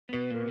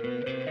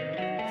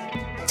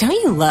Don't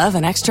you love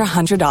an extra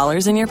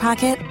 $100 in your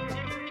pocket?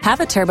 Have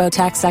a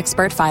TurboTax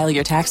expert file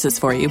your taxes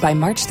for you by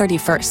March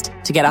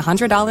 31st to get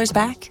 $100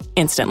 back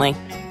instantly.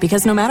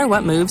 Because no matter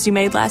what moves you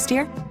made last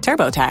year,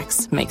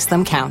 TurboTax makes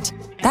them count.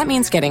 That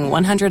means getting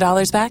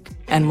 $100 back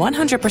and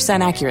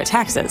 100% accurate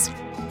taxes,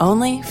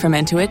 only from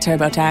Intuit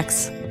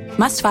TurboTax.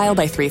 Must file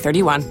by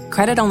 3/31.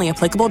 Credit only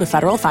applicable to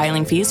federal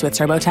filing fees with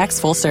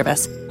TurboTax full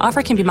service.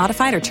 Offer can be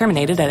modified or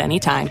terminated at any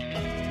time.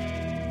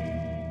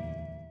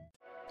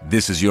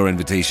 This is your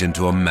invitation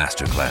to a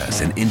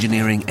masterclass in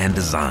engineering and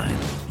design.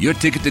 Your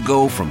ticket to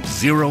go from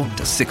 0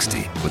 to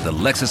 60 with the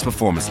Lexus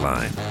Performance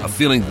Line. A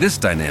feeling this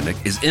dynamic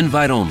is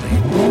invite only.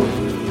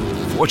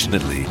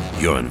 Fortunately,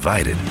 you're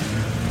invited.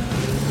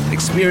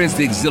 Experience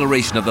the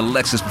exhilaration of the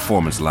Lexus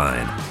Performance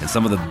Line and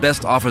some of the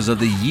best offers of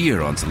the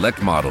year on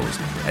select models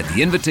at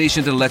the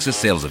Invitation to Lexus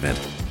sales event,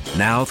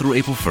 now through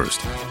April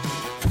 1st.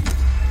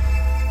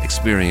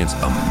 Experience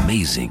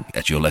amazing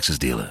at your Lexus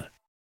dealer.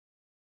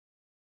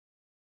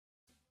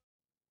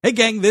 Hey,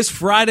 gang, this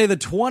Friday the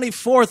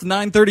 24th,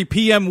 9:30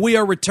 p.m., we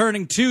are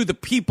returning to the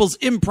People's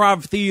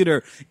Improv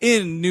Theater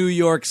in New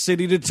York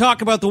City to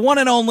talk about the one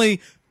and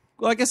only,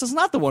 well, I guess it's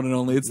not the one and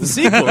only, it's the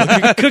sequel,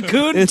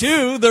 Cocoon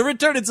 2, The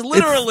Return. It's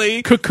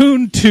literally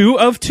Cocoon 2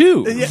 of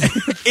 2.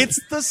 It's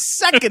the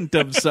second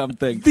of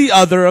something. The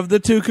other of the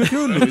two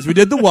Cocoon movies. We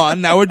did the one,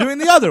 now we're doing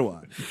the other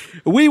one.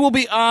 We will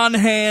be on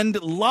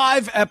hand,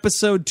 live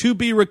episode to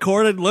be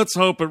recorded. Let's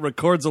hope it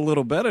records a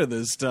little better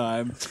this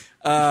time.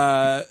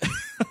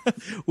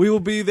 We will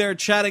be there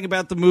chatting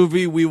about the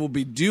movie. We will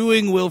be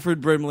doing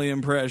Wilford Brimley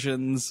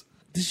impressions.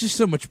 There's just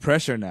so much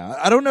pressure now.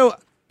 I don't know.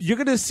 You're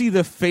going to see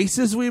the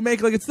faces we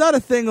make. Like, it's not a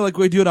thing like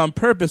we do it on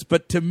purpose,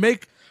 but to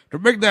make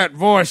that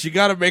voice, you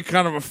got to make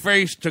kind of a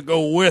face to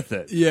go with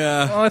it.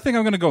 Yeah. Well, I think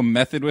I'm going to go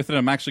method with it.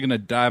 I'm actually going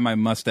to dye my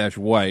mustache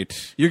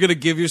white. You're going to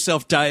give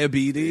yourself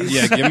diabetes?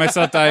 Yeah, give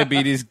myself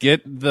diabetes,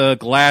 get the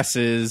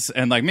glasses,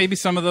 and like maybe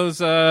some of those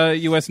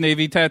U.S.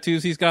 Navy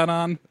tattoos he's got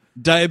on.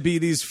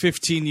 Diabetes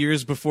 15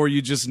 years before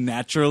you just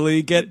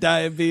naturally get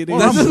diabetes?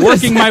 Well, I'm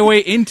working my way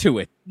into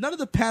it. None of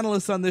the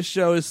panelists on this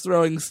show is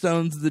throwing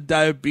stones at the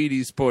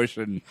diabetes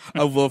portion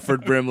of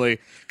Wilford Brimley,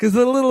 because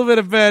a little bit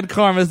of bad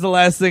karma is the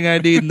last thing I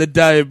need in the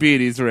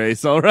diabetes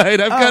race, all right?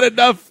 I got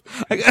enough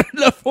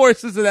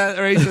horses in that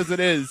race as it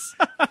is.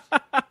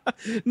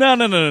 No.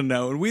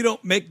 And we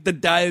don't make the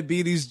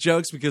diabetes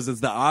jokes because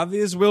it's the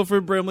obvious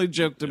Wilford Brimley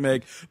joke to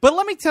make. But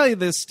let me tell you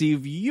this,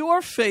 Steve.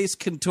 Your face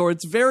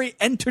contorts very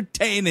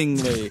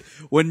entertainingly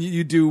when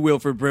you do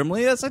Wilford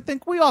Brimley, as I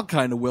think we all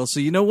kind of will. So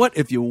you know what?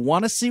 If you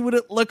want to see what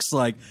it looks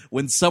like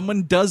when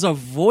someone does a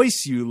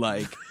voice you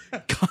like,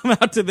 come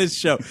out to this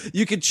show.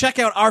 You can check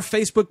out our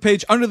Facebook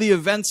page under the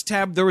events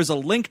tab. There is a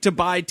link to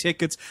buy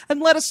tickets, and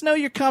let us know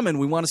you're coming.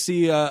 We want to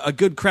see a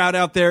good crowd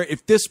out there.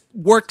 If this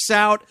works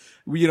out,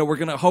 we're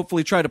going to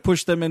hopefully try to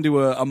push them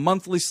into a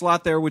monthly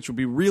slot there, which would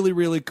be really,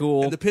 really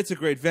cool. And the Pit's a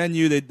great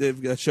venue.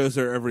 They've got shows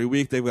there every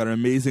week. They've got an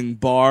amazing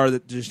bar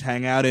that just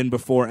hang out in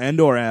before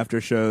and or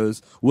after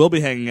shows. We'll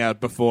be hanging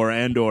out before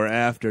and or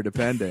after,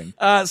 depending.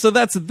 So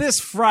that's this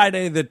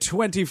Friday, the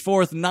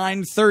 24th,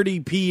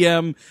 9:30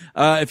 p.m.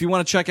 If you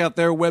want to check out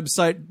their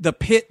website,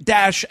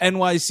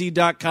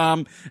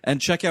 thepit-nyc.com, and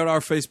check out our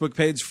Facebook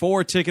page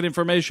for ticket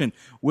information.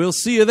 We'll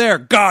see you there.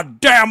 God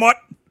damn it!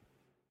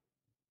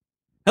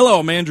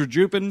 Hello, I'm Andrew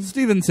Jupin.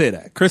 Steven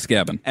Sadak. Chris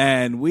Gavin.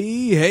 And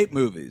we hate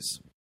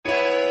movies.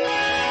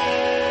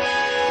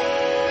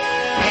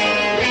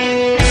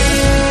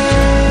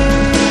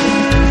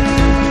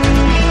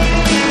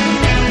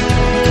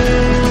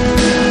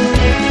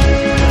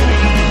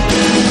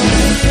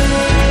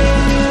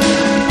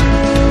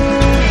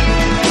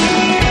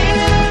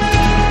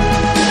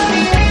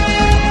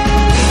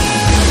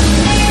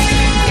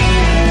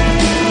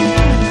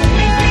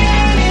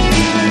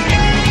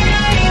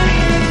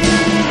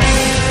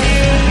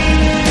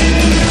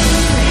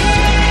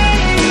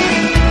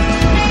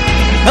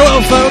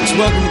 Hello, folks.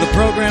 Welcome to the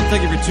program.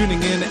 Thank you for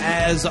tuning in,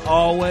 as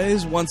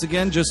always. Once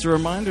again, just a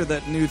reminder,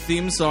 that new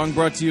theme song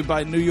brought to you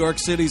by New York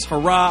City's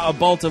Hurrah, A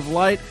Bolt of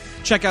Light.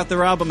 Check out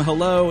their album,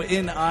 Hello,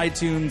 in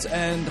iTunes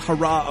and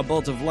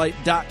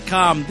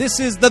hurrahaboltoflight.com. This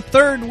is the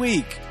third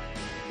week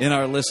in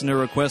our listener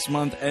request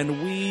month,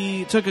 and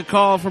we took a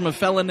call from a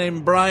fella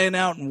named Brian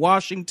out in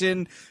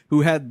Washington who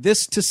had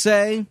this to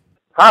say.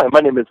 Hi, my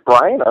name is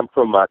Brian. I'm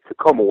from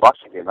Tacoma,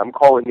 Washington. I'm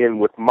calling in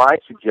with my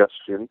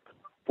suggestion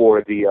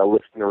for the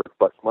listener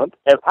request month,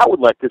 and I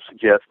would like to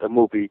suggest a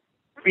movie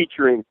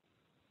featuring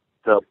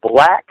the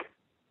Black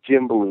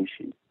Jim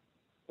Belushi.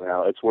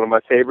 Now, it's one of my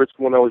favorites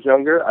when I was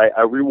younger.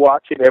 I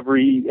rewatch it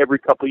every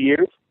couple of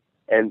years,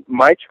 and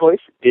my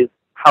choice is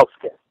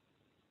Houseguest.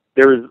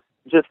 There is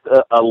just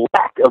a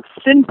lack of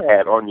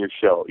Sinbad on your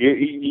show.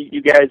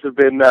 You guys have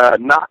been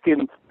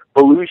knocking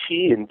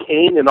Belushi and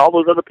Kane and all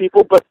those other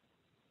people, but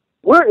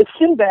where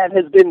Sinbad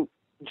has been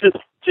just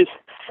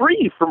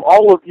free from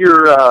all of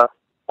your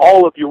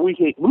We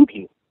Hate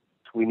Movies.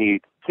 We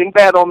need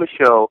Sinbad on the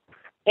show,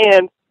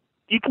 and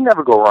you can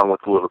never go wrong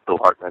with Little Phil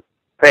Hartman.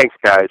 Thanks,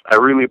 guys. I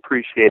really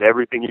appreciate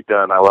everything you've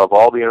done. I love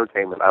all the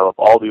entertainment. I love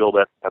all the old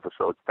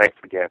episodes. Thanks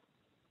again.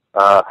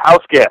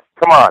 Houseguest,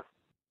 come on.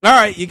 All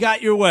right, you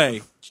got your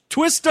way.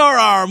 Twist Our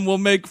Arm will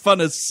make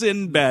fun of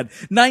Sinbad.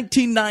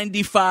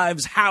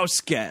 1995's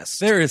Houseguest.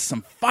 There is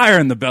some fire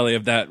in the belly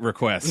of that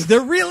request.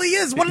 There really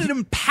is. What an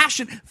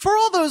impassioned... For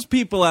all those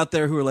people out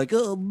there who are like,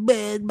 oh,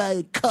 man,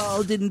 my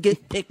call didn't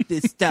get picked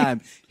this time.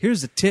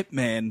 Here's a tip,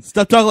 man.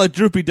 Stop talking like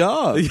Droopy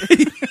Dog.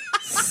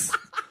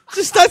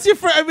 Just that's your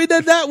friend. I mean,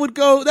 then that would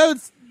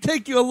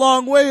take you a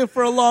long way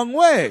for a long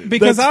way.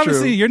 Because That's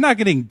obviously true. you're not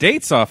getting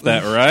dates off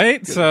that,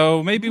 right?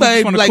 So maybe we just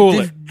Babe, want to like cool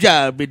this it.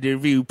 job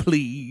interview,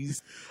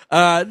 please.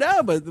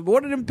 No, but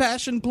what an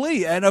impassioned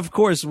plea. And, of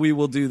course, we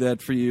will do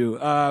that for you.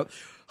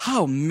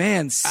 Oh,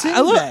 man,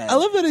 Sinbad. I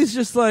love that he's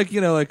just like,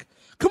 like,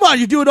 come on,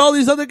 you're doing all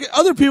these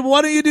other people.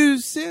 Why don't you do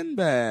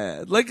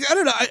Sinbad? Like, I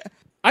don't know.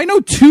 I know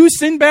 2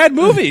 Sinbad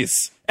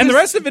movies, and the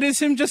rest of it is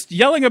him just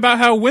yelling about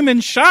how women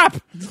shop.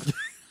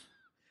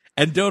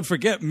 And don't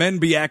forget, men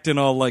be acting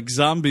all like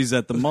zombies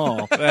at the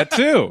mall. That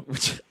too.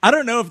 I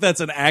don't know if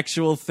that's an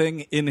actual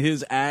thing in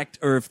his act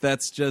or if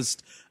that's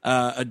just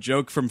a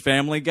joke from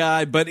Family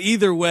Guy, but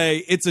either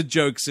way, it's a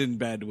joke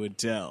Sinbad would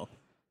tell.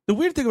 The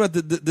weird thing about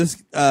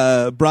this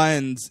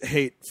Brian's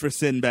hate for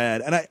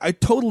Sinbad, and I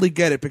totally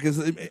get it, because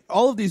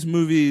all of these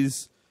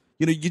movies,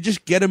 you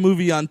just get a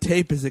movie on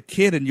tape as a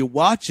kid and you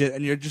watch it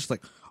and you're just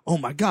like, oh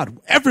my God,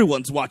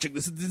 everyone's watching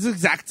this at this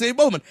exact same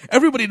moment.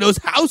 Everybody knows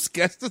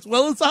Houseguest as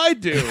well as I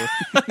do.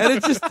 And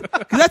it's just,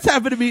 cause that's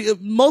happened to me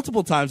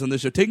multiple times on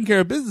this show. Taking Care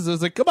of Business. I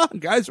was like, come on,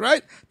 guys,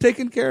 right?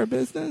 Taking Care of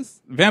Business.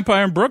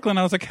 Vampire in Brooklyn.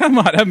 I was like, come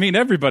on. I mean,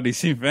 everybody's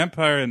seen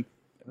Vampire in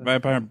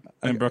Brooklyn.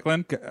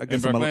 I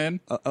guess I'm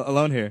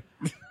alone here.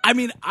 I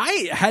mean,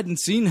 I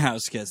hadn't seen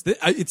Houseguest.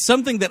 It's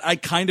something that I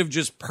kind of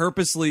just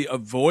purposely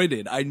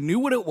avoided. I knew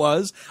what it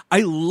was.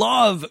 I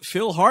love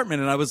Phil Hartman,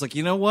 and I was like,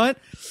 you know what?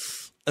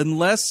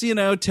 Unless,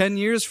 10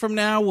 years from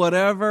now,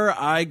 whatever,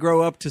 I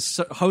grow up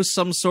to host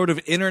some sort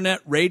of internet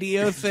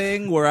radio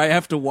thing where I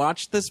have to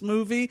watch this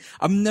movie,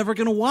 I'm never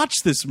going to watch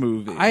this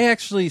movie. I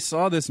actually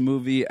saw this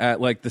movie at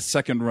like the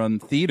second run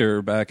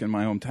theater back in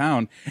my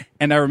hometown,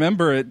 and I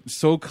remember it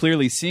so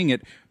clearly seeing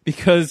it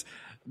because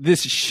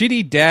this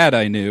shitty dad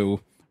I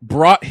knew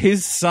brought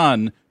his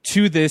son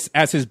to this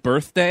as his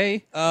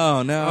birthday.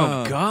 Oh,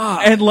 no. Oh,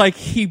 God. And like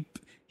he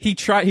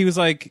tried, he was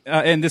like,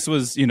 and this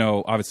was,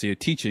 obviously a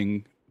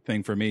teaching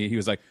thing for me. He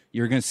was like,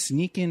 you're going to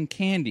sneak in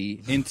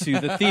candy into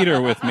the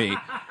theater with me.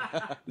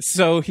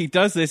 So he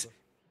does this,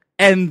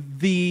 and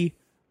the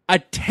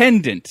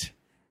attendant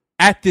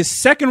at this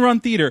second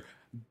run theater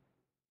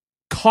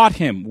caught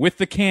him with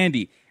the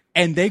candy,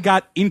 and they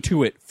got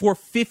into it for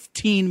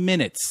 15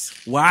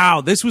 minutes. Wow,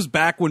 this was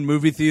back when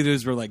movie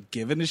theaters were like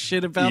giving a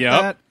shit about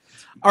Yep. that.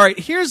 All right,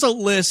 here's a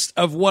list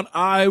of what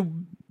I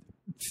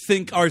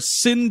think are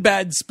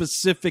Sinbad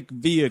specific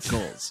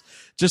vehicles,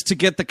 just to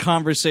get the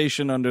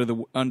conversation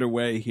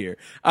underway here.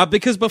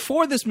 Because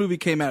before this movie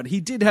came out,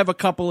 he did have a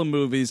couple of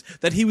movies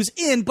that he was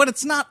in, but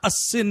it's not a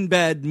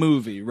Sinbad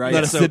movie, right?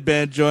 Not a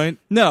Sinbad joint?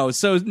 No,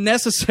 so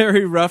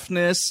Necessary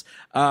Roughness,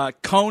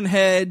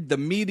 Conehead, The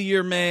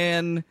Meteor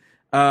Man,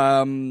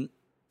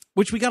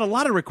 which we got a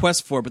lot of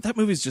requests for, but that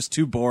movie's just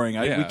too boring.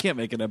 We can't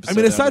make an episode. I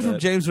mean, aside out of from it.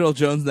 James Earl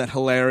Jones and that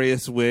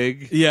hilarious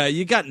wig. Yeah,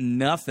 you got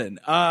nothing.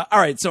 All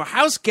right, so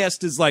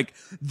Houseguest is like,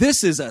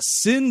 this is a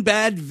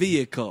Sinbad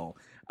vehicle.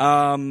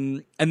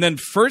 And then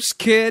First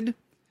Kid,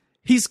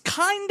 he's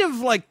kind of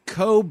like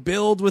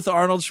co-billed with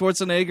Arnold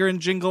Schwarzenegger in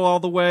Jingle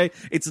All the Way.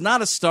 It's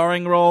not a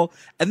starring role.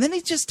 And then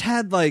he just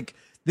had like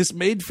this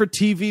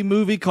made-for-TV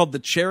movie called The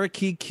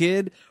Cherokee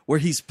Kid, where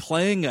he's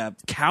playing a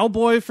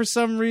cowboy for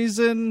some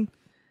reason.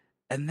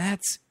 And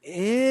that's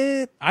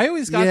it. I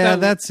always got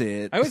that's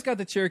it. I always got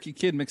the Cherokee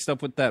Kid mixed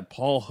up with that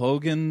Paul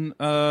Hogan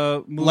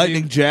movie.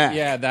 Lightning Jack.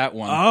 Yeah, that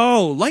one.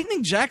 Oh,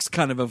 Lightning Jack's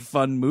kind of a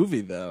fun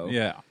movie, though.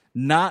 Yeah.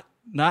 Not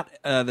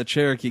the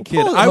Cherokee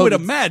Kid. Paul I would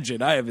Hogan's-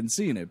 imagine. I haven't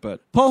seen it,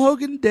 but Paul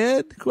Hogan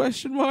dead?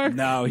 Question mark?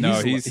 no,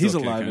 No, he's he's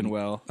still alive kicking. and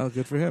well. Oh,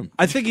 good for him.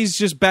 I think he's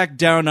just back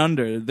down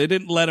under. They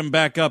didn't let him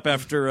back up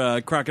after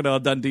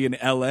Crocodile Dundee in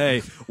L.A.,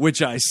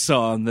 which I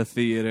saw in the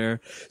theater.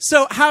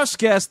 So,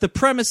 Houseguest, the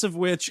premise of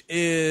which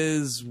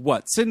is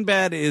what?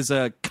 Sinbad is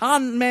a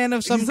con man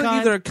of some He's kind?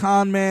 like either a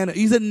con man,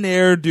 he's a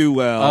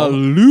ne'er-do-well. A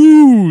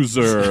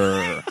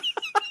loser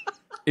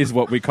is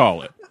what we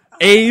call it.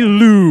 A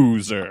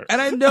loser.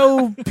 And I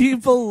know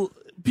people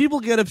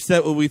get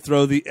upset when we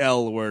throw the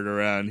L word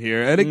around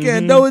here. And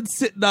again, no one's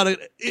sitting on it.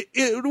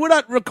 We're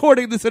not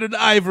recording this in an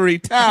ivory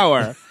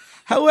tower.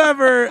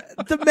 However,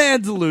 the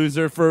man's a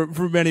loser for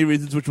many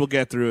reasons, which we'll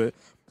get through it.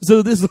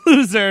 So this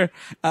loser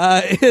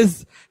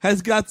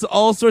has got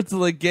all sorts of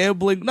like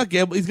gambling, not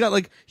gambling. He's got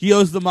like, he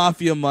owes the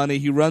mafia money.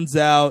 He runs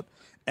out,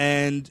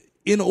 and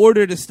in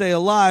order to stay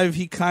alive,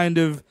 he kind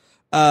of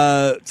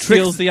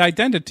Steals the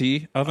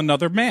identity of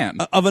another man.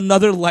 of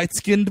another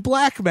light-skinned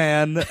black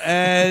man,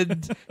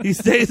 and he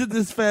stays at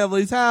this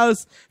family's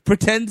house,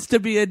 pretends to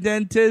be a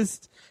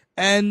dentist,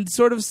 and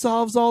sort of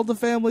solves all the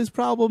family's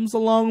problems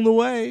along the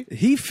way.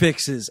 He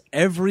fixes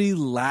every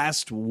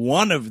last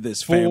one of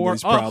this For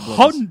family's problems.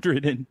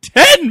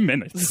 110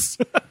 minutes.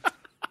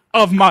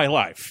 of my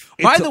life.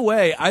 By the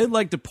way, I'd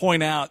like to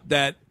point out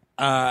that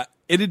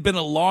it had been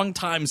a long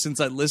time since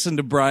I listened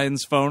to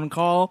Brian's phone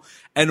call,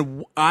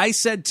 and I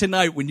said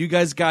tonight when you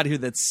guys got here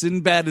that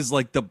Sinbad is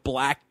like the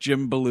black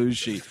Jim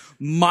Belushi,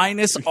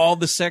 minus all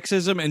the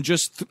sexism, and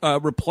just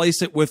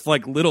replace it with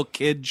like little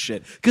kid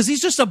shit, because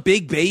he's just a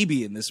big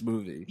baby in this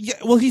movie. Yeah,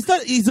 well, he's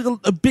not. He's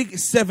a big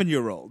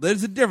 7-year-old.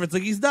 There's a difference.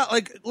 Like, he's not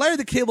like Larry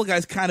the Cable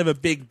Guy's kind of a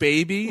big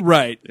baby,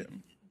 Right.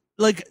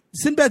 Like,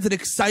 Sinbad's an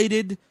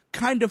excited,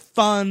 kind of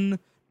fun,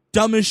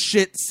 dumb as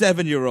shit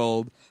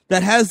 7-year-old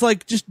that has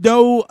like just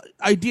no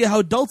idea how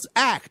adults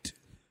act.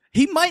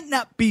 He might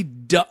not be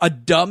a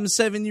dumb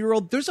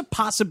 7-year-old. There's a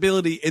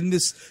possibility in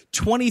this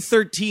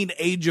 2013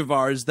 age of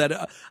ours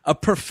that a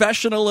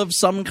professional of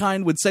some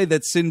kind would say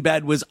that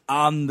Sinbad was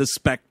on the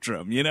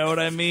spectrum. You know what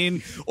I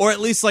mean? Or at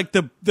least like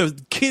the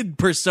kid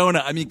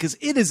persona. I mean, because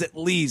it is at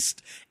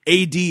least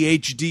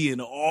ADHD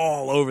and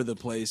all over the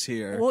place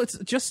here. Well, it's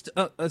just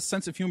a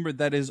sense of humor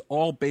that is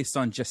all based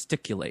on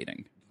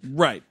gesticulating.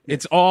 Right.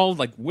 It's all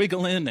like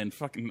wiggling and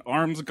fucking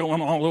arms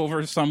going all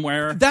over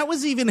somewhere. That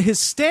was even his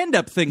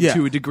stand-up thing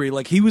to a degree.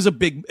 Like, he was a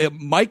big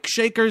mic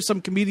shaker.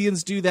 Some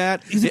comedians do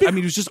that. I mean,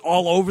 he was just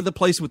all over the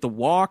place with the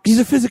walks. He's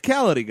a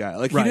physicality guy.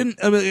 Like, Right. he didn't.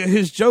 I mean,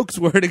 his jokes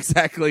weren't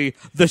exactly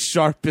the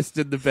sharpest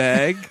in the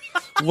bag.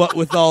 What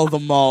with all the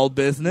mall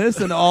business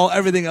and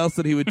everything else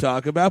that he would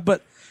talk about,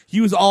 but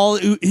he was all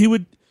he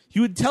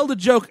would tell the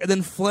joke and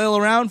then flail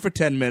around for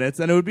 10 minutes,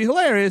 and it would be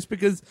hilarious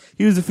because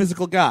he was a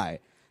physical guy.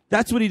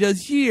 That's what he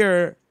does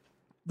here.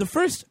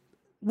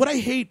 What I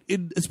hate,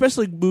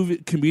 especially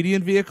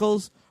comedian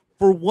vehicles,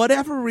 for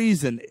whatever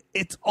reason,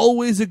 it's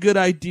always a good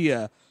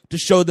idea to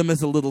show them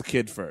as a little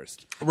kid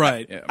first.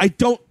 Right. I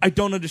don't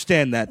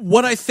understand that.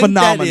 What I think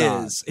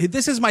phenomenon. that is,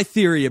 this is my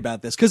theory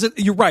about this, because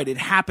you're right, it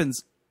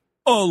happens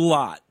a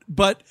lot.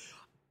 But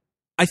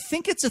I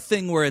think it's a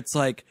thing where it's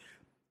like,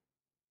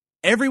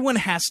 everyone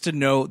has to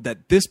know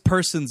that this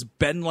person's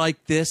been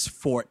like this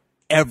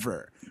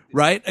forever,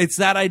 right? It's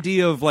that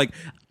idea of like,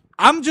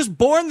 I'm just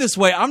born this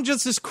way. I'm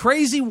just this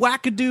crazy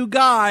wackadoo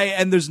guy,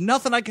 and there's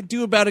nothing I can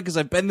do about it because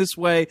I've been this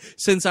way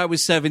since I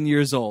was 7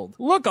 years old.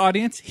 Look,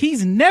 audience,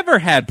 he's never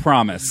had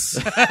promise.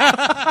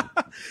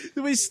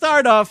 We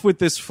start off with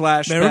this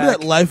flashback. Remember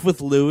that Life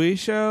with Louie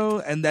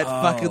show and that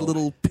fucking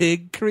little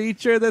pig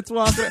creature that's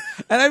walking around?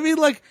 And I mean,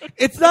 like,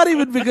 it's not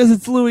even because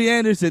it's Louis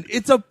Anderson.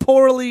 If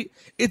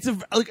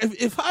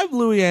I'm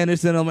Louis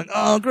Anderson, I'm like,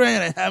 oh, great,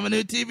 I have a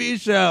new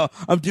TV show.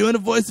 I'm doing a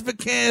voice of a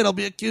kid. I'll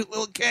be a cute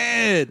little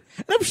kid.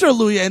 And I'm sure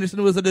Louis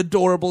Anderson was an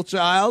adorable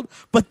child,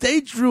 but they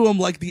drew him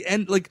like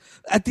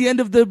at the end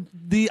of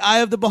the Eye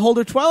of the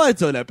Beholder Twilight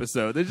Zone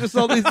episode. There's just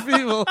all these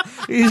people.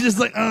 He's just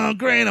like, oh,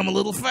 great, I'm a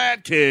little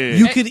fat kid.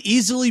 You could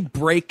easily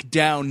break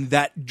down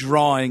that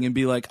drawing and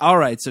be like, all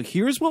right, so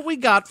here's what we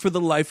got for the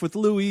Life with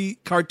Louie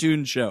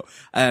cartoon show.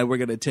 We're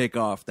going to take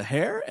off the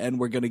hair, and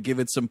we're going to give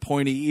it some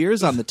pointy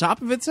ears on the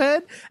top of its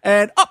head,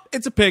 and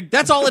it's a pig.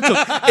 That's all it took.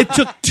 It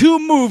took 2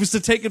 moves to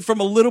take it from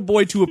a little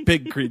boy to a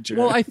pig creature.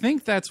 Well, I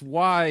think that's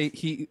why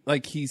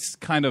he's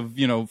kind of,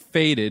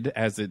 faded,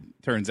 as it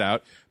turns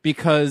out,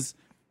 because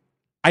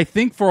I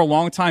think for a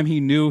long time he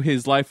knew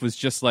his life was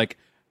just like,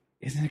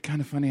 isn't it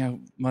kind of funny how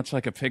much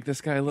like a pig this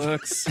guy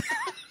looks?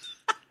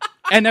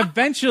 And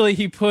eventually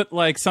he put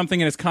like something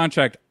in his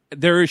contract.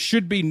 There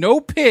should be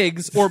no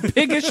pigs or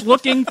piggish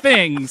looking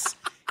things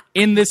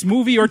in this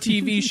movie or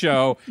TV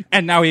show,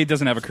 and now he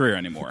doesn't have a career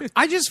anymore.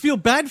 I just feel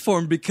bad for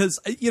him because,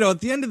 at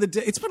the end of the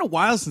day, it's been a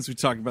while since we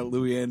talked about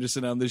Louis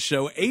Anderson on this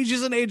show.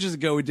 Ages and ages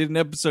ago, we did an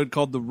episode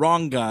called The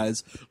Wrong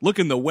Guys. Look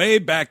in the way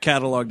back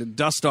catalog to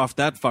dust off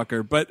that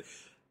fucker. But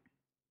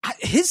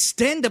his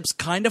stand-up's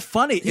kind of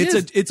funny.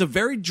 It's a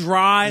very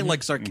dry,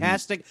 like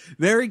sarcastic,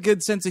 very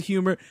good sense of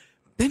humor.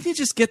 Then you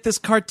just get this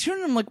cartoon,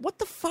 and I'm like, what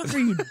the fuck are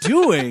you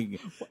doing?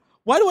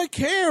 Why do I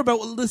care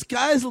about this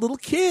guy's a little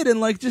kid and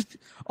like just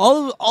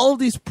all of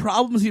these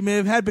problems he may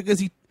have had because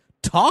he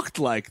talked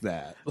like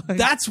that? Like,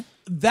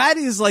 that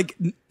is like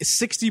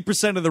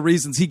 60% of the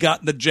reasons he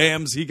got in the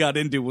jams he got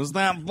into was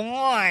that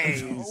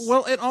voice.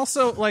 Well, it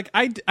also like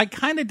I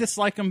kind of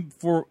dislike him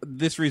for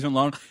this reason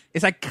alone.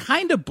 Is I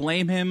kind of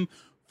blame him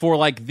for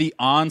like the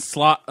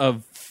onslaught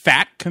of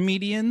fat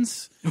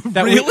comedians.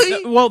 That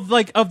Really?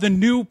 Oh, of the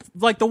new,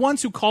 like the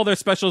ones who call their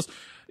specials,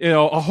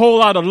 a whole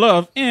lot of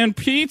love and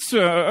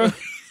pizza.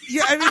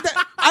 Yeah, I mean,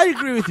 I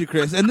agree with you,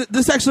 Chris. And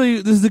this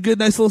is a good,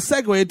 nice little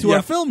segue into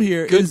our film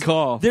here. Good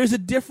call. There's a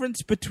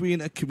difference between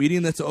a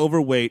comedian that's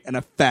overweight and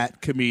a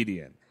fat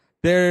comedian.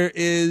 There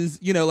is,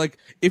 like,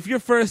 if your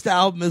first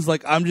album is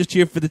like, I'm just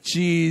here for the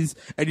cheese,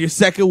 and your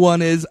second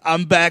one is,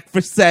 I'm back for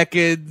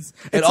seconds.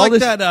 And It's all like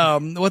this,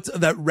 that, what's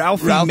that,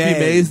 Ralphie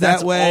May's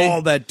That's that way.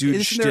 all that dude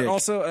Isn't shtick. there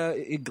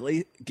also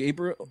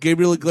Gabriel?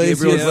 Gabriel Iglesias.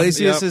 Gabriel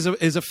Iglesias Yep.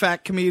 is a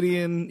fat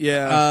comedian.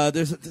 Yeah.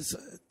 There's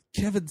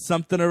Kevin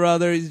something or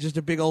other. He's just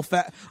a big old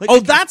fat.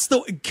 Like, That's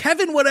the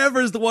Kevin. Whatever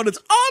is the one. It's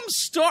I'm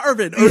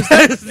starving. Or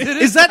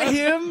is that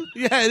him?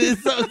 Yeah, it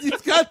is.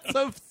 He's got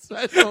some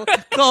special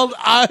called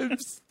I'm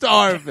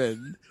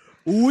Starving.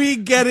 We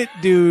get it,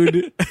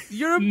 dude.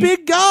 You're a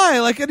big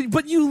guy,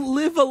 but you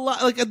live a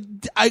lot.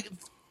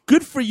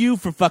 Good for you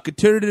for fucking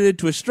turning it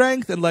into a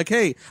strength. And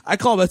hey, I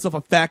call myself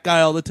a fat guy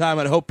all the time,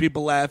 and I hope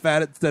people laugh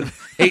at it instead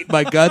of hate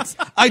my guts.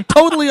 I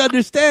totally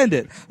understand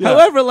it. Yeah.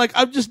 However,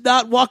 I'm just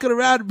not walking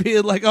around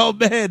being like, oh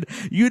man,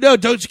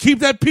 don't you keep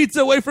that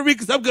pizza away from me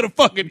because I'm gonna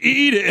fucking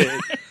eat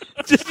it.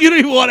 You don't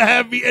even want to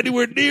have me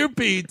anywhere near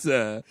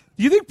pizza.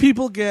 Do you think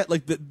people get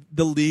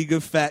the League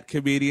of Fat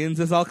Comedians,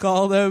 as I'll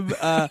call them?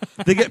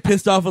 They get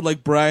pissed off when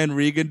Brian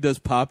Regan does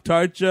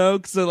Pop-Tart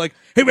jokes. So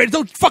hey man,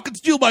 don't fucking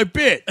steal my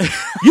bit.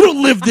 You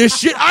don't live this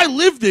shit. I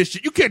live this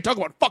shit. You can't talk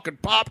about fucking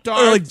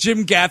Pop-Tart. Or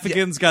Jim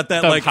Gaffigan's got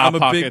that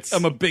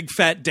I'm a big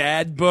fat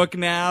dad book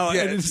now.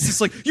 Yeah. And it's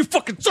just you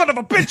fucking son of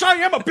a bitch. I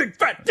am a big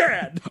fat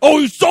dad. Oh,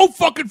 he's so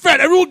fucking fat.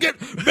 Everyone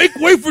make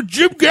way for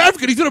Jim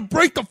Gaffigan. He's gonna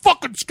break the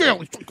fucking scale.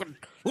 He's fucking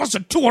less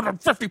than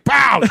 250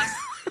 pounds.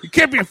 You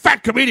can't be a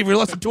fat comedian if you're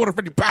less than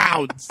 250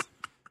 pounds.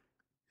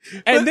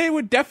 And they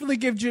would definitely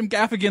give Jim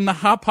Gaffigan the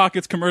Hot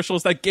Pockets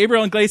commercials that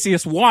Gabriel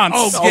Iglesias wants.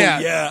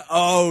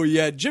 Oh,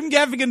 yeah. Jim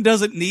Gaffigan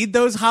doesn't need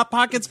those Hot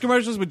Pockets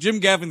commercials, but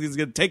Jim Gaffigan's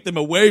going to take them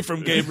away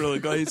from Gabriel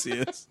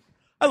Iglesias.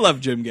 I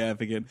love Jim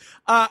Gaffigan.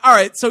 All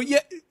right, so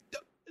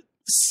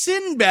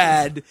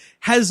Sinbad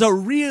has a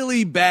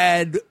really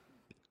bad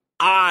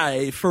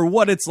eye for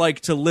what it's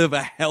like to live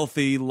a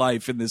healthy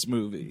life in this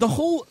movie.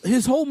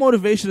 His whole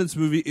motivation in this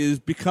movie is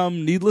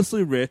become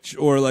needlessly rich,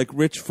 or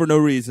rich for no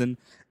reason,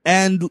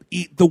 and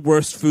eat the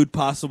worst food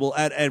possible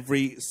at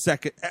every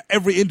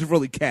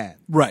interval he can.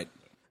 Right.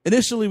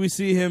 Initially, we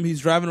see him,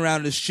 he's driving around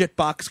in his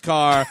shitbox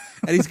car,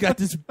 and he's got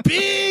this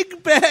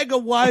big bag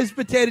of Wise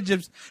potato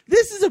chips.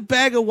 This is a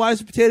bag of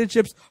Wise potato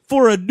chips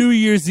for a New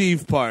Year's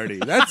Eve party.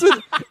 That's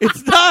what,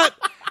 it's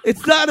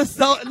not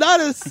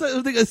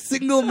something a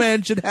single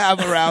man should have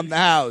around the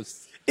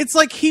house. It's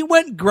he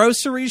went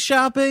grocery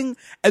shopping,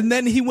 and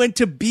then he went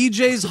to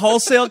BJ's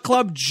Wholesale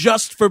Club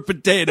just for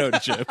potato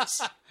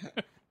chips.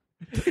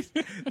 If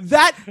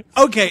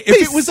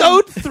it was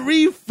sewed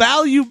 3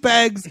 value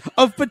bags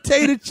of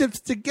potato chips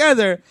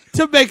together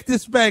to make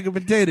this bag of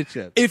potato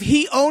chips. If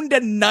he owned a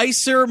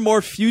nicer,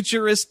 more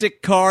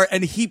futuristic car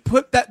and he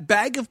put that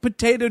bag of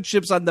potato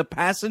chips on the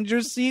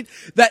passenger seat,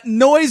 that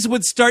noise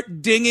would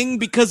start dinging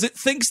because it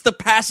thinks the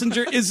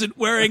passenger isn't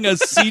wearing a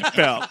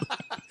seatbelt.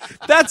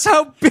 That's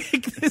how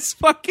big this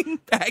fucking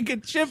bag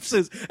of chips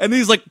is. And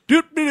he's like,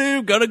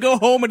 doo-doo-doo, gotta go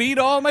home and eat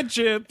all my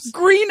chips.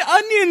 Green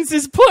Onions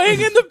is playing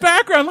in the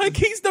background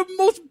he's the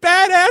most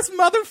badass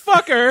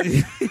motherfucker.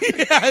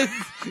 yeah,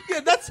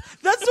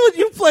 that's what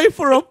you play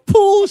for a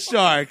pool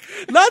shark,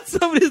 not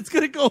somebody that's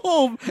gonna go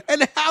home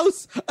and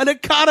house an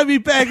economy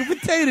bag of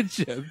potato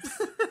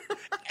chips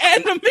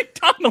and a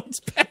McDonald's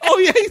bag. Oh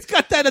yeah, he's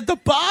got that at the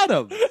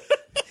bottom.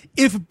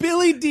 If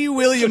Billy D.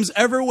 Williams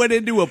ever went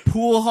into a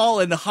pool hall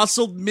and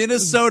hustled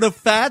Minnesota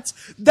Fats,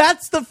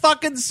 that's the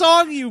fucking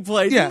song you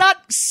played,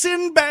 not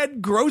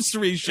Sinbad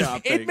grocery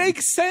shopping. It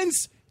makes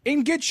sense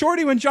in Get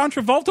Shorty when John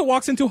Travolta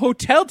walks into a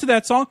hotel to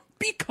that song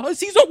because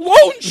he's a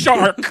loan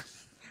shark.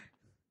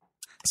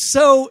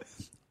 So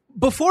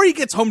before he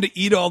gets home to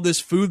eat all this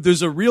food,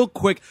 there's a real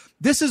quick...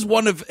 This is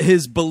one of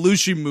his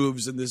Belushi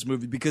moves in this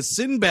movie because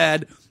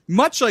Sinbad,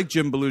 much like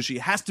Jim Belushi,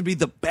 has to be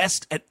the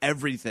best at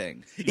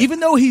everything.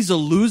 Even though he's a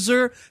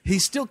loser, he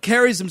still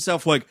carries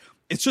himself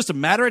it's just a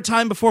matter of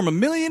time before I'm a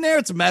millionaire.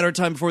 It's a matter of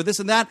time before this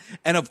and that.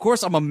 And of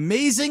course, I'm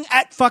amazing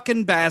at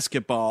fucking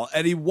basketball.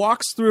 And he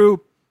walks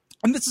through...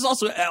 And this is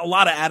also a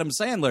lot of Adam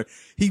Sandler.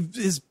 He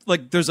is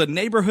there's a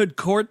neighborhood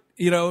court,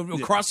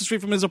 across the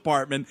street from his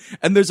apartment,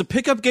 and there's a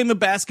pickup game of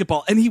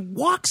basketball, and he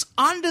walks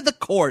onto the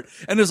court,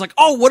 and there's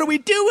oh, what are we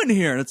doing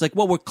here? And it's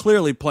well, we're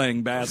clearly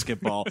playing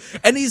basketball.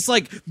 And he's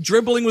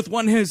dribbling with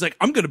one hand. He's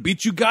I'm going to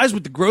beat you guys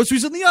with the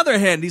groceries in the other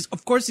hand. He's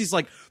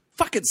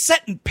fucking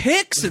setting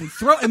picks and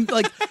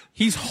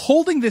he's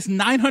holding this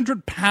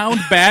 900-pound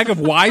bag of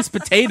Wise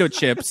potato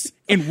chips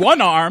in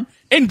one arm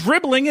and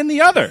dribbling in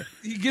the other.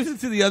 He gives it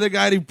to the other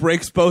guy and he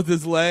breaks both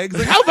his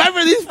legs. How bad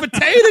are these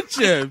potato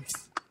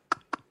chips?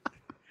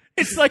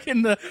 It's like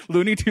in the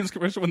Looney Tunes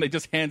commercial when they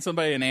just hand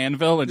somebody an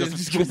anvil and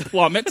just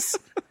plummets.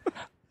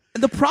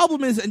 And the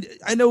problem is, and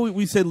I know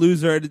we said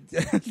loser, and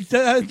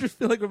I just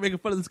feel like we're making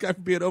fun of this guy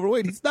for being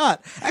overweight. He's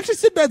not. Actually,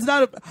 Sinbad's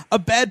not a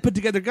bad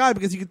put-together guy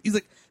because he's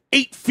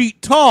 8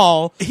 feet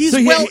tall. He's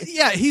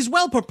he's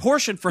well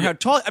proportioned for how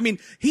tall. I mean,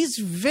 he's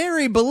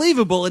very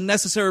believable in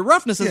Necessary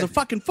Roughness as a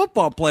fucking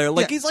football player.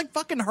 He's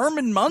fucking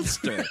Herman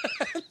Munster.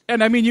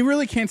 And I mean, you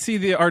really can't see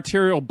the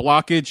arterial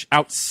blockage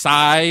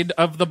outside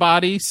of the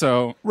body,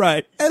 so.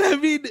 Right. And I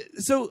mean,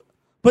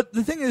 but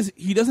the thing is,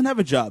 he doesn't have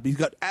a job. He's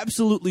got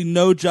absolutely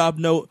no job.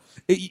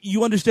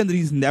 You understand that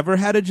he's never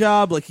had a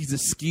job. He's a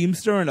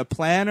schemester and a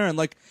planner. And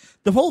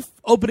the whole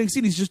opening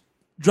scene, he's just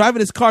driving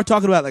his car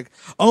talking about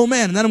oh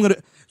man, and then I'm going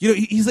to,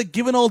 he's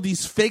giving all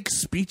these fake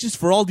speeches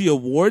for all the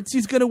awards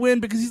he's going to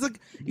win because he's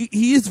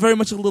he is very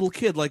much a little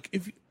kid.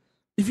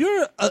 If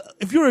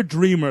you're a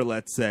dreamer,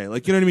 let's say, you know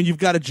what I mean? You've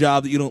got a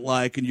job that you don't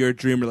like and you're a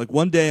dreamer.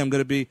 One day I'm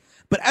going to be,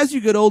 but as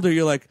you get older,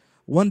 you're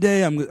one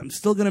day I'm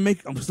still gonna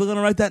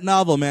write that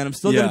novel, man. I'm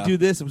still gonna do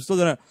this. I'm still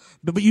gonna.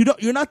 But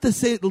you're not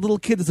the little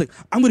kid that's like,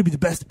 I'm gonna be the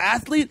best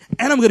athlete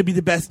and I'm gonna be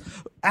the best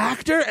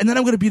actor and then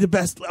I'm gonna be the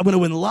best. I'm gonna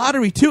win the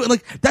lottery too. And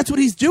like that's what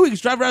he's doing.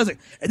 He's driving around like,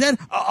 and then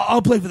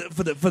I'll play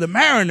for the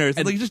Mariners.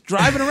 And like just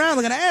driving around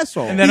like an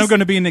asshole. And then I'm going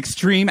to be an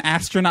extreme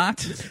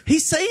astronaut.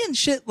 He's saying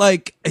shit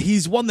like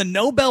he's won the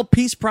Nobel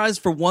Peace Prize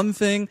for one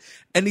thing,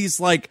 and he's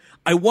like,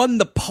 I won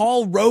the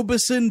Paul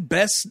Robeson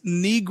Best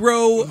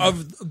Negro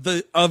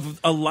of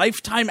a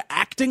Lifetime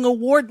Acting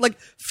Award. Like,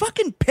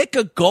 fucking pick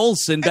a goal,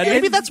 Sinbad.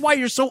 Maybe that's why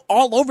you're so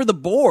all over the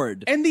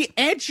board. And the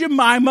Aunt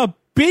Jemima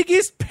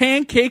Biggest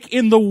Pancake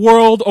in the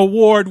World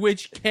Award,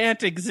 which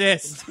can't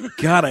exist.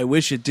 God, I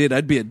wish it did.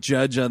 I'd be a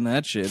judge on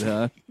that shit,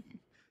 huh?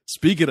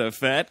 Speaking of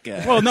fat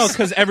guys. Well, no,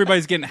 because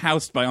everybody's getting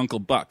housed by Uncle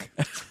Buck.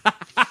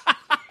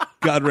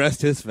 God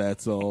rest his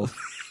fat soul.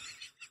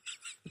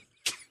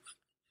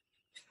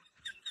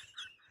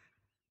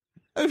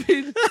 I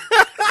mean,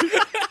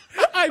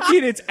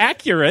 it's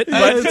accurate,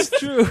 but it's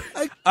true.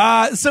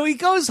 So he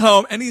goes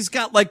home and he's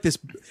got like this,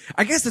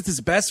 I guess it's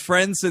his best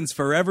friend since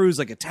forever, who's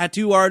like a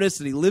tattoo artist,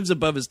 and he lives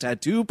above his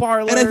tattoo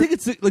parlor. And I think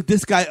it's like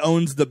this guy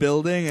owns the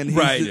building, and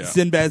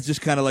Sinbad's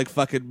just kind of like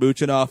fucking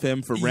mooching off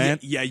him for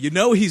rent. Yeah,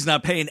 he's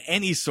not paying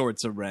any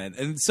sorts of rent.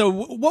 And so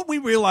what we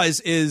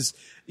realize is,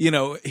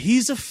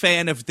 he's a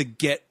fan of the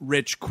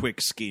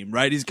get-rich-quick scheme,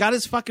 right? He's got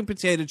his fucking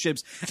potato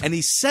chips, and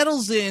he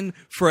settles in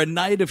for a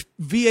night of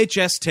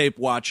VHS tape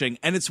watching,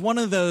 and it's one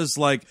of those,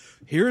 like,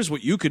 here's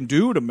what you can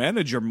do to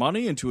manage your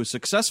money into a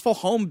successful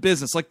home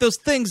business. Like, those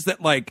things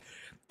that, like,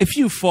 if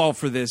you fall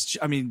for this,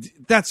 I mean,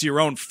 that's your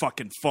own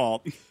fucking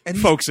fault, and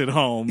folks at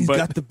home. He's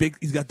got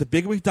the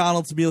big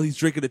McDonald's meal. He's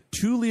drinking a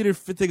 2-liter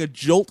thing of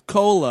Jolt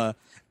Cola,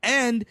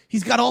 and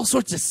he's got all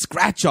sorts of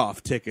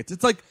scratch-off tickets.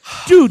 It's like,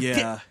 dude,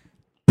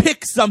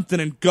 pick something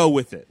and go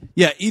with it.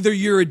 Yeah, either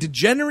you're a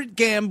degenerate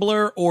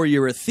gambler or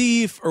you're a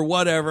thief or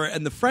whatever.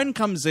 And the friend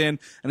comes in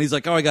and he's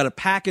like, oh, I got a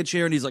package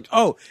here. And he's like,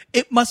 oh,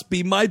 it must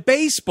be my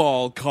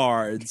baseball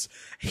cards.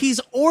 He's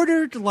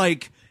ordered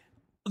like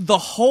the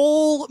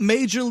whole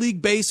Major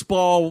League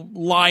Baseball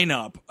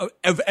lineup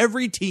of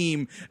every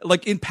team,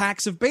 like in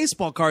packs of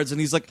baseball cards.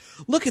 And he's like,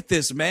 look at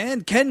this,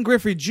 man. Ken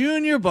Griffey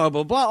Jr., blah,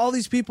 blah, blah. All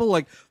these people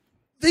like,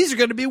 these are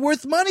going to be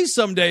worth money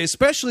someday,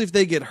 especially if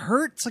they get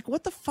hurt. It's like,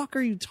 what the fuck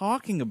are you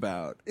talking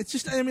about? It's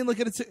just, I mean, look,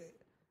 it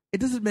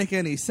doesn't make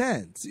any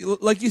sense.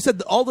 Like you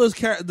said, all those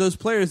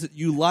players that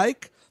you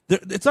like,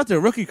 it's not their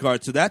rookie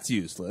card, so that's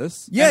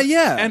useless.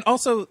 Yeah. And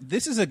also,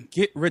 this is a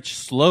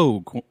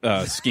get-rich-slow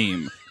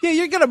scheme. Yeah,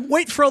 you're going to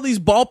wait for all these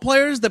ball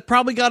players that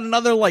probably got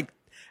another, like,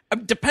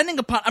 depending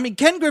upon, I mean,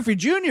 Ken Griffey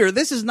Jr.,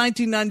 this is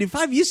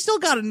 1995. You still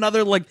got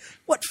another,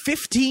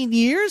 15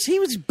 years? He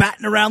was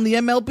batting around the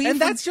MLB and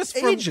for that's just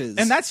ages.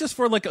 And that's just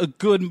for, like, a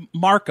good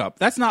markup.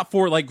 That's not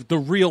for, like, the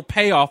real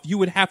payoff. You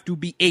would have to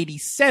be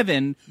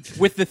 87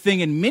 with the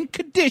thing in mint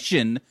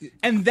condition,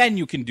 and then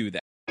you can do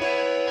that.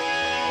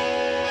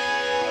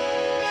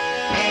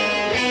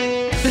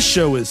 This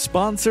show is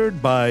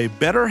sponsored by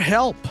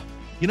BetterHelp.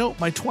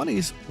 My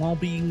 20s, while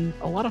being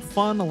a lot of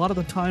fun, a lot of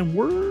the time,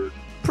 were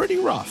pretty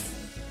rough.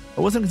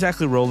 I wasn't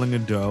exactly rolling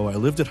in dough. I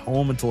lived at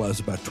home until I was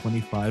about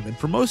 25, and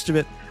for most of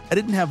it, I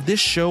didn't have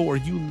this show or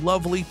you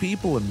lovely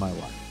people in my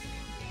life.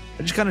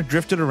 I just kind of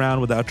drifted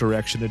around without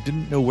direction and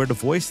didn't know where to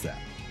voice that.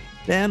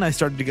 Then I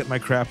started to get my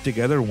crap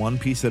together one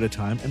piece at a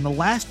time, and the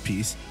last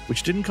piece,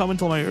 which didn't come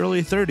until my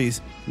early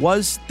 30s,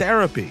 was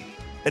therapy.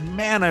 And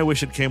man, I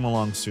wish it came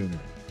along sooner.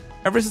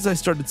 Ever since I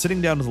started sitting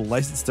down with a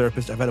licensed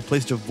therapist, I've had a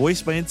place to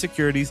voice my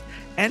insecurities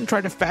and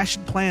try to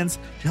fashion plans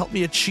to help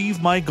me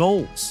achieve my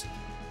goals.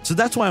 So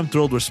that's why I'm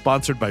thrilled we're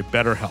sponsored by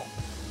BetterHelp.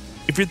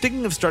 If you're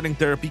thinking of starting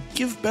therapy,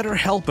 give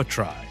BetterHelp a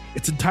try.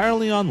 It's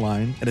entirely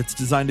online, and it's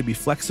designed to be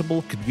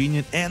flexible,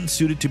 convenient, and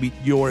suited to meet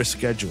your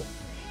schedule.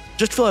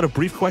 Just fill out a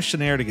brief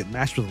questionnaire to get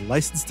matched with a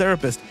licensed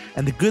therapist,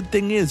 and the good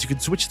thing is you can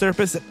switch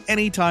therapists at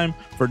any time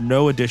for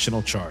no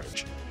additional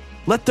charge.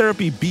 Let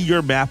therapy be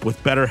your map with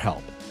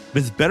BetterHelp.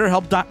 Visit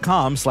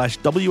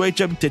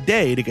BetterHelp.com/WHM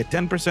today to get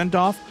 10%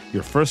 off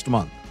your first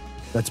month.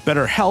 That's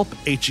BetterHelp,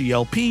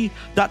 HELP.com/WHM.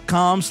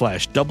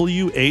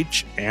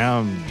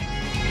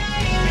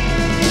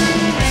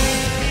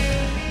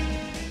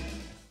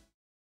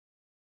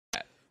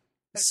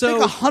 So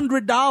like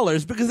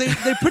 $100 because they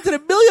printed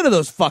 1 million of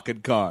those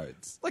fucking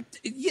cards. Like,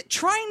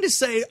 trying to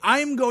say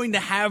I'm going to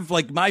have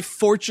my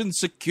fortune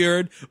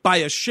secured by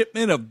a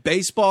shipment of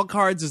baseball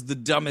cards is the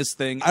dumbest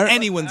thing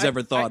anyone's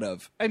ever thought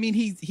of. I mean,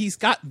 he's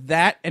got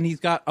that, and he's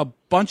got a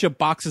bunch of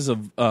boxes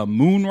of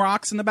moon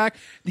rocks in the back.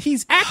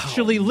 He's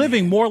actually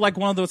living more like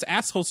one of those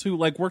assholes who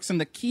works in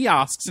the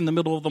kiosks in the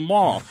middle of the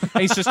mall.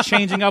 And he's just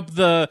changing up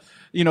the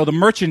the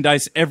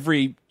merchandise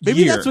every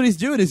Maybe year. that's what he's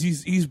doing. Is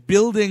he's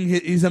building,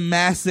 he's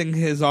amassing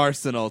his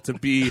arsenal to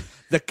be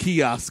the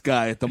kiosk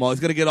guy at the mall. He's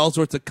gonna get all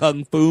sorts of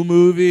kung fu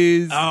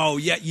movies. Oh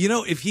yeah,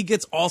 if he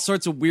gets all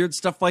sorts of weird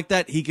stuff like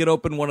that, he could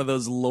open one of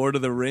those Lord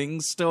of the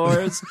Rings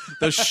stores,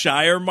 those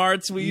Shire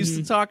Marts we used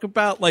to talk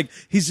about. Like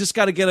he's just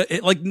got to get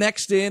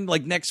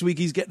next week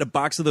he's getting a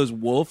box of those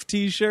wolf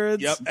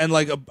T-shirts. Yep, and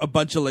like a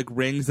bunch of like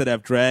rings that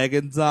have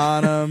dragons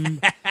on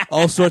them,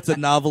 all sorts of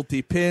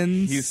novelty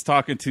pins. He's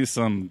talking to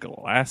some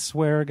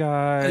glassware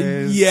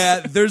guys.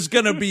 Yeah, there's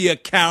gonna be a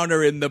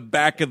counter in the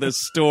back of the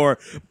store.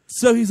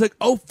 So he's like,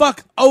 oh,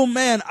 fuck. Oh,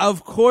 man,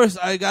 of course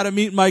I got to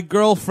meet my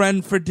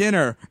girlfriend for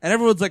dinner. And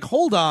everyone's like,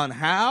 hold on,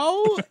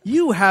 how?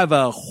 You have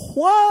a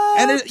what?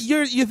 And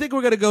you think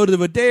we're going to go to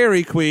the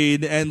Dairy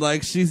Queen and,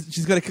 like,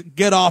 she's going to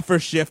get off her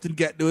shift and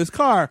get into his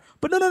car.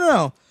 But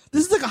no.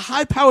 This is like a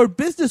high-powered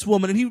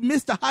businesswoman, and he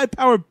missed a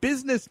high-powered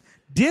business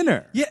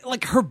dinner. Yeah,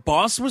 like her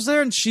boss was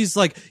there, and she's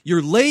like,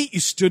 "You're late.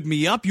 You stood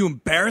me up. You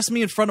embarrassed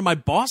me in front of my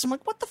boss." I'm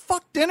like, "What the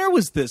fuck dinner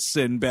was this,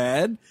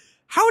 Sinbad?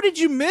 How did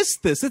you miss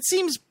this? It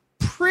seems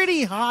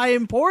pretty high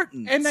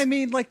importance." And I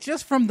mean, like,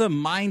 just from the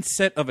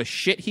mindset of a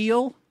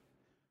shitheel,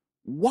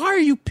 why are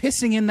you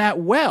pissing in that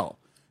well?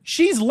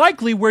 She's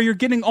likely where you're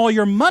getting all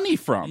your money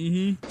from.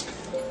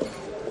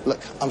 Mm-hmm. Look,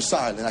 I'm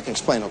sorry, then I can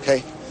explain,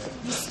 okay?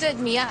 You stood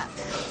me up.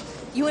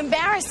 You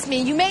embarrassed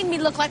me. You made me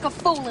look like a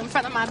fool in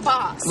front of my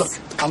boss. Look,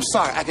 I'm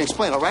sorry. I can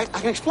explain, all right? I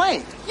can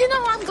explain. You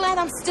know, I'm glad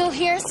I'm still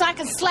here so I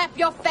can slap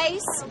your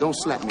face. Don't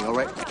slap me, all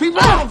right?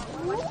 People!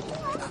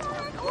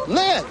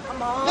 Lynn!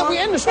 Lynn, we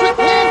in the street.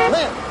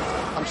 Lynn!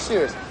 I'm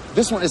serious.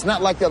 This one is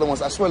not like the other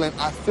ones. I swear, Lynn,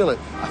 I feel it.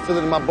 I feel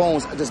it in my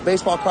bones. This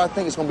baseball card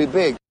thing is going to be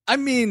big. I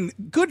mean,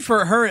 good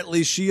for her at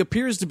least. She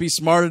appears to be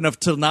smart enough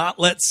to not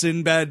let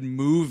Sinbad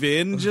move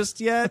in just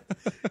yet.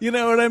 You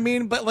know what I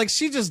mean? But, like,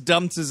 she just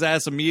dumps his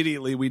ass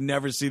immediately. We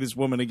never see this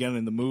woman again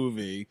in the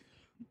movie.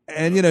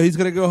 And, he's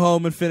going to go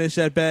home and finish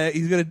that bag.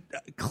 He's going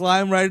to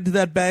climb right into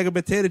that bag of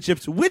potato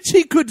chips, which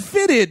he could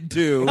fit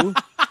into.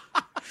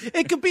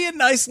 It could be a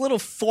nice little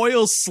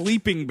foil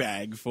sleeping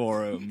bag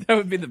for him. That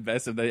would be the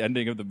best of the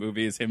ending of the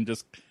movie is him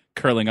just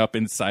curling up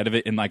inside of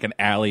it in like an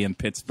alley in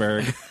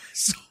Pittsburgh.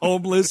 He's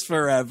homeless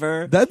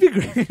forever. That'd be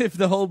great if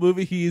the whole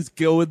movie he's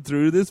going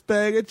through this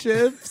bag of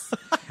chips.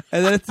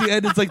 And then at the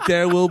end, it's like,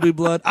 there will be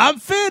blood. I'm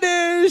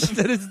finished!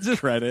 And it's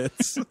just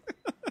Credits.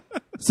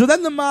 So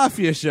then the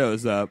mafia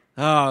shows up.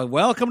 Oh,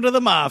 welcome to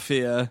the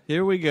mafia.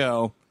 Here we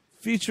go.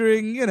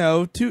 Featuring,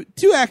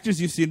 two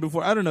actors you've seen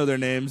before. I don't know their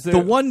names. The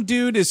one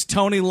dude is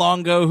Tony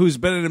Longo, who's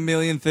been in a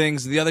million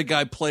things. The other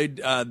guy played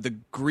the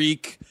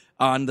Greek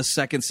on the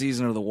second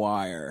season of The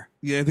Wire.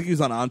 Yeah, I think he was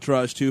on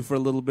Entourage, too, for a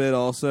little bit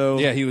also.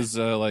 Yeah, he was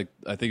I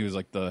think he was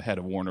like the head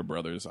of Warner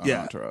Brothers on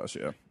Entourage,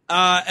 yeah.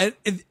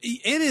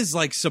 It is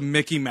like some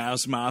Mickey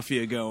Mouse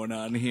mafia going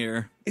on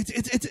here.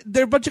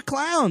 They're a bunch of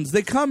clowns.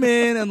 They come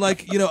in and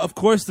of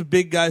course the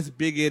big guy's a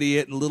big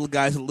idiot and the little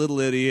guy's a little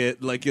idiot,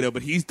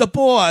 but he's the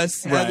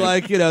boss. Right.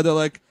 And they're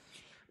like,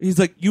 he's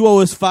like, you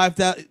owe us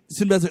 $5,000.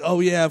 Sinbad's like, oh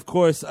yeah, of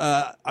course.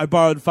 I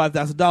borrowed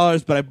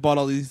 $5,000, but I bought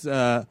all these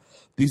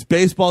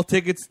baseball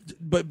tickets,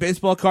 but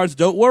baseball cards.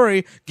 Don't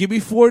worry, give me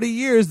 40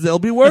 years, they'll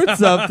be worth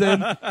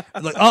something.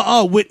 And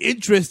like, with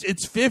interest,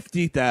 it's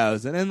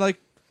 $50,000. And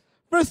like,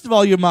 first of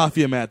all, your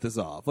mafia math is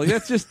off. Like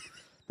that's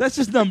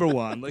just number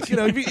one. Like if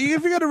you're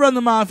gonna run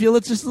the mafia,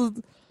 let's just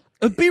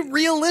be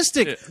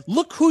realistic. Yeah.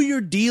 Look who you're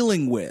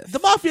dealing with. The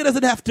mafia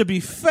doesn't have to be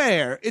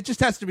fair; it just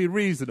has to be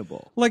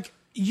reasonable. Like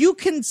you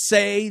can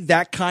say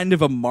that kind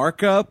of a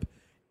markup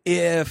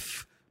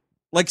if.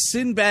 Like,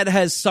 Sinbad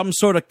has some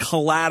sort of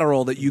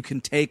collateral that you can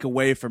take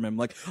away from him.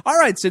 Like, all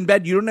right,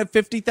 Sinbad, you don't have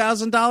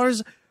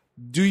 $50,000?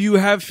 Do you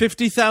have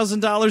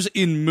 $50,000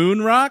 in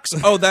moon rocks?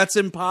 Oh, that's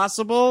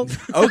impossible?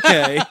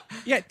 Okay.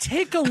 Yeah,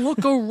 take a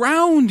look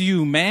around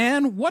you,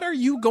 man. What are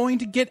you going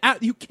to get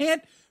out? You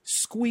can't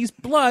squeeze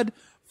blood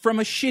from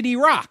a shitty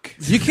rock.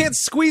 You can't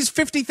squeeze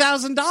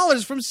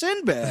 $50,000 from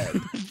Sinbad.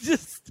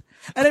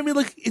 And I mean,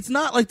 like, it's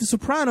not like The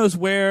Sopranos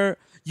where...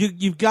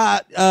 You've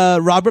got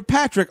Robert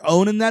Patrick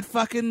owning that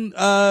fucking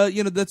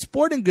that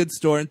sporting goods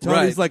store, and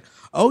Tony's like,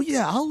 oh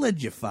yeah, I'll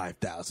lend you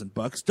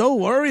 $5,000.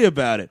 Don't worry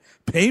about it.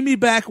 Pay me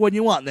back when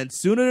you want. And then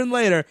sooner than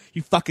later,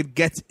 he fucking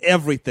gets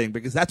everything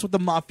because that's what the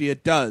mafia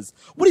does.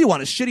 What do you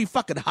want? A shitty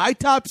fucking high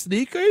top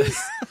sneakers?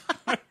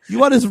 You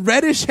want his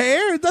reddish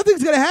hair?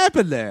 Nothing's gonna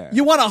happen there.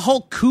 You want a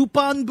whole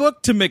coupon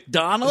book to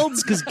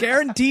McDonald's? Because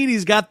guaranteed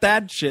he's got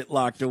that shit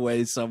locked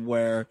away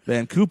somewhere.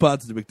 Man,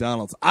 coupons to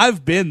McDonald's.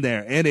 I've been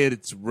there, and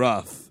it's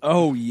rough.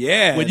 Oh,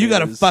 yeah. When you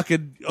gotta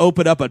fucking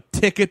open up a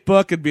ticket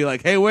book and be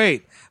like, hey,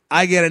 wait,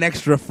 I get an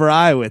extra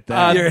fry with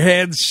that. Your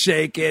hand's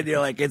shaking. You're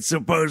like, it's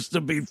supposed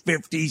to be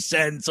 50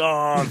 cents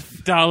off.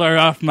 $1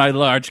 off my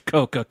large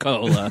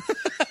Coca-Cola.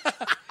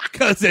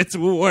 Because it's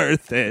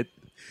worth it.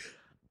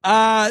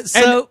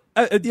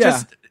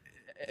 Just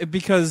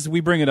because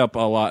we bring it up a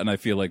lot, and I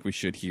feel like we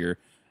should here.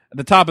 At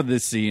the top of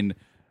this scene,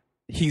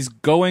 he's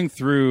going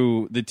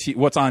through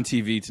what's on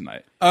TV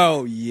tonight.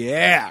 Oh,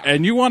 yeah.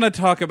 And you want to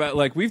talk about,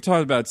 like, we've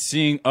talked about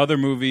seeing other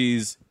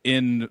movies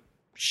in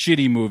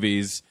shitty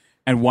movies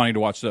and wanting to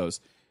watch those.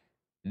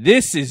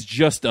 This is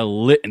just a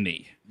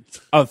litany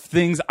of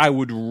things I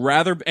would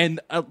rather, and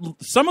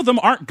some of them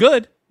aren't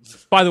good.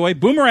 By the way,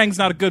 Boomerang's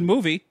not a good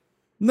movie.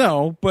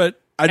 No,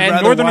 but I'd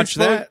And rather watch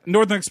that.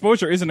 Northern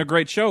Exposure isn't a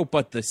great show,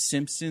 but The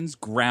Simpsons,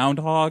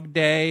 Groundhog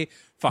Day,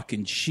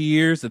 fucking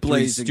Cheers, The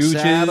Blazing Three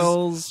Stooges.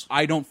 Saddles.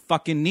 I don't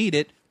fucking need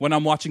it when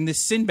I'm watching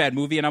this Sinbad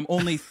movie and I'm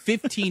only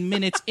 15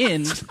 minutes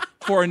in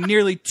for a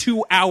nearly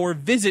 2-hour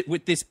visit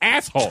with this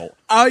asshole.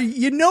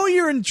 You know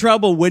you're in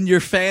trouble when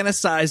you're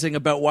fantasizing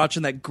about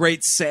watching that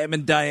great Sam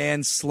and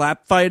Diane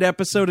slap fight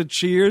episode of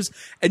Cheers,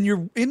 and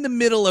you're in the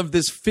middle of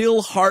this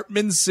Phil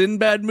Hartman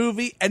Sinbad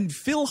movie, and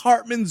Phil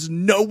Hartman's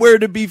nowhere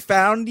to be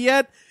found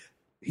yet.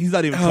 He's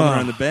not even coming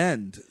around the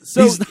bend.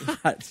 So, He's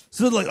not.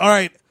 So like, all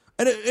right.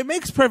 And it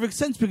makes perfect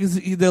sense because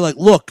they're like,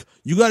 look,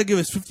 you got to give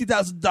us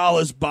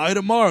 $50,000 by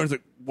tomorrow. It's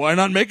like, why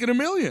not make it $1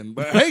 million?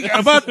 But hey,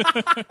 how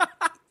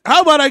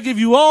about I give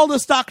you all the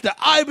stock to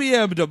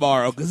IBM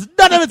tomorrow? Because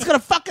none of it's going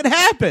to fucking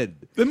happen.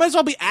 They might as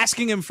well be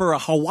asking him for a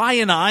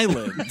Hawaiian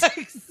island.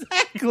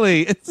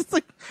 Exactly. It's just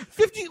like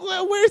 50.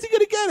 Where is he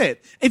going to get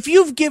it? If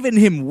you've given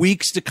him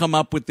weeks to come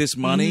up with this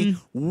money,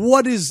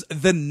 what is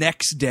the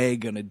next day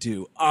going to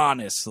do,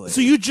 honestly?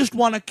 So you just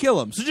want to kill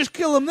him. So just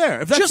kill him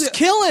there. If that's Just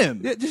kill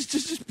him. Yeah,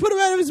 just put him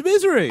out of his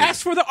misery.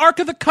 Ask for the Ark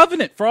of the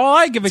Covenant for all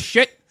I give a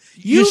shit.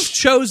 You've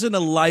chosen a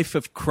life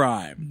of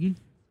crime.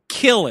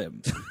 Kill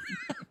him.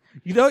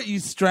 You know what? You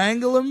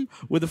strangle him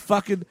with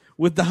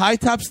the high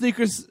top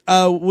sneakers,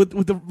 with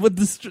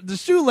the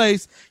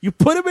shoelace. You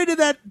put him into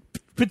that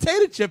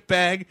potato chip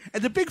bag,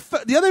 and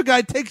the other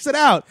guy takes it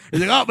out.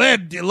 He's like, "Oh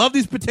man, do you love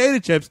these potato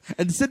chips?"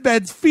 And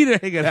Sinbad's feet are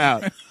hanging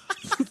out.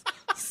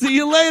 See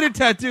you later,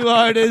 tattoo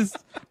artist.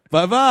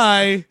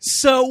 Bye-bye.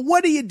 So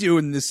what do you do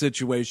in this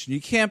situation?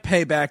 You can't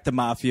pay back the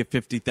mafia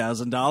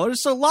 $50,000.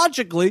 So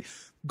logically,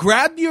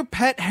 grab your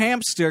pet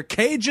hamster,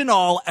 cage and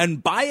all,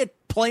 and buy a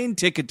plane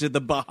ticket to the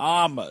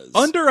Bahamas.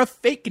 Under a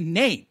fake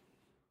name.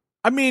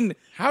 I mean,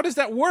 How does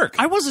that work?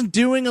 I wasn't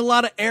doing a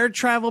lot of air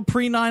travel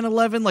pre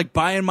 9/11, like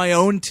buying my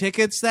own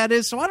tickets, that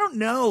is. So I don't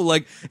know.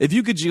 Like, if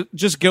you could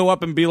just go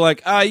up and be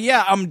like,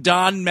 yeah, I'm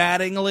Don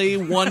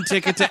Mattingly, 1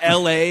 ticket to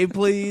LA,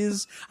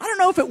 please. I don't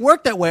know if it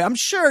worked that way. I'm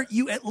sure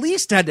you at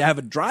least had to have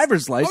a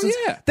driver's license.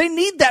 yeah. They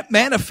need that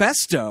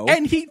manifesto.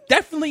 And he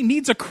definitely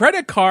needs a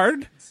credit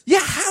card. yeah,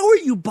 how are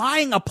you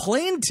buying a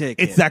plane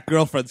ticket? It's that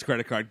girlfriend's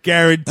credit card,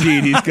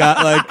 guaranteed. He's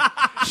got like,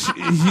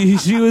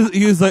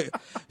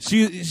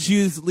 she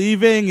was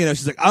leaving. You know,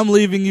 she's like, I'm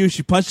leaving you.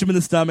 She punched him in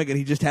the stomach, and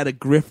he just had a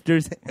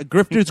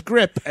grifter's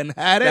grip and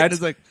had it. And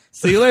it's like,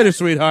 see you later,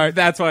 sweetheart.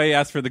 That's why he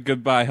asked for the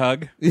goodbye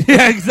hug.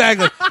 Yeah,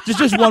 exactly.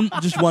 just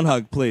one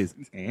hug, please.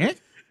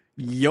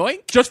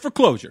 Yoink. Just for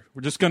closure.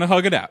 We're just going to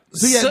hug it out.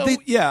 So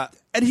yeah,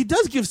 and he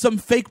does give some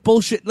fake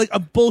bullshit, like a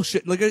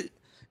bullshit, like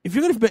if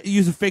you're going to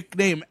use a fake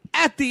name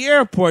at the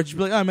airport, you'd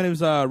be like, "Oh, my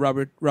name's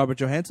Robert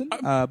Johansson."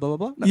 Blah blah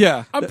blah. No.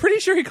 Yeah. I'm pretty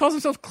sure he calls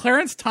himself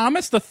Clarence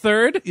Thomas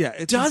III.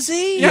 Yeah. Does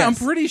he? Yeah, I'm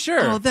pretty sure.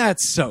 Oh,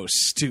 that's so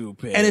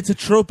stupid. And it's a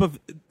trope of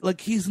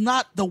like he's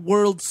not the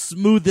world's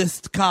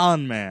smoothest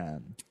con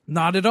man.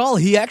 Not at all.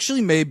 He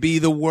actually may be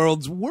the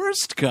world's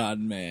worst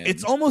con man.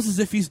 It's almost as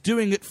if he's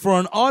doing it for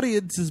an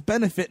audience's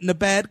benefit in a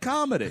bad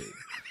comedy.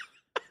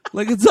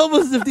 Like, it's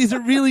almost as if these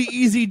are really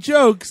easy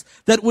jokes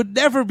that would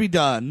never be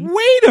done.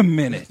 Wait a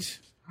minute.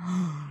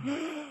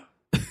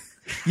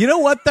 You know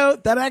what, though?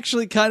 That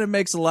actually kind of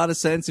makes a lot of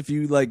sense if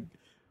you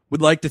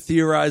would like to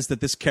theorize that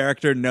this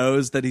character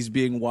knows that he's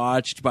being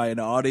watched by an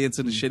audience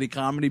in a shitty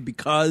comedy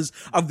because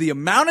of the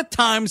amount of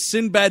times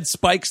Sinbad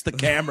spikes the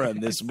camera in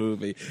this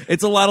movie.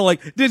 It's a lot of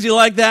like, did you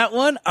like that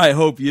one? I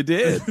hope you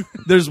did.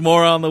 There's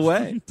more on the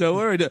way. Don't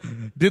worry.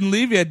 Didn't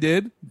leave yet,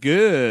 did?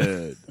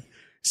 Good.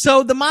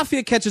 So the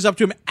mafia catches up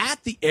to him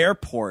at the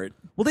airport.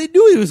 Well, they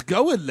knew he was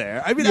going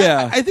there. I mean,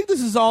 Yeah. I think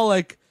this is all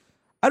like,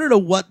 I don't know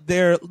what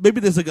maybe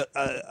there's like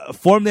a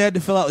form they had to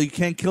fill out. Like, you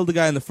can't kill the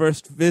guy in the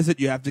first visit.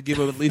 You have to give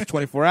him at least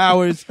 24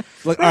 hours.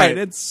 Like, all right.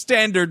 It's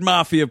standard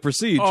mafia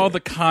procedure. All the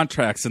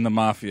contracts in the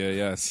mafia,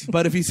 yes.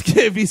 But if he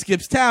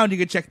skips town, you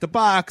can check the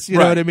box. You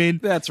know Right. what I mean?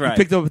 That's right. You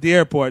picked him up at the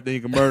airport, then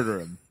you can murder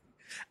him.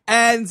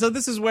 And so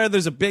this is where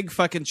there's a big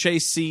fucking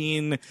chase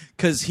scene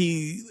because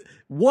he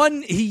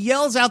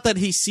yells out that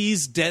he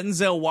sees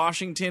Denzel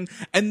Washington,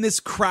 and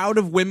this crowd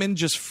of women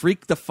just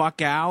freak the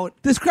fuck out.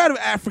 This crowd of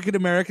African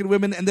American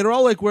women, and they're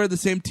all like wearing the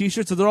same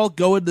T-shirts, so they're all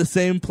going to the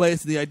same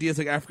place. And the idea is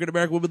like African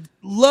American women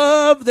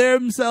love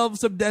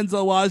themselves some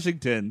Denzel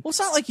Washington. Well, it's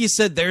not like you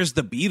said there's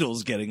the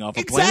Beatles getting off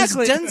a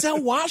Exactly. plane. It's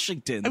Denzel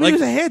Washington. I mean, he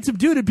was a handsome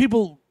dude, and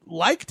people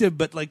liked him,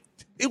 but like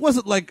it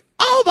wasn't like,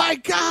 oh my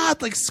god,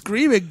 like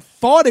screaming,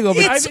 fawning over.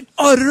 It's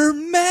utter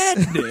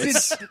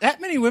madness. Did that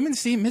many women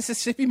see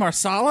Mississippi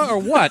Marsala or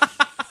what?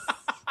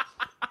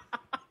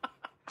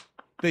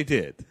 They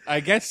did. I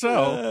guess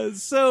so.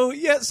 So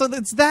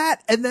it's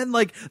that, and then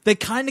like they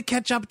kind of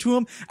catch up to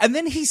him, and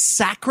then he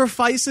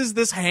sacrifices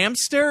this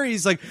hamster.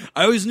 He's like,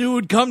 I always knew it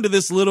would come to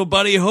this, little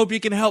buddy. Hope you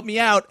can help me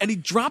out. And he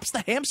drops the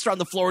hamster on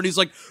the floor, and he's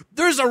like,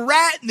 there's a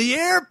rat in the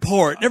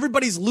airport. And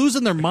everybody's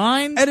losing their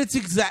mind. And it's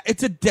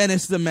a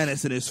Dennis the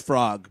Menace and his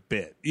frog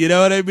bit. You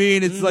know what I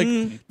mean? It's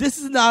like, this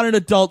is not an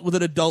adult with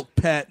an adult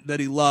pet that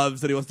he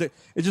loves, that he wants to.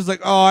 It's just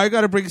like, oh, I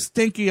got to bring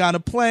Stinky on a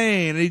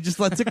plane, and he just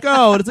lets it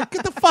go. And it's like,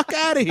 get the fuck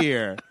out of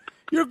here.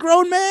 You're a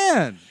grown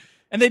man.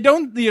 And they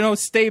don't,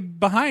 stay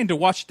behind to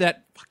watch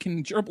that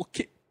fucking gerbil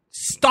kid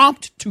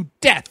stomped to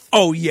death.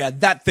 Oh, yeah,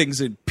 that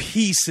thing's in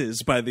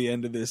pieces by the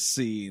end of this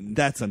scene.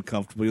 That's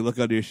uncomfortable. You look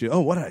under your shoe.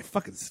 Oh, what did I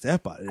fucking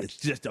step on? It's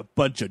just a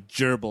bunch of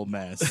gerbil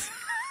mess.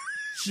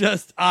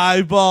 Just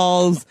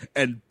eyeballs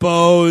and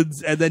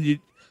bones. And then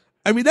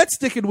that's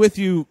sticking with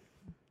you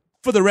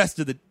for the rest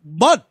of the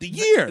month, the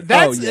year.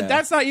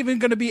 That's not even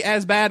going to be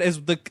as bad as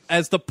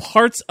the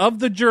parts of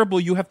the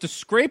gerbil you have to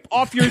scrape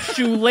off your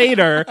shoe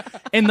later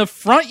in the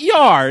front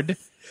yard.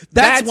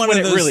 That's one when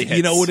of those, it really hits.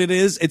 You know what it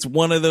is? It's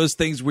one of those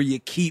things where you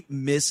keep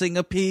missing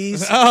a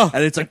piece. Oh.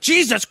 And it's like,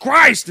 Jesus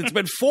Christ, it's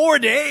been 4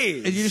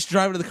 days. And you just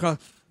drive into the car.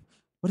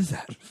 What is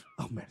that?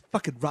 Oh, man.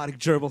 Fucking rotting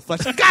gerbil flesh.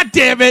 God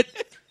damn it.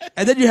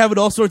 And then you're having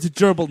all sorts of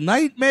gerbil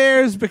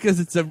nightmares because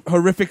it's a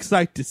horrific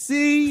sight to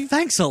see.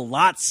 Thanks a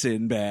lot,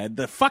 Sinbad.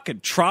 The fucking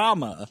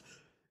trauma.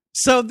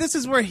 So this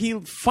is where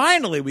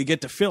we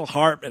get to Phil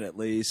Hartman at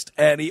least,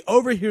 and he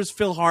overhears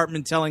Phil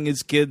Hartman telling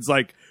his kids,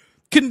 like,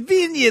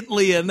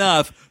 conveniently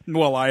enough,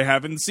 well, I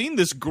haven't seen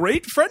this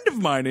great friend of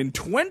mine in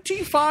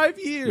 25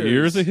 years.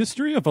 Here's a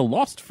history of a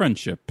lost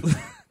friendship.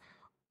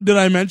 Did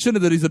I mention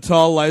that he's a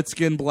tall,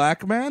 light-skinned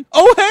black man?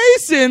 Oh,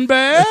 hey,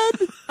 Sinbad!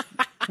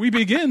 We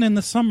begin in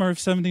the summer of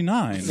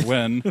 79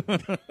 when...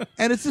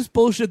 And it's this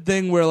bullshit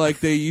thing where, like,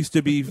 they used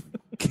to be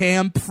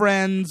camp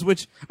friends,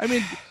 which, I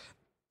mean,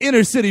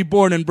 inner city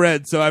born and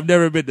bred, so I've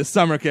never been to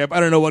summer camp. I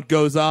don't know what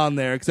goes on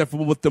there, except for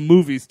what the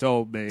movies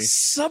told me.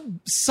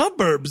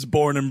 Suburbs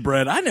born and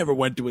bred. I never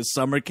went to a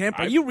summer camp.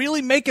 Are you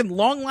really making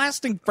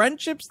long-lasting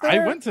friendships there?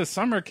 I went to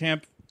summer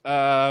camp.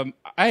 I've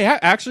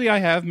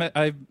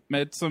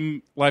met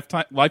some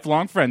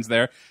lifelong friends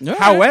there. Right.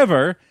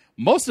 However,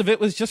 most of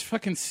it was just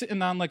fucking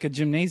sitting on like a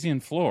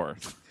gymnasium floor.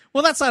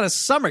 Well, that's not a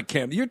summer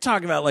camp. You're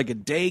talking about like a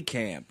day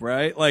camp,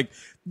 right? Like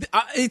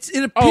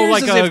it appears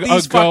like as if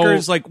these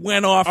fuckers like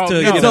went off to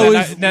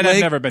I've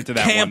never been to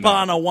that Camp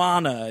one, on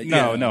Awana.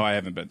 No, I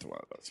haven't been to one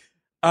of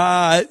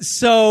those.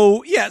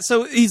 So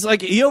he's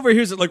like, he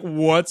overhears it like,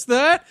 what's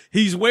that?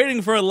 He's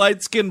waiting for a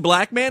light-skinned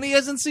black man he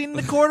hasn't seen in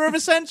a quarter of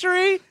a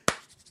century?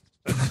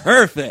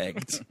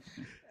 Perfect.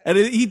 And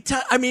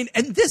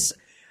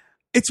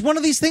it's one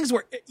of these things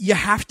where you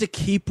have to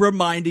keep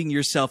reminding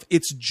yourself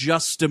it's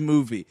just a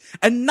movie.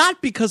 And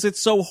not because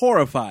it's so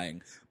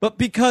horrifying, but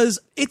because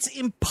it's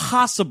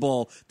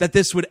impossible that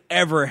this would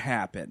ever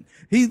happen.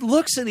 He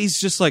looks and he's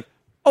just like,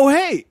 oh,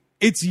 hey,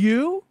 it's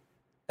you?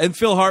 And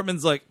Phil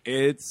Hartman's like,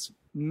 it's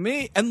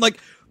me. And like,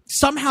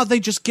 somehow they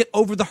just get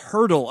over the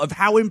hurdle of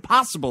how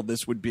impossible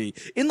this would be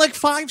in like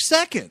 5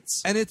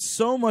 seconds. And it's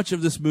so much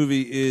of this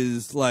movie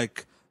is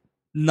like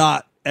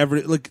not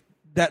every like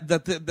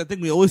that thing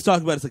we always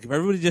talk about. It's like if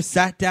everybody just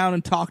sat down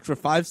and talked for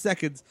 5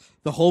 seconds,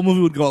 the whole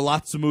movie would go a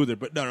lot smoother.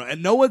 But no,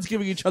 and no one's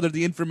giving each other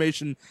the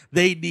information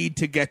they need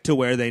to get to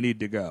where they need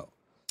to go.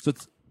 So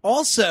it's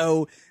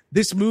also,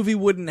 this movie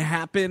wouldn't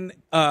happen.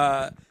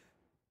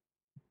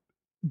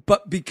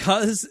 But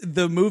because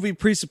the movie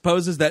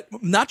presupposes that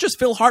not just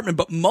Phil Hartman,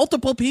 but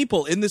multiple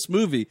people in this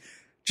movie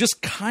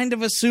just kind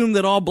of assume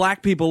that all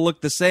black people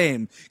look the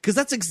same. Because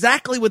that's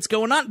exactly what's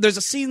going on. There's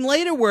a scene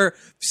later where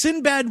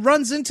Sinbad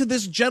runs into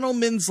this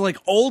gentleman's like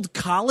old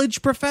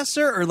college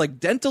professor or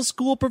like dental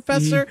school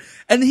professor.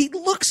 And he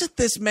looks at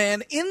this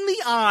man in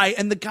the eye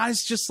and the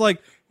guy's just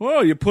like,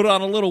 well, you put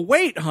on a little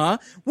weight, huh?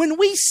 When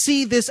we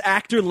see this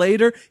actor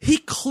later, he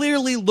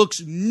clearly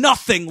looks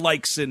nothing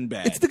like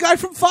Sinbad. It's the guy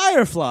from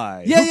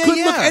Firefly. Yeah, who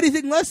couldn't look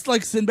anything less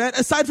like Sinbad,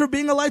 aside from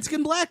being a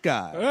light-skinned black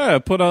guy. I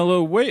put on a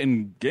little weight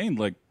and gained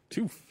like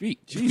 2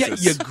 feet.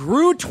 Jesus. Yeah, you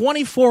grew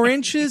 24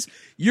 inches.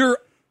 You're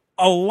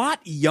a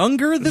lot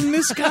younger than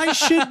this guy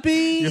should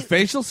be. Your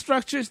facial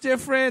structure's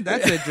different.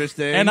 That's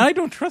interesting. And I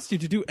don't trust you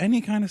to do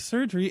any kind of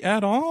surgery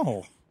at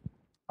all.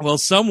 Well,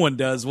 someone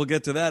does. We'll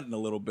get to that in a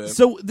little bit.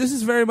 So this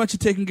is very much a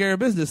taking care of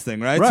business thing,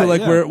 right? Right, so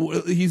like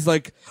yeah. he's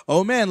like,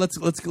 "Oh man, let's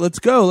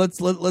go.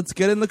 Let's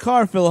get in the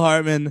car, Phil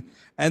Hartman."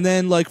 And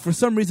then like for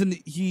some reason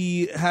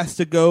he has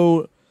to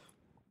go.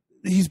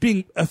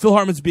 Phil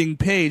Hartman's being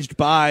paged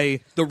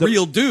by the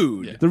real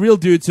dude. Yeah. The real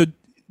dude. So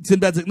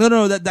Sinbad's like,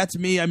 no, that's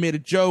me. I made a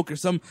joke or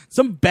some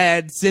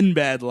bad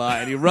Sinbad lie.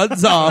 And he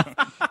runs off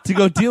to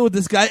go deal with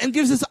this guy and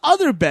gives this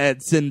other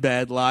bad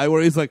Sinbad lie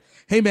where he's like,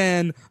 hey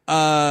man,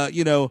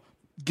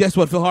 guess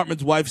what? Phil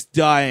Hartman's wife's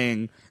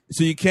dying,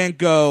 so you can't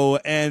go.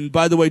 And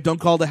by the way, don't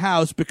call the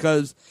house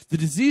because the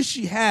disease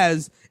she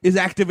has is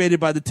activated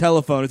by the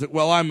telephone. It's like,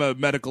 well, I'm a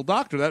medical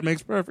doctor. That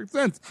makes perfect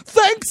sense.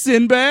 Thanks,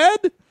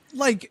 Sinbad.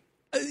 Like,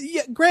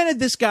 yeah, granted,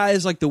 this guy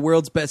is like the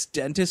world's best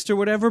dentist or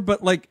whatever,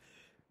 but like,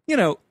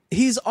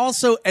 he's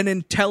also an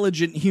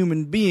intelligent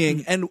human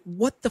being. And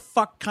what the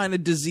fuck kind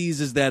of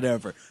disease is that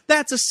ever?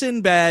 That's a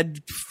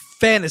Sinbad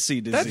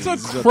fantasy disease.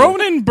 That's a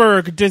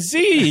Cronenberg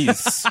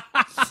disease.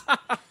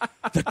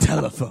 The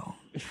telephone.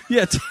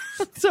 Yeah,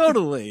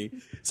 totally.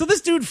 So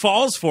this dude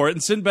falls for it,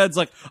 and Sinbad's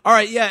like, all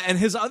right, yeah, and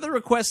his other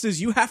request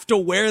is you have to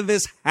wear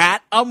this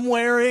hat I'm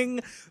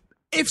wearing.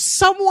 If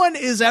someone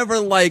is ever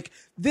like,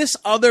 this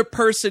other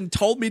person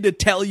told me to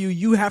tell you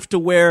you have to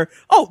wear,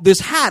 this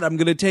hat I'm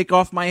going to take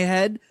off my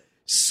head,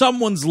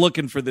 someone's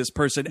looking for this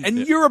person, and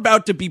you're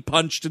about to be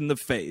punched in the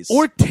face.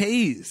 Or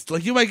tased.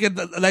 Like, you might get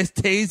a nice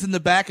tase in the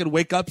back and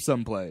wake up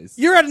someplace.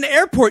 You're at an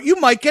airport, you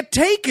might get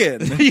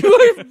taken. You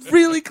are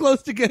really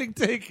close to getting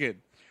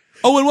taken.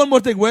 Oh, and one more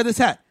thing, wear this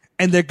hat.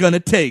 And they're gonna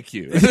take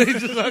you.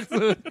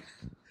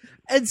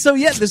 And so,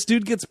 this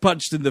dude gets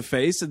punched in the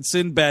face, and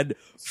Sinbad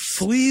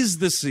flees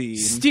the scene.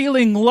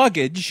 Stealing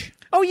luggage.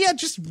 Oh, yeah,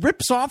 just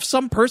rips off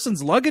some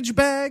person's luggage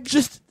bag.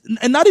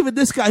 And not even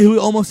this guy who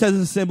almost has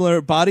a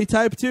similar body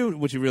type to,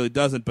 which he really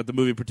doesn't, but the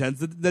movie pretends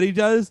that he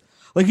does.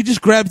 Like, he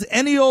just grabs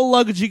any old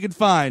luggage he can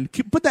find,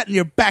 put that in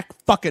your back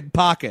fucking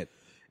pocket.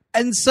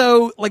 And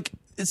so, like,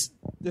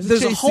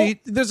 there's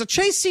a a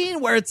chase scene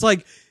where it's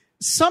like,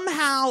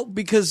 somehow,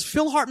 because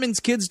Phil Hartman's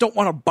kids don't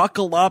want to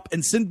buckle up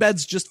and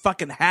Sinbad's just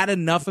fucking had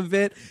enough of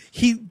it,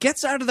 he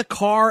gets out of the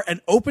car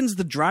and opens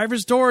the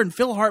driver's door, and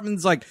Phil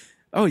Hartman's like,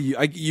 oh,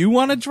 you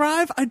want to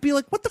drive? I'd be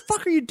like, what the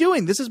fuck are you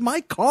doing? This is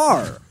my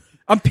car.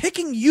 I'm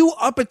picking you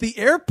up at the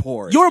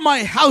airport. You're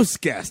my house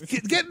guest.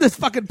 Get in this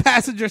fucking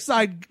passenger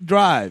side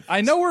drive.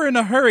 I know we're in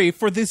a hurry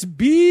for this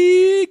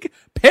big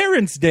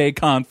Parents' Day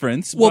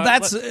conference. Well,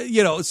 that's,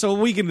 so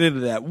we can get into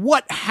that.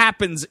 What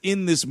happens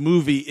in this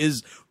movie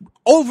is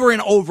over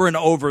and over and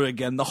over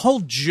again. The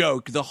whole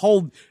joke, the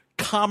whole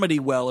comedy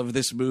well of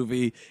this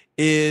movie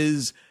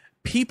is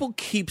people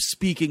keep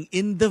speaking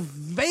in the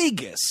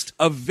vaguest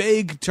of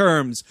vague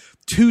terms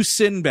to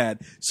Sinbad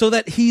so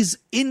that he's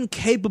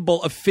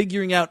incapable of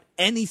figuring out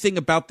anything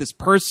about this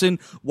person,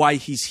 why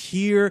he's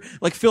here.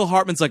 Like, Phil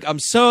Hartman's like, I'm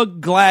so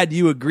glad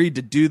you agreed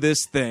to do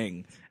this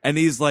thing. And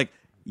he's like,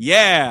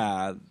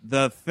 yeah,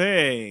 the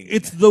thing.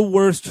 It's the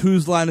worst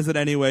Whose Line Is It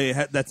Anyway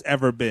that's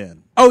ever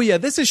been. Oh, yeah,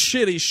 this is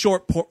shitty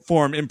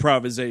short-form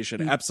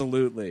improvisation.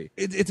 Absolutely.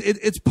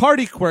 It's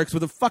party quirks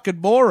with a fucking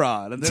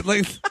moron. And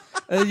like,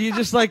 you're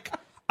just like,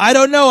 I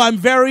don't know, I'm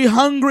very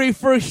hungry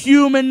for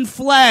human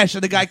flesh.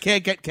 And the guy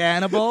can't get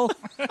cannibal.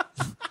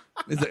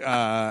 He's like,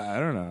 I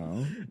don't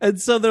know.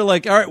 And so they're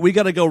like, all right, we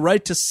got to go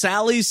right to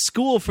Sally's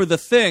school for the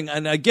thing.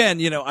 And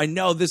again, I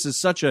know this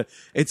is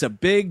it's a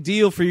big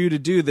deal for you to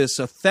do this,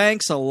 so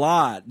thanks a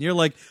lot. And you're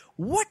like,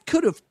 what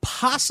could have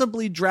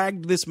possibly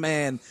dragged this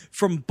man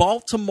from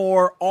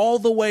Baltimore all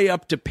the way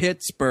up to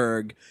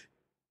Pittsburgh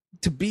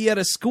to be at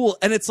a school?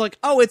 And it's like,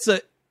 oh,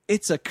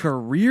 it's a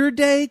career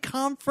day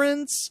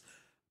conference?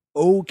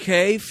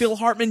 Okay, Phil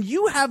Hartman,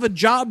 you have a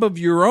job of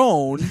your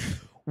own.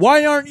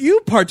 Why aren't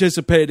you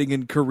participating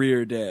in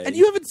Career Day? And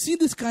you haven't seen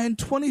this guy in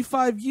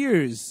 25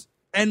 years.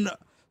 And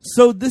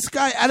so this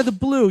guy, out of the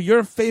blue, you're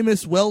a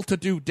famous,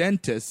 well-to-do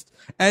dentist,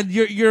 and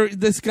you're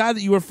this guy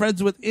that you were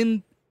friends with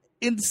in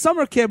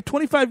summer camp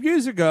 25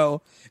 years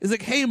ago is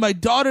like, hey, my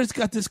daughter's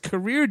got this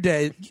Career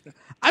Day.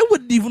 I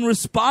wouldn't even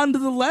respond to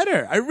the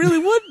letter. I really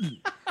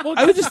wouldn't.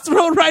 I would just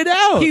throw it right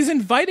out. He's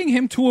inviting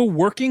him to a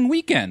working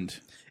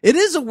weekend. It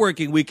is a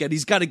working weekend.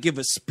 He's got to give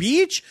a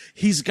speech.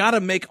 He's got to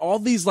make all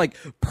these like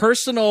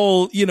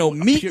personal,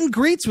 meet and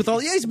greets with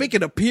all. Yeah, he's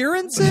making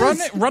appearances.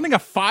 Running a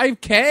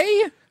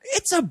 5K.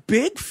 It's a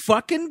big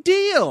fucking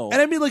deal. And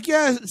I mean, like,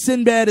 yeah,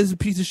 Sinbad is a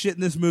piece of shit in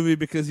this movie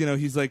because,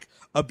 he's like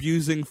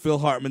abusing Phil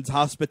Hartman's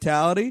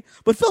hospitality.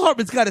 But Phil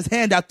Hartman's got his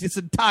hand out this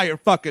entire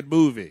fucking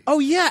movie. Oh,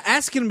 yeah,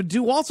 asking him to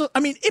do also.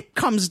 I mean, it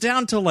comes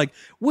down to like,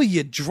 will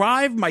you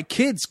drive my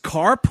kid's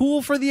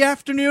carpool for the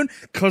afternoon?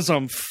 Because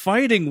I'm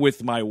fighting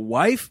with my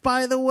wife,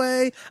 by the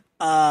way.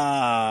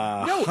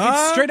 No,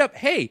 it's straight up,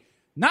 hey,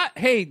 not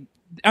hey.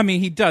 I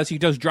mean, he does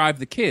drive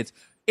the kids.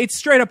 It's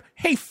straight up,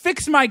 hey,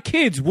 fix my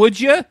kids, would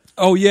you?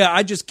 Oh, yeah,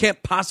 I just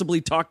can't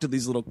possibly talk to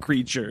these little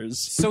creatures.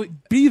 So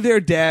be their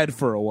dad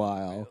for a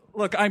while.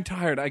 Look, I'm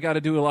tired. I got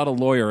to do a lot of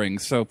lawyering,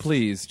 so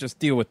please, just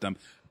deal with them.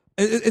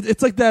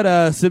 It's like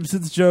that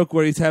Simpsons joke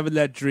where he's having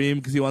that dream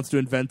because he wants to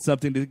invent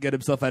something to get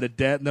himself out of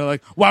debt. And they're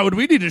like, why would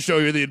we need to show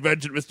you the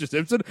invention, Mr.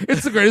 Simpson?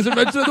 It's the greatest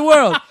invention in the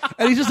world.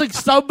 And he's just like,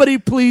 somebody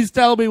please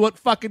tell me what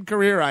fucking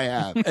career I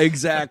have.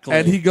 Exactly.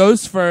 And he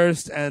goes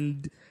first,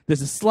 and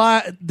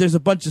there's a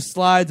bunch of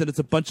slides, and it's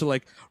a bunch of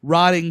like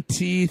rotting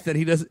teeth, and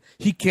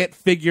he can't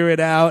figure it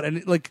out,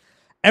 and like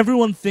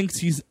everyone thinks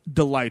he's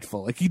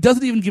delightful. Like, he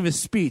doesn't even give a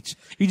speech.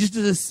 He just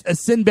does a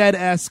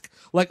Sinbad-esque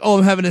like, oh,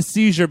 I'm having a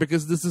seizure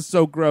because this is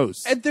so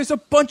gross. And there's a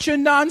bunch of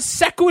non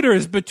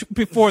sequiturs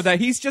before that.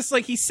 He's just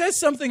like, he says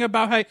something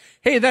about,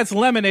 hey, that's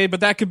lemonade,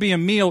 but that could be a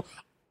meal.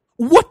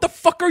 What the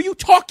fuck are you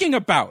talking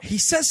about? He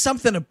says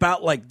something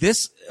about like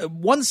this.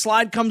 One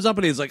slide comes up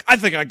and he's like, I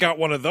think I got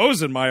one of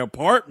those in my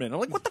apartment.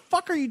 I'm like, what the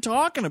fuck are you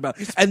talking about?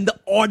 And the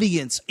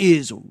audience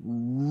is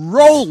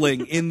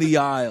rolling in the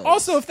aisles.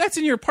 Also, if that's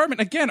in your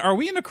apartment, again, are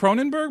we in a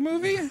Cronenberg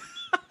movie?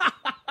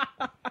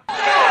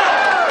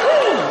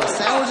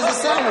 sandwich is a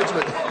sandwich,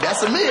 but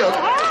that's a meal.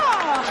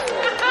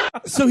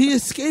 So he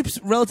escapes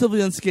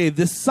relatively unscathed.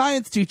 This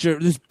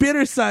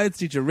bitter science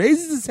teacher,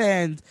 raises his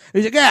hand.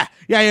 And he's like,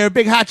 yeah, you're a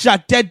big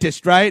hotshot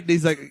dentist, right? And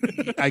he's like,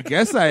 I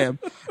guess I am.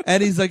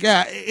 And he's like,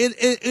 yeah,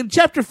 in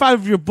chapter 5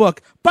 of your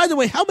book, by the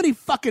way, how many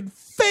fucking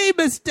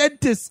famous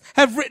dentists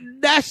have written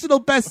national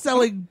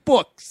best-selling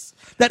books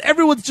that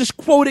everyone's just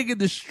quoting in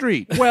the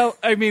street? Well,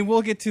 I mean,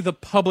 we'll get to the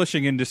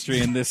publishing industry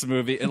in this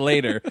movie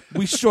later.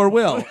 We sure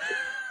will.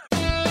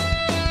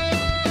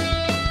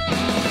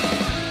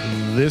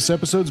 This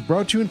episode's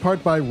brought to you in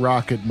part by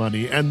Rocket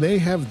Money, and they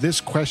have this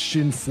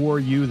question for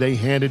you. They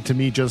handed to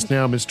me just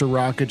now. Mr.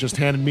 Rocket just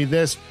handed me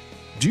this.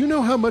 Do you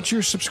know how much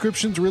your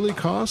subscriptions really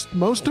cost?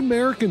 Most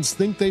Americans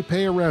think they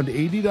pay around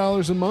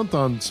 $80 a month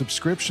on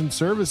subscription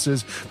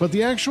services, but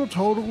the actual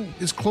total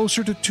is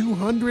closer to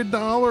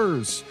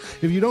 $200.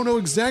 If you don't know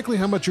exactly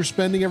how much you're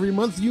spending every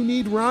month, you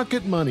need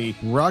Rocket Money.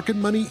 Rocket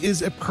Money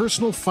is a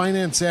personal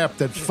finance app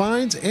that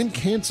finds and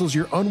cancels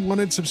your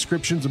unwanted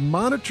subscriptions,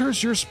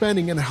 monitors your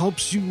spending, and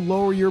helps you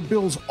lower your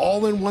bills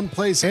all in one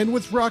place. And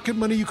with Rocket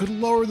Money, you could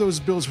lower those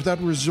bills without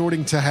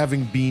resorting to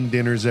having bean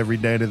dinners every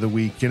day of the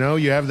week. You know,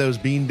 you have those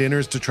bean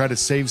dinners to try to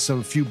save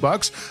some few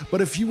bucks,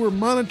 but if you were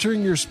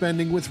monitoring your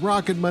spending with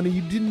Rocket Money,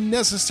 you didn't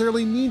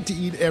necessarily need to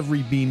eat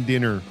every bean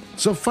dinner.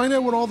 So find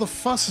out what all the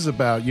fuss is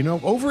about. You know,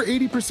 over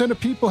 80% of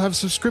people have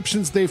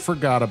subscriptions they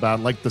forgot about,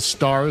 like the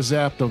Stars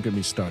app. Don't get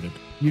me started.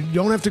 You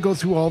don't have to go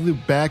through all the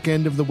back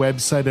end of the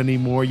website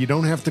anymore. You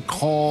don't have to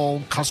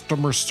call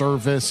customer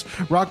service.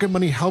 Rocket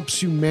Money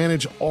helps you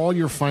manage all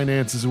your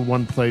finances in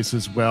one place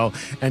as well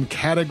and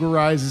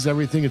categorizes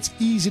everything. It's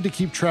easy to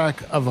keep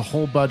track of a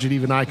whole budget.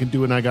 Even I can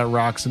do it, and I got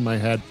rocks in my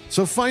head.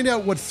 So find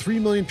out what 3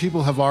 million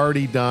people have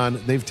already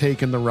done. They've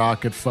taken the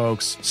Rocket,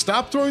 folks.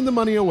 Stop throwing the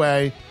money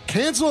away.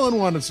 Cancel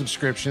unwanted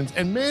subscriptions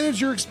and manage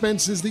your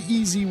expenses the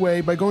easy way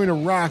by going to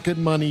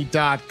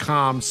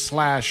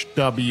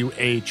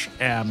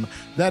rocketmoney.com/WHM.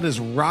 That is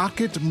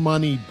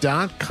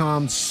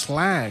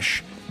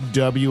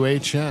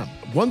rocketmoney.com/WHM.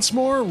 Once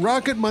more,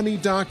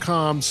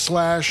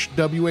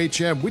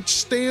 rocketmoney.com/WHM, which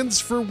stands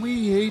for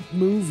We Hate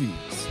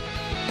Movies.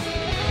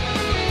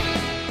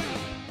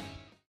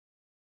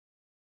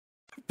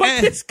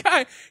 But this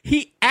guy,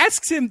 he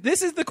asks him,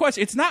 this is the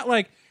question. It's not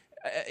like,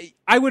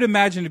 I would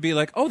imagine to be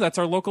like, oh, that's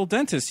our local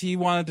dentist. He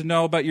wanted to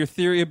know about your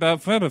theory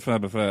about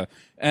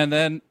and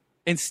then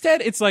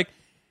instead it's like,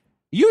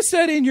 you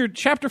said in your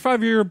chapter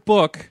 5 of your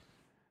book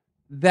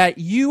that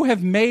you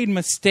have made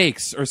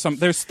mistakes or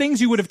something. There's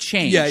things you would have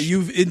changed. Yeah,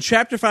 in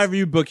chapter 5 of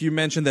your book, you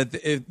mentioned that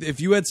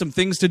if you had some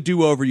things to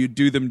do over, you'd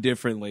do them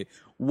differently.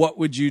 What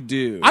would you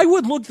do? I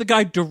would look the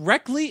guy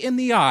directly in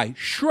the eye,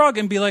 shrug,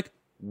 and be like,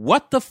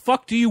 what the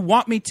fuck do you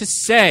want me to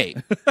say?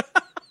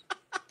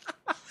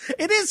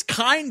 It is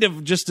kind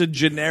of just a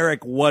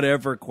generic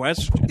whatever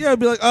question. Yeah, I'd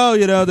be like, oh,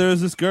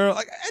 there's this girl.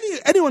 Like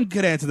anyone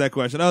could answer that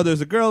question. Oh,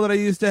 there's a girl that I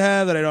used to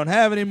have that I don't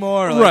have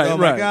anymore. Or like,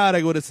 my God,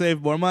 I would have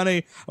saved more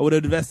money. I would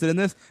have invested in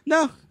this.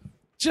 No.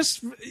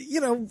 Just,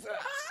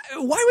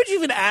 why would you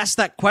even ask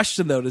that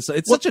question, though? It's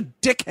such a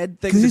dickhead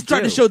thing to do. He's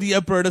trying to show the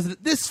emperor, doesn't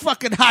it? This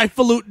fucking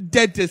highfalutin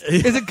dentist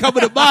isn't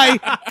coming to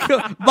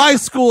my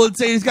school and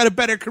saying he's got a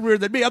better career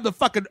than me. I'm the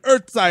fucking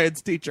earth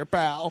science teacher,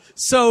 pal.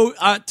 So,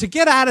 to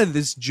get out of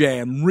this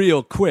jam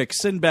real quick,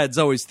 Sinbad's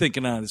always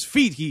thinking on his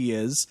feet, he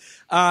is.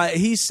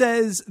 He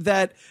says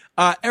that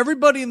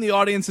everybody in the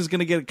audience is going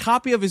to get a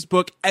copy of his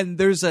book, and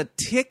there's a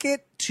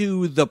ticket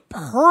to the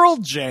Pearl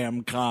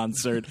Jam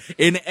concert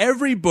in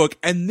every book,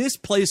 and this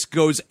place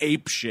goes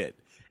apeshit.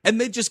 And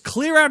they just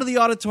clear out of the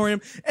auditorium.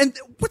 And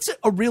what's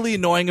really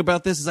annoying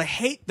about this is I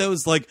hate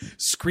those like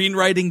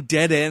screenwriting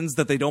dead ends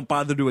that they don't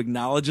bother to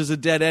acknowledge as a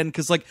dead end.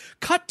 Cause like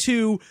cut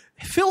to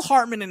Phil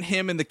Hartman and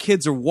him and the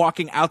kids are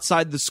walking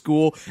outside the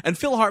school. And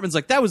Phil Hartman's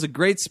like, that was a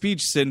great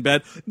speech,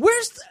 Sinbad.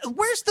 Where's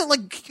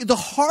the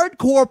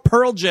hardcore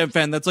Pearl Jam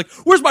fan that's like,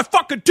 where's my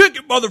fucking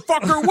ticket,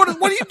 motherfucker? What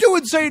are you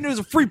doing saying there's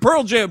a free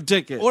Pearl Jam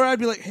ticket? Or I'd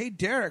be like, hey,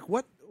 Derek,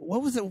 what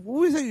was it?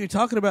 What was it you're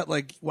talking about?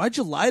 Like, why'd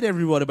you lie to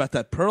everyone about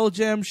that Pearl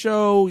Jam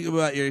show?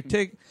 About your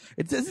take?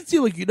 It doesn't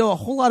seem like you know a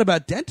whole lot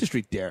about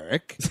dentistry,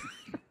 Derek.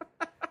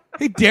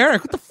 Hey,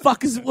 Derek,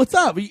 what's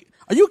up?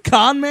 Are you a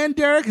con man,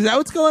 Derek? Is that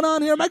what's going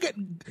on here?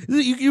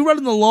 You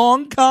running the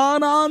long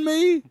con on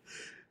me?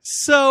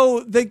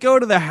 So they go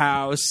to the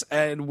house,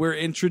 and we're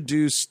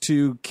introduced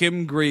to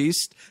Kim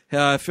Greist,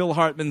 Phil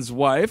Hartman's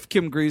wife.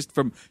 Kim Greist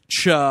from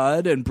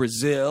Chud and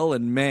Brazil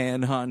and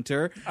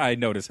Manhunter. I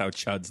notice how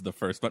Chud's the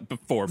first one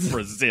before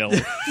Brazil.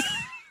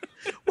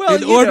 Well,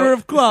 in order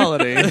of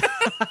quality.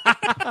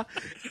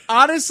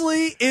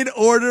 Honestly, in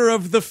order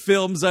of the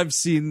films I've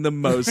seen the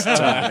most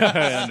time.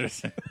 I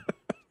understand.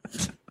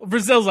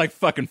 Brazil's like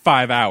fucking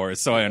 5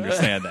 hours, so I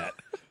understand that.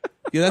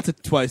 Yeah, that's a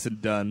twice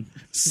and done.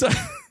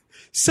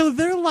 So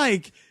they're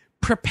like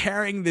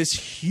preparing this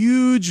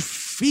huge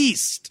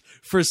feast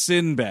for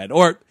Sinbad,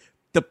 or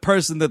the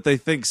person that they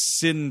think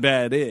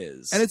Sinbad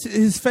is. And it's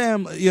his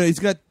family. He's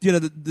got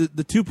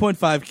the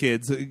 2.5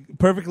 kids, a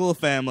perfect little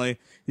family.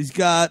 He's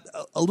got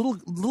a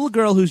little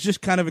girl who's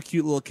just kind of a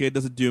cute little kid,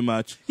 doesn't do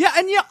much. Yeah,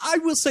 and I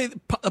will say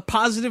a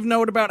positive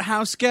note about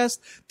Houseguest.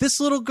 This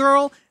little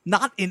girl,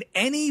 not in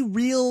any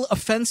real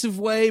offensive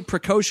way,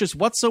 precocious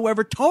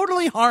whatsoever,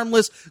 totally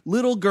harmless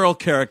little girl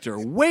character.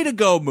 Way to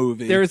go,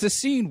 movie. There is a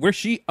scene where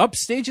she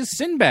upstages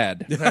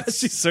Sinbad.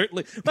 She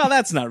certainly. Well,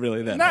 that's not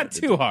really that. Not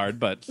too hard,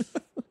 but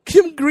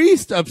Kim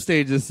Greist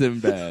upstages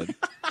Sinbad.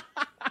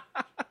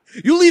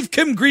 You leave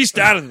Kim Greist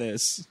out of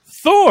this.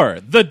 Thor,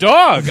 the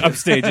dog,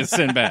 upstages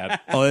Sinbad.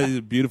 Oh, that is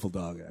a beautiful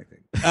dog acting.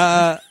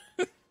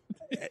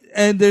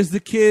 And there's the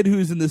kid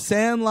who's in the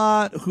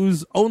Sandlot,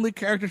 whose only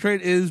character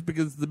trait is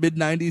because the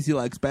mid-'90s he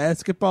likes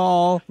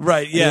basketball.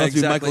 Right, And he yeah, wants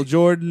to be exactly. Michael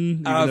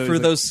Jordan. For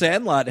those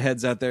Sandlot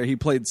heads out there, he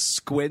played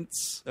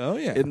Squints. Oh,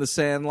 yeah. In the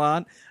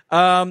Sandlot.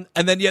 And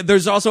then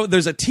there's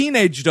a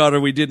teenage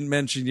daughter we didn't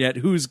mention yet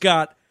who's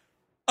got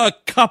a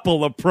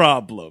couple of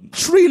problems.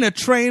 Trina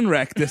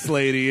Trainwreck, this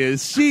lady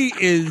is. She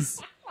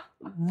is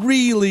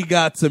really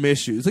got some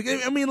issues. Like,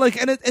 I mean,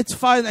 like, and it's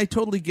fine. I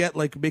totally get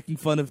like making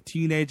fun of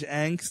teenage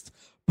angst,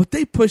 but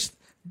they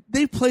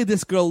play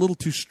this girl a little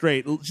too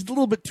straight. She's a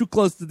little bit too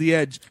close to the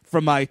edge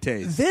for my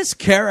taste. This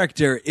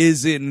character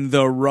is in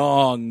the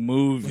wrong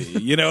movie.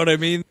 You know what I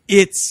mean?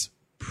 It's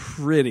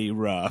pretty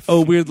rough.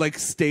 Oh, weird, like,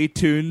 stay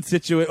tuned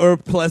situation or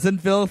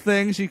Pleasantville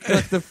thing. She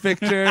clicked the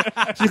picture,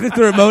 she clicked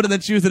the remote, and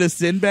then she was in a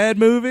Sinbad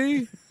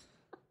movie.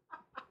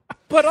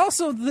 But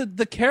also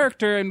the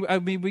character, and I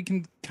mean, we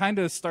can kind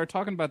of start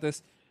talking about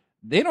this.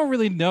 They don't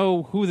really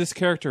know who this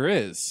character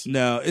is.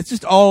 No, it's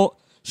just all.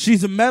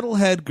 She's a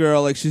metalhead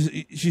girl. Like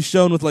she's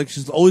shown with like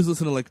she's always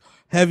listening to like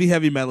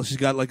heavy metal. She's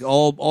got like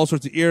all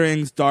sorts of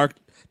earrings, dark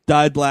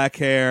dyed black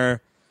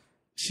hair.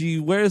 She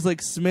wears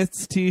like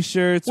Smith's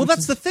t-shirts. Well,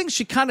 that's the thing.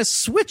 She kind of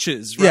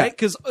switches, right?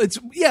 Because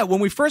when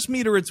we first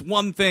meet her, it's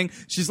one thing.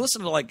 She's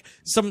listening to like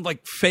some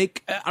like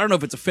fake. I don't know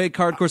if it's a fake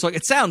hardcore song.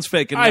 It sounds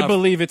fake enough. I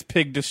believe it's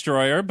Pig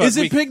Destroyer. But is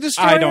it Pig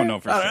Destroyer? I don't know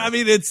for sure. I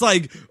mean, it's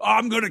like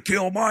I'm gonna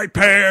kill my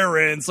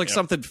parents, like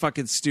something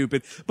fucking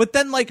stupid. But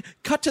then, like,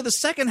 cut to the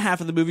second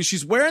half of the movie.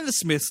 She's wearing the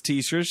Smiths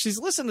t-shirt. She's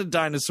listening to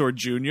Dinosaur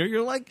Jr.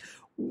 You're like,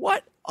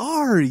 what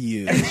are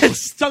you?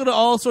 She's talking to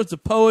all sorts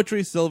of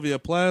poetry. Sylvia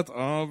Plath,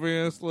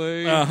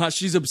 obviously.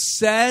 She's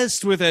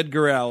obsessed with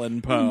Edgar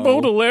Allan Poe.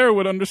 Baudelaire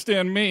would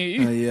understand me.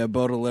 Yeah,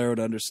 Baudelaire would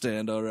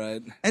understand, all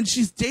right. And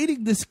she's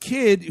dating this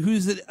kid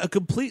who's a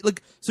complete,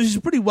 like, so she's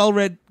a pretty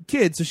well-read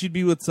kid, so she'd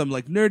be with some,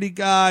 like, nerdy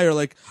guy or,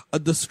 like,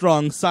 the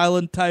strong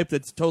silent type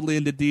that's totally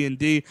into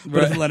D&D,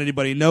 but doesn't let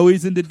anybody know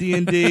he's into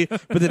D&D,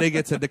 but then he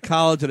gets into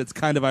college and it's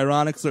kind of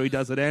ironic, so he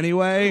does it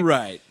anyway.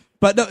 Right.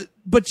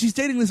 But she's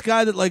dating this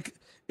guy that, like,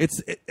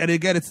 and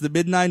again, it's the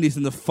mid-'90s,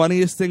 and the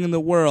funniest thing in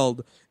the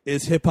world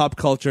is hip-hop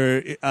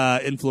culture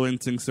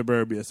influencing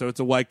suburbia. So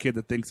it's a white kid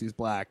that thinks he's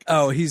black.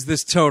 Oh, he's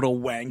this total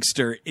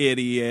wankster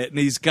idiot, and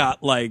he's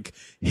got, like,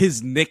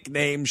 his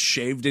nickname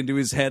shaved into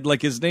his head.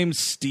 Like, his name's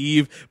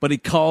Steve, but he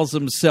calls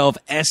himself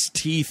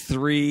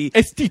ST3.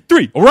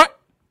 ST3, all right?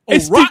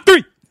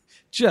 ST3!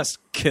 Just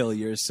kill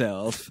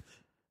yourself.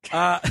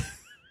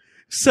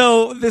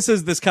 So this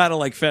is this kind of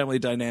like family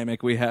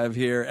dynamic we have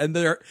here, and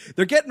they're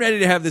getting ready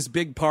to have this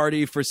big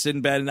party for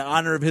Sinbad in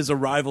honor of his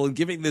arrival and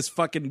giving this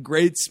fucking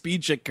great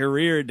speech at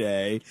Career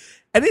Day.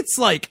 And it's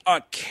like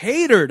a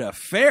catered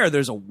affair.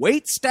 There's a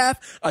wait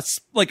staff,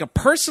 like a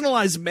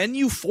personalized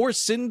menu for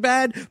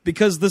Sinbad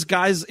because this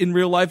guy's in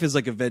real life is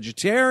like a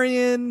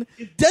vegetarian.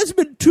 If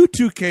Desmond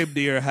Tutu came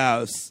to your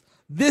house,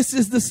 this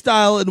is the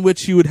style in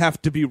which he would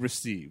have to be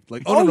received.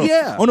 Like,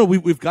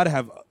 we've got to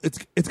have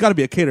it's got to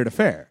be a catered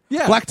affair.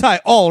 Yeah, black tie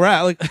all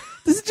around. Like,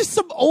 this is just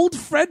some old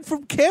friend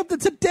from camp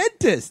that's a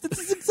dentist. It's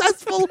a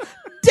successful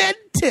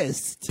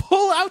dentist.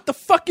 Pull out the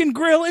fucking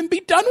grill and be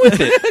done with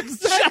it.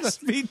 Exactly.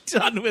 Just be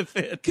done with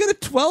it. Get a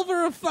 12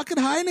 or a fucking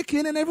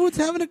Heineken and everyone's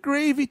having a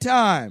gravy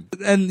time.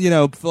 And,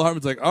 Phil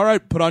Hartman's like, all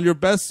right, put on your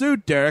best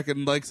suit, Derek.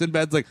 And, like,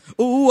 Sinbad's like,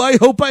 oh, I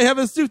hope I have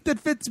a suit that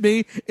fits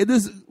me in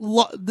this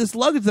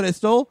luggage that I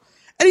stole.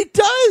 And he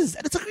does.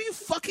 And it's like, are you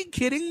fucking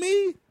kidding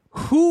me?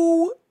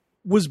 Who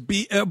was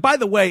by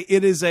the way,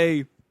 it is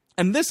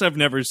and this I've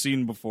never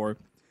seen before.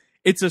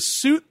 It's a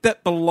suit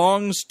that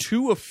belongs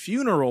to a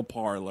funeral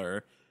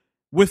parlor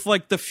with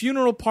like the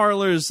funeral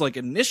parlor's like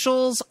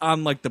initials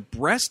on like the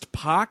breast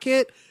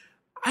pocket.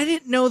 I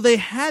didn't know they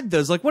had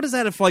those. Like, what is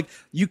that if like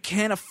you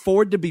can't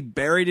afford to be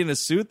buried in a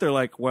suit? They're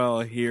like, well,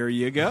 here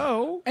you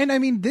go. And I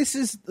mean, this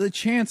is the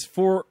chance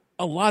for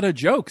a lot of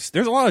jokes.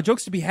 There's a lot of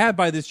jokes to be had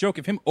by this joke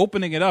of him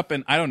opening it up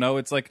and I don't know,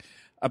 it's like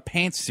a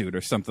pantsuit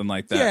or something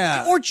like that.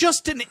 Yeah. Or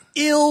just an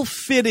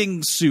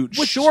ill-fitting suit.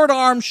 Short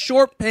arms,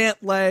 short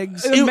pant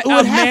legs. A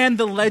Man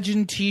the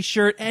Legend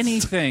t-shirt,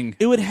 anything.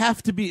 It would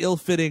have to be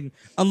ill-fitting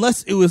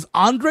unless it was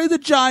Andre the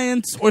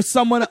Giant or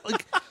someone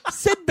like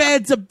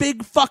Sinbad's a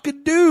big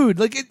fucking dude.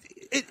 Like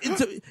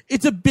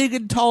it's a big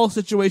and tall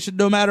situation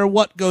no matter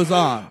what goes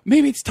on.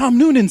 Maybe it's Tom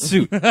Noonan's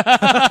suit.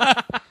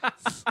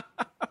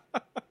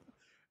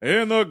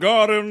 In the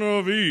Garden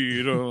of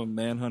Eden.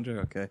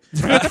 Manhunter, okay.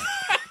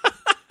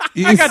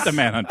 I got the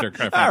Manhunter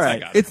reference. All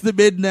right. It's the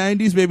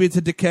mid-'90s. Maybe it's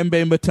a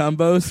Dikembe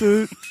Mutombo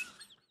suit.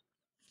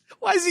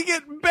 Why is he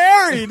getting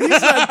buried?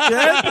 He's not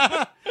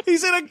dead.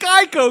 He's in a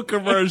Geico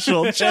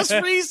commercial just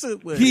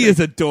recently. He is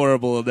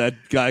adorable in that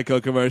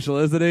Geico commercial,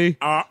 isn't he?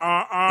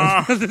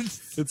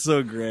 It's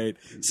so great.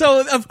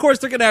 So, of course,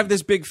 they're going to have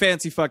this big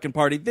fancy fucking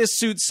party. This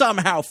suit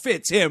somehow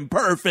fits him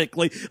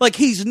perfectly. Like,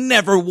 he's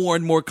never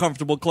worn more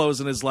comfortable clothes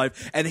in his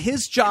life. And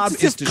his job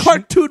is to...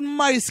 cartoon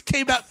mice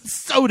came out and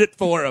sewed it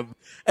for him.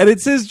 And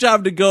it's his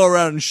job to go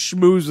around and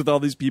schmooze with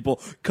all these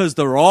people because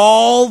they're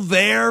all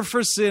there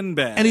for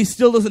Sinbad. And he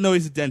still doesn't know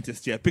he's a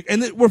dentist yet.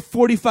 And we're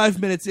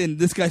 45 minutes in.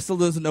 This guy still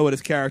doesn't know what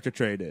his character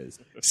trait is.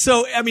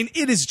 So, I mean,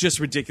 it is just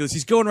ridiculous.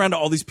 He's going around to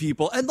all these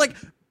people. And, like,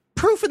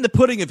 proof in the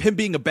pudding of him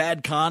being a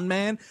bad con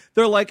man,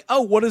 they're like,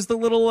 oh, what does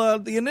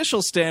the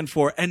initials stand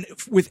for? And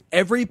with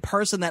every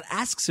person that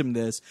asks him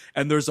this,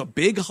 and there's a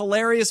big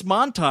hilarious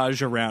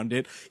montage around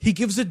it, he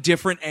gives a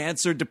different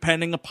answer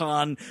depending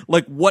upon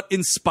like what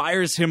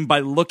inspires him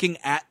by looking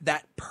at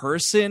that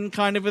person,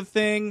 kind of a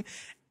thing.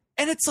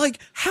 And it's like,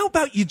 how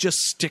about you just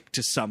stick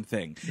to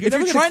something? If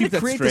you're trying to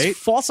create this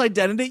false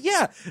identity,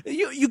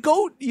 you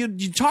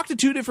talk to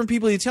two different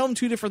people, you tell them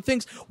two different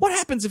things. What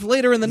happens if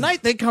later in the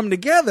night they come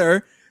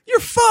together? You're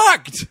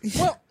fucked.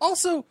 Well,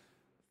 also,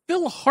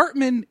 Phil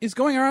Hartman is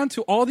going around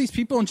to all these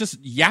people and just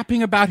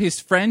yapping about his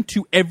friend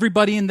to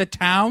everybody in the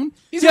town.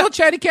 He's a little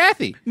chatty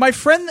Cathy. My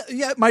friend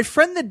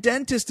the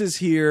dentist is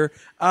here.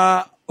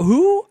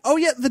 Who? Oh,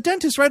 yeah, the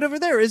dentist right over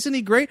there. Isn't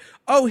he great?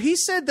 Oh, he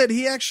said that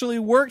he actually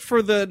worked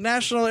for the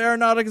National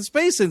Aeronautic and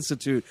Space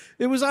Institute.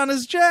 It was on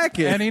his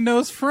jacket. And he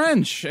knows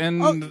French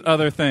and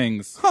other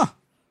things. Huh.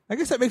 I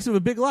guess that makes him a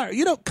big liar.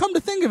 You know, come to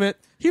think of it,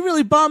 he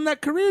really bombed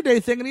that career day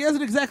thing, and he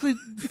hasn't exactly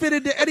fit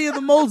into any of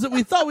the molds that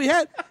we thought we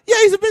had. Yeah,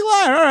 he's a big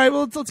liar. All right,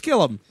 well, let's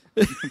kill him.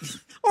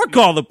 Or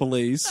call the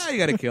police. You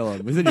got to kill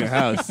him. He's in your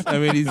house. I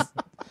mean,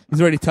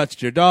 he's already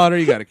touched your daughter.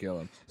 You got to kill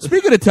him.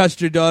 Speaking of touched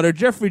your daughter,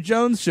 Jeffrey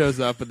Jones shows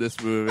up in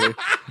this movie.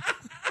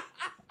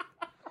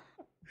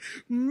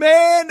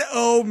 Man,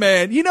 oh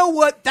man. You know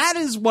what? That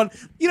is one,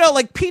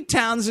 like Pete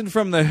Townsend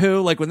from The Who,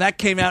 like when that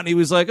came out and he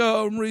was like,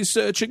 oh, I'm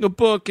researching a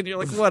book, and you're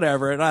like,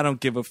 whatever, and I don't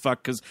give a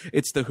fuck because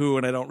it's The Who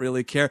and I don't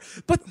really care.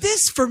 But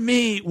this for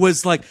me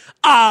was like,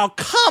 oh,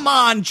 come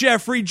on,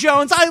 Jeffrey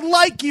Jones. I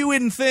like you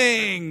in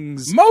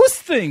things. Most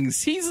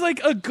things. He's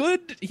like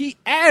he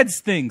adds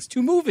things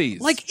to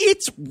movies. Like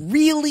it's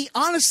really,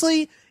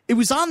 honestly, it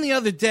was on the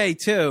other day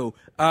too.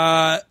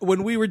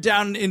 When we were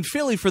down in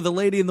Philly for the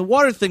Lady in the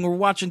Water thing, we're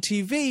watching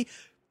TV.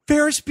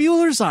 Ferris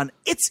Bueller's on.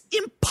 It's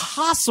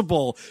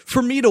impossible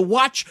for me to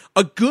watch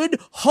a good,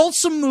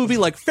 wholesome movie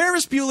like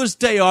Ferris Bueller's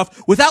Day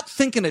Off without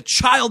thinking of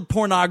child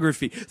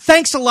pornography.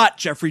 Thanks a lot,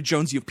 Jeffrey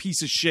Jones, you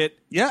piece of shit.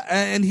 Yeah,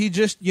 and he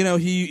just,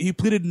 he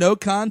pleaded no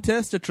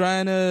contest to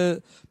trying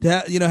to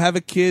have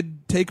a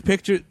kid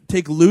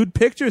take lewd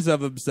pictures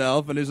of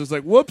himself, and he's just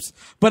like, whoops,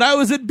 but I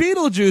was at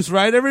Beetlejuice,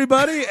 right,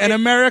 everybody? And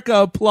America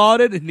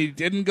applauded, and he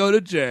didn't go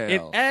to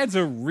jail. It adds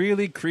a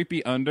really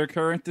creepy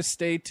undercurrent to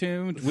Stay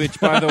Tuned, which,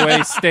 by the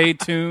way, stay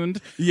tuned.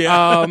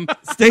 Yeah.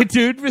 Stay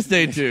tuned for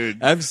Stay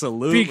Tuned.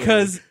 Absolutely.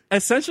 Because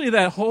essentially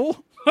that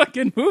whole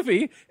fucking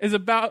movie is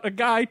about a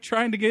guy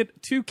trying to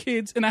get two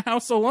kids in a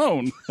house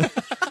alone.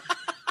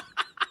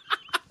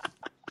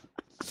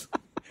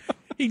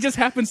 He just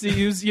happens to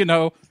use,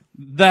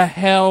 the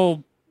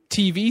hell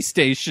TV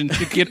station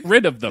to get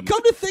rid of them.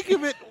 Come to think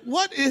of it,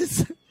 what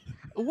is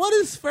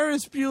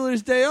Ferris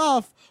Bueller's Day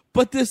Off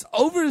but this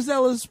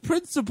overzealous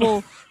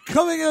principal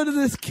coming out of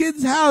this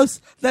kid's house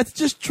that's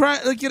just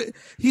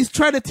he's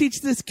trying to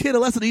teach this kid a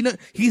lesson.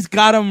 He's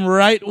got him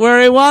right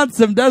where he wants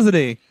him, doesn't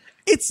he?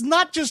 It's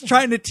not just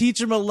trying to teach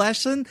him a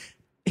lesson.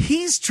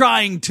 He's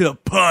trying to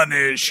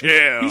punish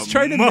him. He's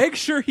trying to make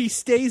sure he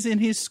stays in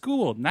his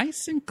school,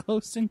 nice and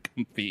close and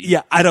comfy.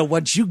 Yeah, I don't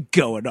want you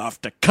going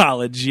off to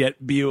college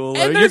yet,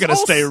 Bueller. You're going to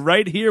stay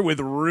right here with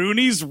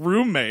Rooney's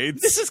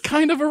roommates. This is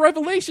kind of a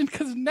revelation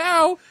because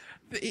now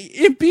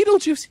in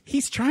Beetlejuice,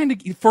 he's trying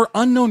to, for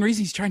unknown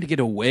reasons, he's trying to get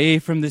away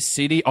from the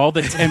city, all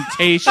the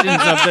temptations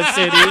of the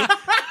city.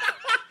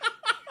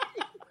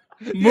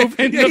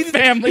 Moving the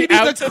family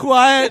out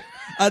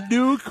a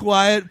new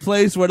quiet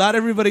place where not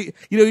everybody,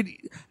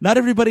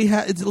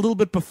 it's a little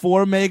bit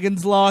before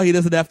Megan's Law. He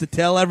doesn't have to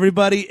tell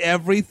everybody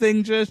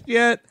everything just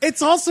yet.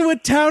 It's also a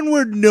town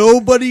where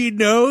nobody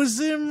knows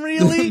him,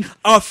 really.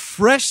 A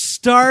fresh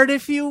start,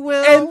 if you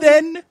will. And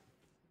then,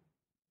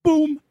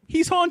 boom,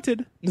 he's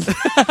haunted.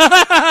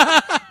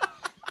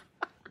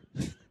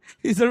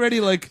 He's already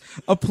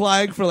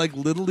applying for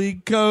Little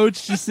League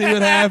coach to see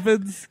what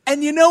happens.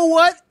 And you know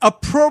what?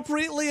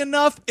 Appropriately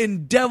enough,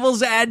 in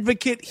Devil's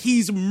Advocate,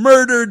 he's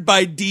murdered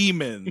by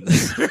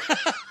demons.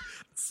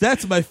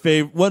 That's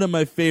one of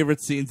my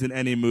favorite scenes in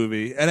any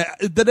movie. And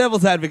The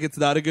Devil's Advocate's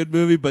not a good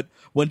movie, but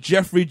when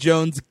Jeffrey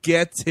Jones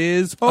gets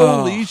his,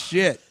 holy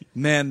shit.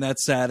 Man,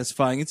 that's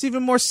satisfying. It's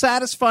even more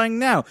satisfying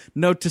now.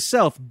 Note to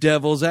self,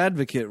 Devil's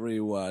Advocate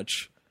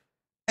rewatch.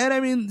 And I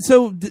mean,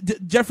 so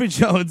Jeffrey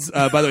Jones,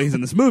 by the way, he's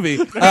in this movie.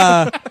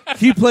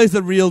 He plays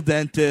a real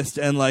dentist,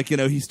 and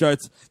he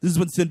starts. This is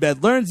when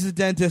Sinbad learns he's a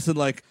dentist, and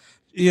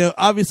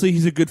obviously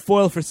he's a good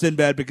foil for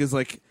Sinbad because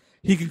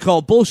he can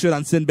call bullshit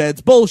on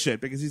Sinbad's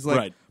bullshit because he's like,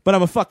 Right. but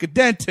I'm a fucking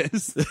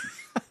dentist.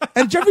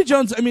 And Jeffrey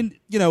Jones, I mean,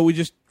 we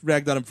just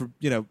ragged on him for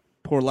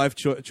poor life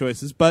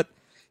choices, but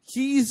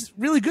he's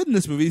really good in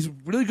this movie. He's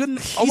really good in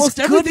almost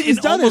everything he's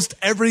done. Almost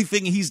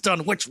everything he's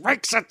done, which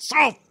makes it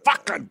so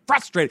fucking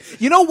frustrating.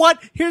 You know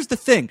what? Here's the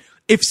thing.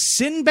 If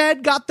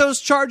Sinbad got those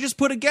charges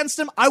put against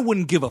him, I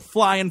wouldn't give a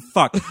flying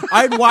fuck.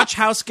 I'd watch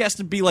Houseguest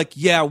and be like,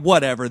 yeah,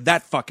 whatever.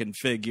 That fucking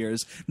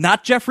figures.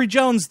 Not Jeffrey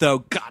Jones, though.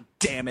 God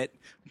damn it.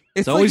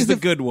 It's always the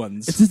good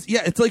ones.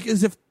 It's like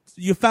as if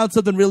you found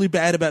something really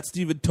bad about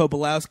Stephen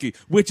Tobolowsky,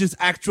 which is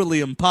actually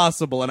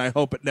impossible, and I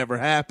hope it never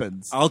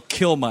happens. I'll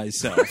kill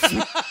myself.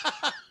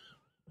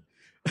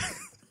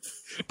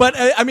 But,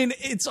 I mean,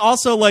 it's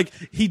also like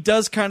he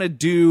does kind of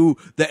do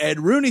the Ed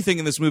Rooney thing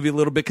in this movie a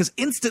little bit because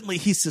instantly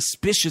he's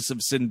suspicious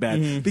of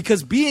Sinbad.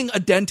 Because being a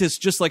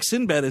dentist, just like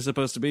Sinbad is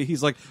supposed to be,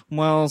 he's like,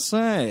 well,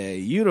 say,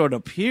 you don't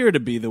appear to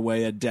be the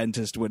way a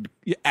dentist would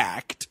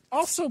act.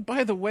 Also,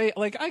 by the way,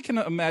 I can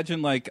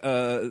imagine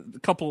a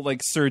couple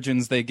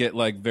surgeons, they get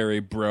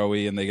very bro-y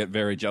and they get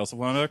very jealous of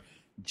one another.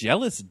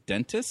 Jealous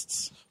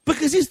dentists?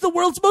 Because he's the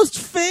world's most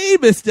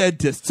famous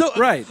dentist. So,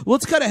 right.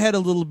 Let's cut ahead a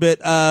little bit.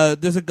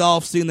 There's a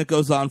golf scene that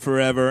goes on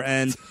forever,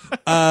 and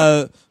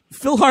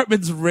Phil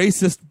Hartman's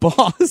racist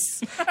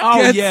boss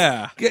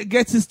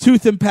gets his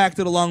tooth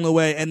impacted along the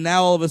way, and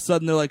now all of a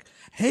sudden they're like,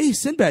 hey,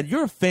 Sinbad,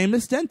 you're a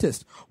famous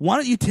dentist. Why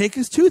don't you take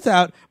his tooth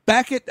out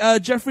back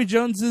at Jeffrey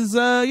Jones's,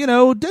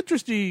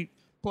 dentistry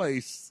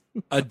place?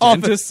 A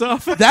dentist's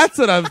office? That's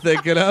what I'm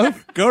thinking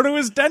of. Go to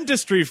his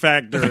dentistry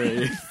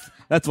factory.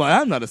 That's why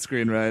I'm not a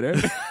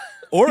screenwriter.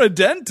 Or a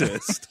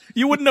dentist.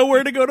 You wouldn't know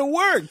where to go to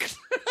work.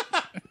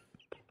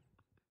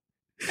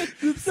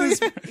 And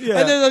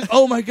they're like,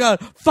 oh my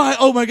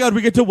god,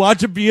 we get to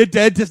watch him be a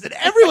dentist, and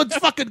everyone's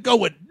fucking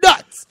going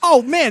nuts.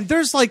 Oh man,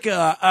 there's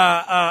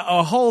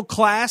a whole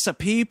class of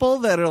people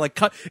that are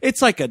it's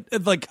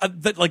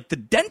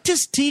the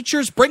dentist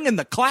teachers bringing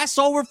the class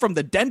over from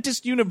the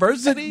dentist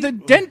university. The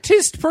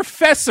dentist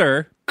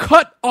professor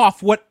cut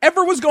off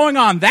whatever was going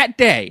on that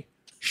day,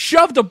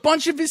 shoved a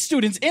bunch of his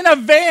students in a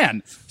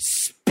van,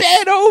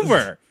 sped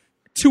over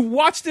to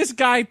watch this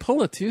guy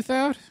pull a tooth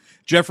out.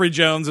 Jeffrey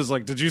Jones is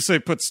like, did you say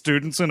put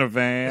students in a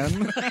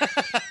van?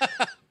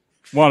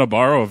 Want to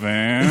borrow a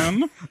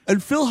van?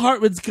 And Phil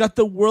Hartman's got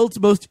the world's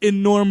most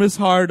enormous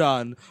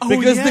hard-on.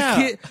 Because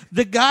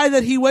the guy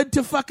that he went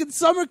to fucking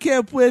summer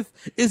camp with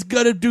is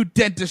going to do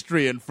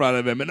dentistry in front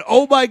of him. And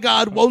oh my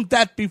God, won't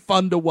that be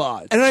fun to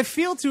watch? And I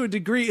feel to a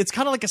degree, it's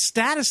kind of like a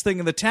status thing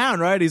in the town,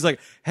 right? He's like,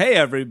 hey,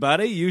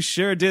 everybody, you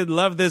sure did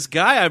love this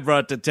guy I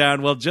brought to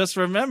town. Well, just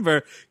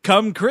remember,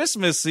 come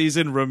Christmas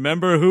season,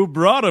 remember who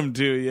brought him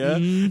to you.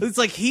 Mm-hmm. It's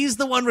like he's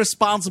the one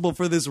responsible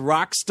for this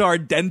rock star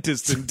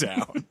dentist in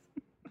town.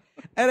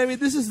 And I mean,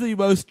 this is the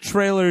most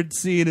trailered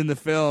scene in the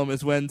film,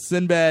 is when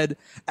Sinbad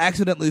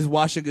accidentally is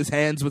washing his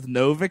hands with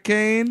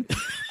Novocaine.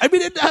 I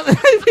mean,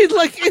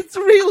 it's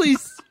really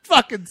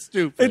fucking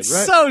stupid. It's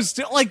right? so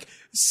stupid.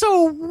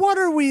 So what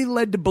are we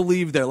led to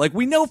believe there?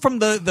 We know from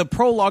the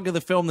prologue of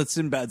the film that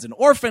Sinbad's an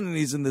orphan and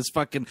he's in this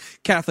fucking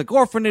Catholic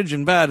orphanage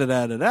and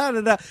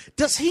da-da-da-da-da-da.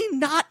 Does he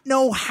not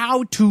know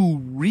how to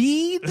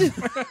read?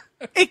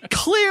 It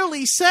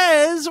clearly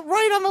says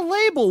right on the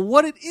label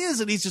what it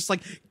is, and he's just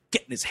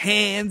getting his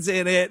hands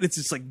in it. It's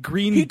just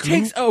green He goop.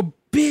 takes a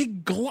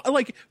big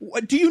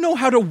do you know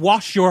how to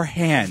wash your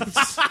hands?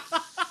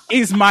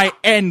 Is my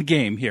end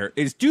game here.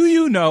 Do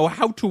you know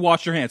how to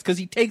wash your hands? Because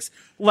he takes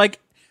like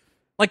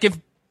if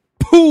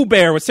Pooh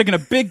Bear was taking a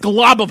big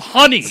glob of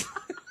honey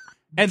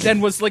and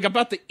then was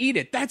about to eat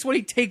it. That's what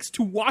he takes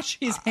to wash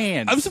his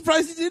hands. I'm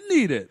surprised he didn't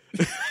eat it.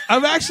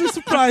 I'm actually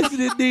surprised he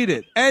didn't eat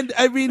it. And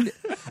I mean,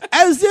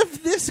 as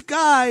if this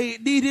guy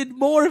needed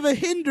more of a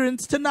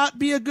hindrance to not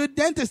be a good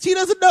dentist. He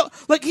doesn't know.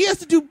 He has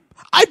to do.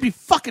 I'd be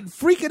fucking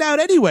freaking out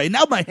anyway.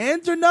 Now my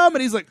hands are numb,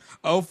 and he's like,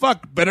 "Oh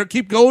fuck, better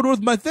keep going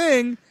with my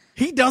thing."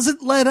 He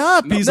doesn't let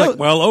up. He's like,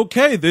 well,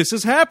 okay, this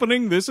is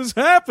happening. This is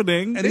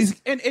happening.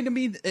 And I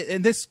mean,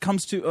 and this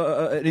comes to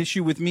an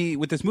issue with me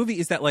with this movie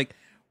is that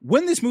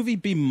wouldn't this movie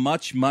be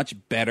much, much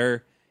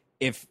better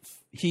if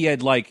he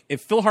had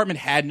if Phil Hartman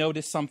had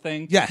noticed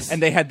something? Yes.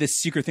 And they had this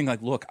secret thing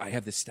look, I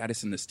have this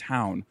status in this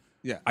town.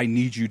 Yeah. I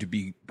need you to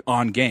be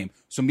on game.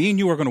 So me and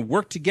you are going to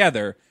work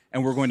together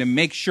and we're going to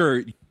make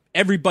sure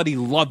everybody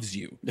loves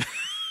you.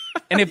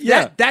 And if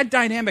that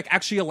dynamic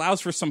actually allows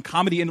for some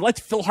comedy and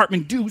lets Phil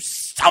Hartman do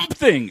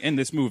something in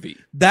this movie.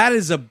 That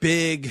is a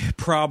big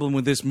problem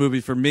with this movie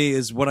for me,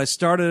 is when I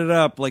started it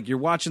up, you're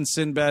watching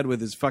Sinbad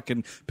with his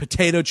fucking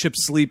potato chip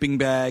sleeping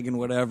bag and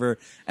whatever,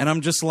 and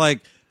I'm just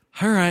like,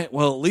 All right,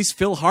 well, at least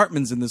Phil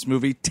Hartman's in this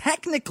movie.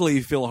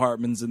 Technically, Phil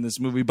Hartman's in this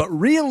movie, but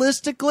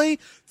realistically,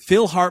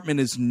 Phil Hartman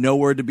is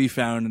nowhere to be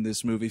found in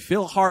this movie.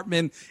 Phil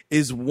Hartman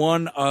is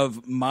one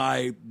of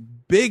my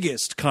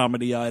biggest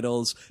comedy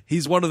idols.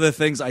 He's one of the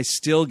things I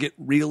still get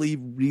really,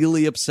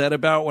 really upset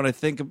about when I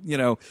think of,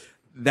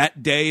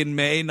 that day in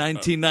May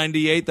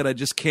 1998 that I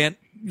just can't,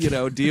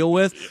 deal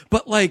with.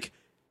 But,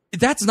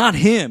 that's not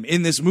him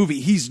in this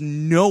movie. He's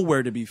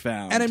nowhere to be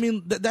found. And I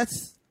mean,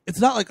 it's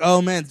not like,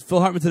 oh man, Phil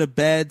Hartman's in a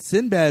bad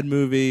Sinbad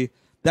movie.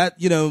 That,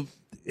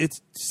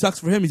 it sucks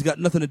for him. He's got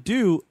nothing to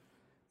do.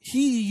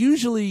 He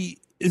usually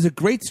is a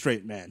great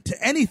straight man to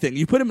anything.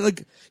 You put him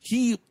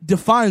he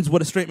defines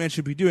what a straight man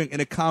should be doing in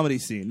a comedy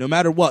scene, no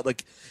matter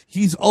what.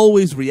 He's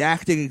always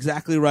reacting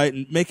exactly right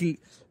and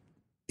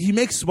he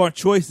makes smart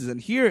choices. And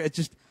here it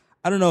just,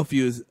 I don't know if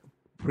he was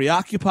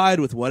preoccupied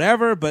with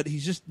whatever, but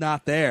he's just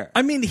not there.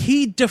 I mean,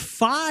 he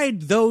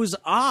defied those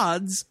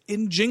odds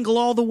in Jingle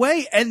All the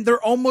Way, and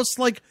they're almost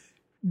like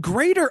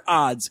greater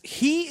odds.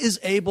 He is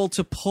able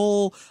to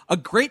pull a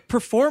great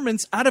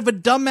performance out of a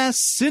dumbass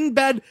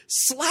Sinbad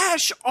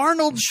 /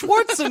 Arnold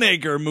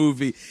Schwarzenegger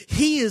movie.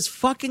 He is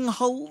fucking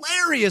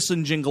hilarious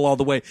in Jingle All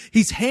the Way.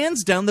 He's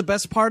hands down the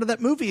best part of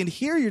that movie, and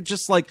here you're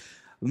just like,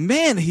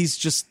 man, he's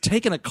just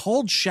taking a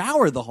cold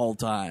shower the whole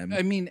time.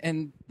 I mean,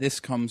 and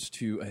this comes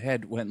to a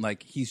head when,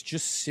 he's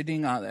just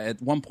sitting on,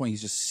 at one point,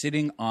 he's just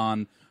sitting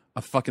on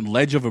a fucking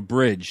ledge of a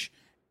bridge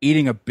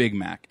eating a Big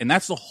Mac. And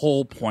that's the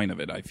whole point of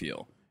it, I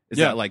feel. Is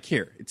that,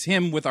 here, it's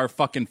him with our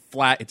fucking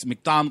it's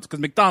McDonald's, because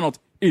McDonald's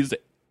is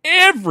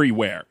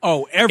everywhere.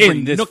 Oh,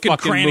 every this nook and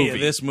cranny movie. of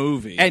this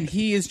movie. And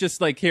he is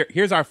just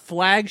here's our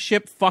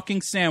flagship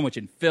fucking sandwich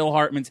in Phil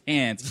Hartman's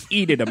hands.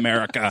 Eat it,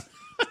 America.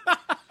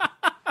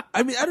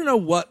 I mean, I don't know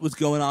what was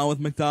going on with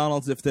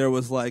McDonald's. If there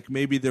was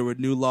maybe there were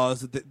new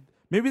laws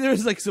maybe there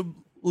was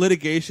some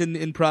litigation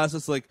in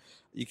process,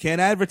 you can't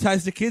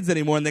advertise to kids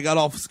anymore, and they got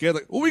all scared,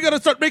 we got to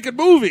start making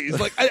movies.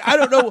 I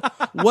don't know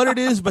what it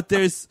is, but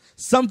there's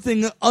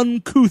something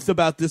uncouth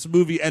about this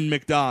movie and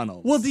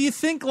McDonald's. Well, do you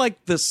think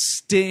the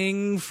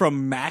sting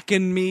from Mac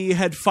and Me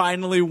had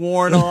finally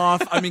worn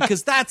off? I mean,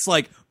 because that's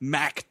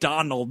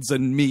McDonald's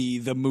and Me,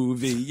 the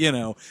movie,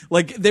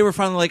 they were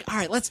finally all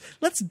right,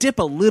 let's dip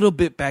a little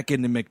bit back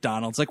into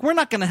McDonald's. We're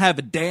not going to have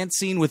a dance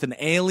scene with an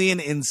alien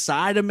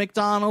inside of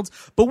McDonald's,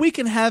 but we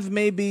can have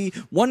maybe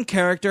one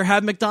character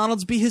have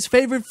McDonald's be his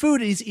favorite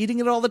food, and he's eating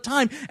it all the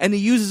time, and he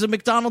uses a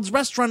McDonald's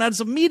restaurant as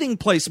a meeting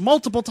place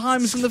multiple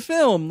times in the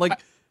film.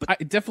 I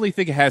definitely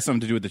think it has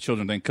something to do with the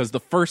children thing, because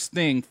the first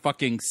thing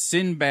fucking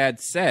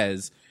Sinbad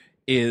says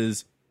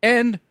is,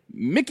 and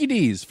Mickey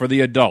D's for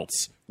the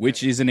adults,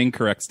 which is an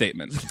incorrect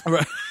statement.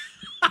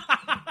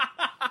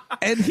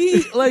 And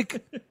he,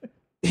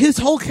 his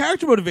whole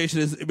character motivation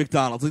is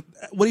McDonald's.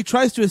 When he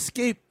tries to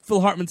escape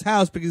Phil Hartman's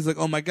house because he's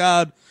oh my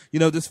God,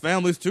 this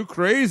family's too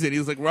crazy. And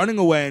he's running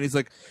away, and he's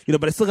but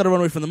I still got to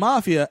run away from the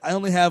mafia. I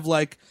only have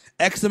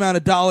X amount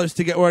of dollars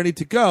to get where I need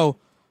to go.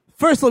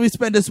 First, let me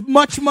spend as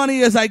much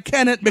money as I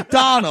can at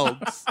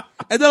McDonald's,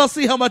 and then I'll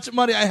see how much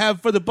money I have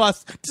for the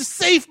bus to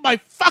save my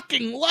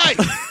fucking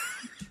life.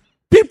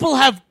 People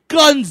have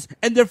guns,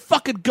 and they're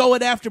fucking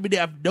going after me. They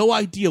have no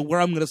idea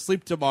where I'm going to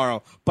sleep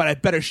tomorrow, but I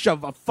better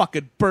shove a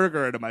fucking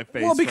burger into my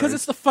face. Well, because first.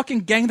 it's the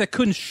fucking gang that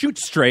couldn't shoot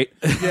straight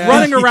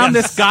running around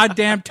this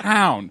goddamn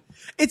town.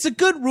 It's a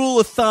good rule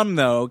of thumb,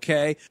 though,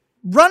 okay?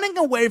 Running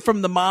away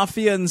from the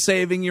mafia and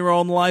saving your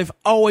own life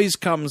always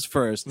comes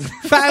first.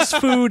 Fast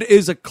food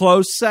is a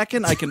close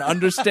second. I can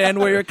understand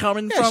where you're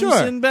coming from, sure.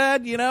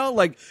 Sinbad,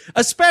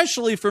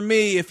 especially for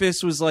me, if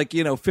this was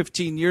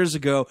 15 years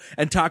ago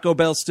and Taco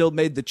Bell still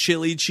made the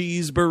chili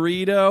cheese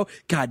burrito.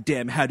 God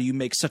damn, how do you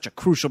make such a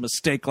crucial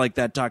mistake like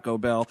that, Taco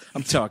Bell?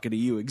 I'm talking to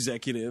you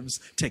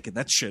executives, taking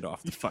that shit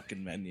off the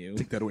fucking menu.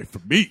 Take that away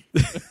from me.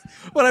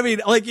 But I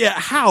mean,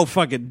 how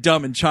fucking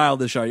dumb and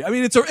childish are you? I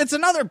mean, it's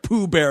another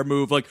Pooh Bear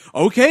move,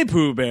 okay,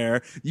 Pooh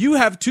Bear, you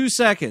have 2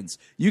 seconds.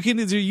 You can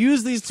either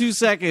use these 2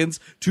 seconds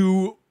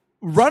to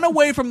run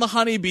away from the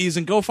honeybees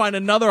and go find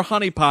another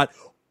honeypot,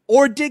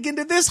 or dig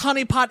into this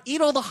honeypot, eat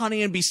all the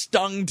honey, and be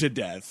stung to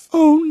death.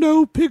 Oh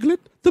no, Piglet.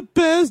 The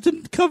bears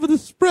didn't cover the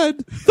spread.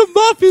 The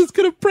mafia's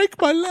gonna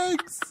break my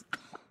legs.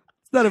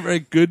 It's not a very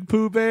good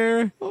Pooh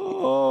Bear.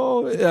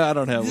 Oh, yeah, I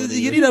don't have one.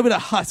 You need a bit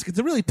of husk. It's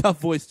a really tough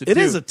voice to do. It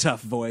is a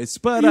tough voice,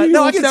 but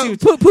no, I can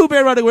see Pooh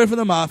Bear running away from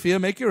the mafia.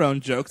 Make your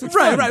own jokes. It's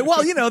fun. Right.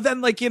 Well, then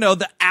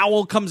the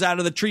owl comes out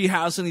of the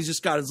treehouse and he's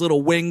just got his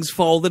little wings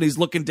folded. He's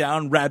looking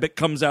down. Rabbit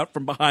comes out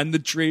from behind the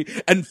tree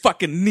and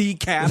fucking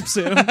kneecaps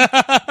him.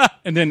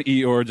 And then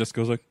Eeyore just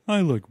goes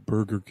I like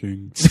Burger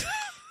King.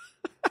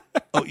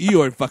 Oh,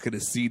 Eeyore fucking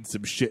has seen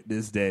some shit in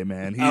his day,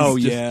 man.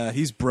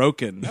 He's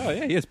broken. Oh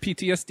yeah, he has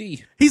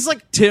PTSD. He's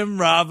like Tim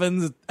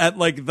Robbins at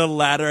the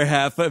latter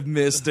half of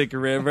Mystic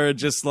River,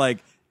 just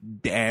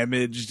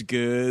damaged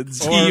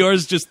goods.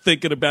 Eeyore's just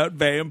thinking about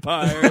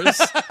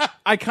vampires.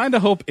 I kind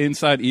of hope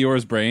inside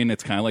Eeyore's brain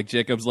it's kind of like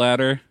Jacob's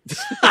Ladder.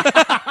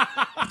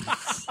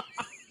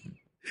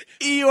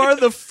 Eeyore,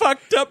 the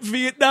fucked up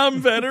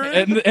Vietnam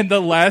veteran. And the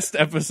last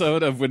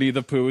episode of Winnie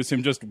the Pooh is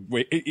him just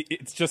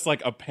it's just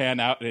like a pan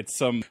out, and it's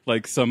some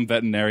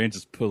veterinarian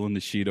just pulling the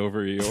sheet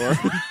over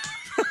Eeyore.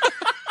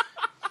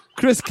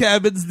 Chris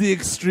Cabin's The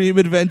Extreme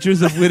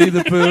Adventures of Winnie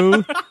the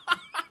Pooh.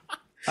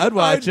 I'd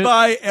watch it.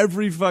 Buy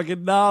every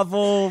fucking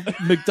novel,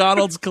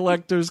 McDonald's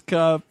collector's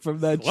cup from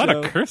that A show. lot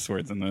of curse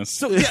words in this.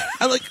 So yeah,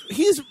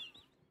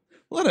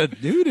 what a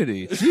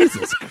nudity.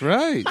 Jesus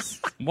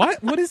Christ.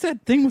 What is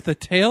that thing with the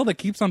tail that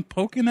keeps on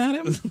poking at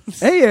him?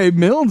 A.A.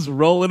 Milne's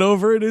rolling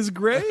over in his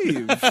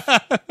grave.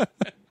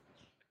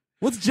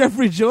 What's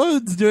Jeffrey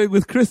Jones doing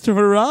with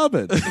Christopher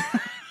Robin?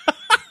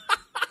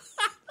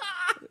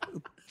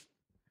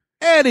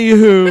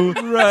 Anywho,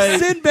 Right.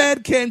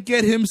 Sinbad can't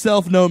get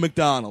himself no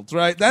McDonald's,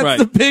 right? That's Right.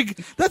 the big,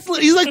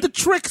 he's like the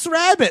Trix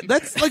Rabbit.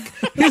 That's like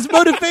his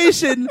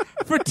motivation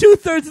for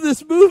 2/3 of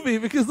this movie,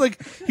 because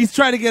like he's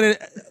trying to get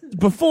it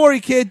before he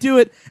can't do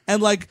it,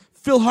 and like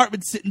Phil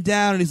Hartman's sitting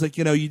down and he's like,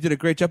 you did a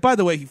great job. By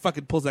the way, he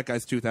fucking pulls that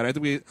guy's tooth out. I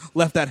think we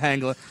left that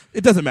hanging.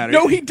 It doesn't matter.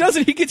 No, he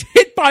doesn't. He gets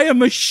hit by a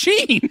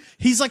machine.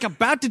 He's like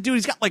about to do,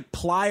 he's got like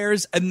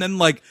pliers, and then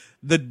like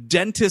the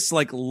dentist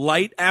like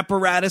light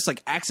apparatus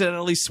like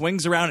accidentally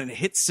swings around and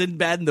hits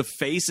Sinbad in the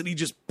face, and he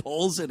just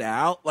pulls it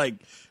out. Like,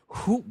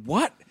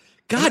 what?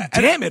 God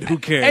damn it, who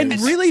cares?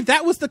 And really,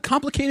 that was the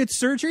complicated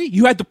surgery?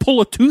 You had to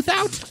pull a tooth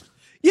out?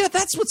 Yeah,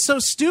 that's what's so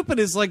stupid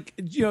is like,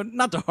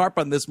 not to harp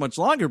on this much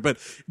longer, but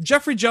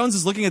Jeffrey Jones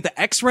is looking at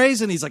the x-rays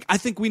and he's like, I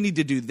think we need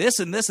to do this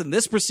and this and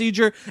this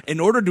procedure in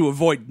order to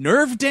avoid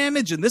nerve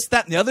damage and this,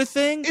 that, and the other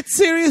thing. It's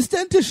serious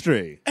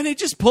dentistry. And he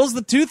just pulls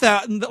the tooth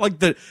out, and like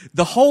the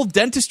whole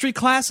dentistry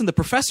class and the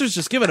professor's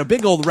just giving a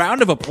big old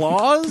round of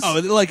applause. Oh,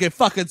 like it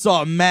fucking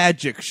saw a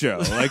magic show.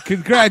 Like,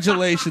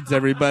 congratulations,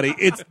 everybody.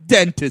 It's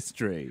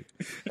dentistry.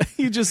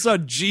 You just saw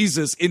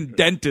Jesus in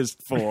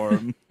dentist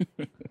form.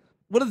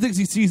 One of the things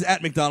he sees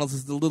at McDonald's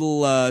is the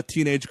little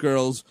teenage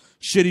girl's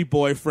shitty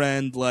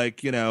boyfriend,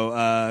 like,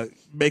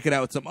 making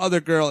out with some other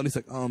girl, and he's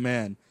like, oh,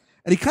 man.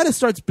 And he kind of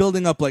starts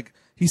building up, like,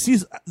 he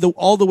sees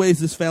all the ways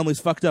this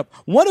family's fucked up,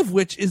 one of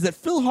which is that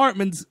Phil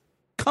Hartman's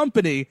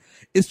company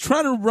is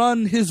trying to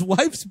run his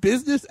wife's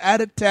business out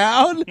of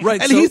town,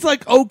 right? And he's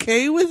like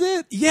okay with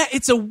it. Yeah,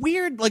 it's a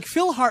weird, like,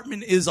 Phil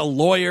Hartman is a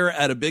lawyer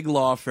at a big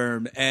law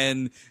firm,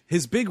 and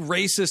his big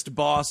racist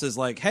boss is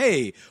like,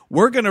 hey,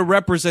 we're going to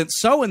represent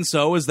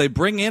so-and-so as they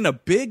bring in a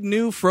big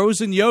new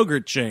frozen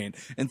yogurt chain.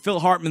 And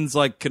Phil Hartman's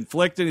like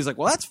conflicted. He's like,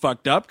 well, that's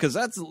fucked up because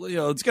that's,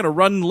 it's going to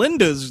run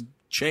Linda's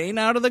chain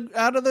out of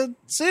the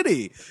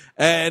city.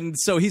 And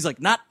so he's like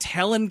not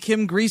telling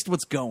Kim Greist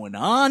what's going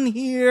on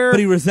here, but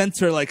he resents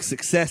her like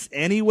success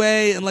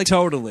anyway, and like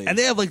totally. And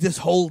they have like this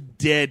whole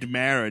dead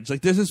marriage.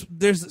 Like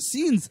there's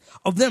scenes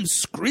of them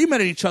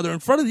screaming at each other in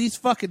front of these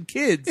fucking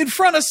kids, in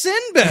front of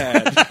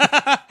Sinbad.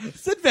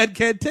 Sinbad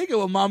can't take it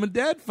when mom and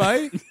dad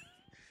fight.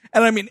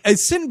 And I mean,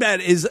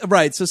 Sinbad is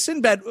right. So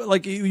Sinbad,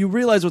 like, you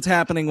realize what's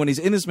happening when he's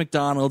in his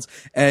McDonald's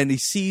and he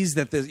sees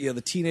that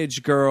the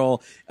teenage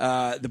girl,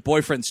 the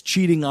boyfriend's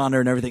cheating on her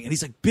and everything, and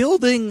he's like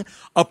building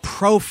a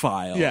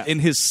profile in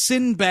his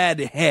Sinbad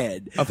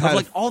head of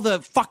like all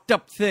the fucked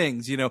up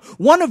things,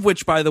 One of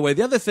which, by the way,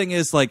 the other thing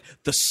is like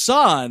the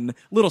son,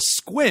 little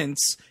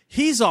Squints,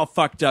 he's all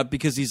fucked up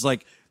because he's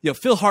like,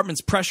 Phil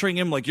Hartman's pressuring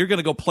him like, you're going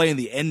to go play in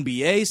the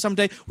NBA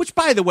someday, which,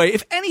 by the way,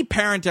 if any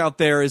parent out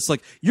there is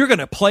like, you're going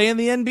to play in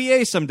the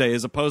NBA someday,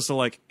 as opposed to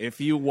like,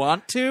 if you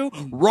want to,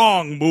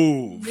 wrong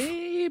move.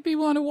 Maybe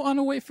want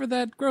to wait for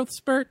that growth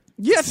spurt.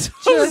 Yes.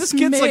 This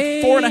kid's like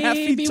 4.5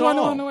 feet tall.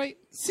 Wanna wait.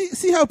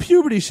 See how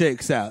puberty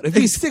shakes out. If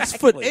he's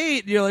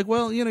 6'8", you're like,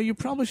 well, you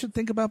probably should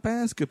think about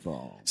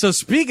basketball. So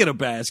speaking of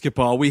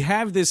basketball, we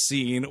have this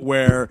scene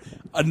where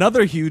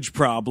another huge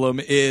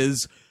problem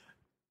is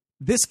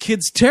this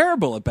kid's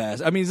terrible at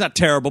basketball. I mean, he's not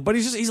terrible, but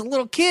he's a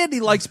little kid.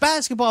 He likes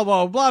basketball,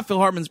 blah, blah, blah. Phil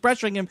Hartman's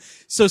pressuring him.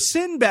 So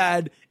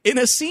Sinbad, in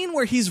a scene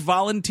where he's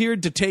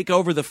volunteered to take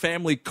over the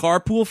family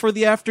carpool for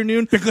the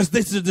afternoon, because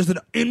there's an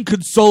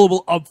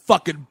inconsolable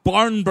fucking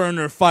barn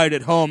burner fight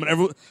at home,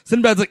 and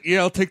Sinbad's like,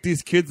 yeah, I'll take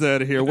these kids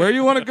out of here. Where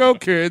you want to go,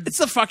 kids? It's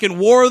the fucking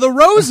War of the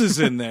Roses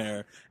in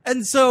there.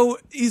 And so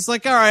he's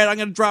like, all right, I'm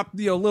going to drop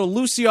little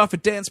Lucy off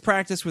at dance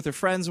practice with her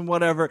friends and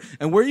whatever.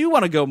 And where you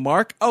want to go,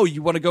 Mark? Oh,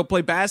 you want to go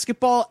play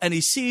basketball? And he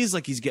sees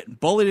like he's getting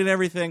bullied and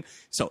everything.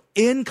 So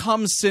in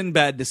comes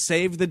Sinbad to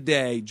save the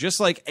day, just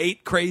like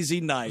 8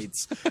 crazy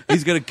nights.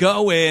 He's going to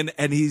go in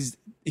and he's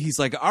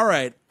like, all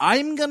right,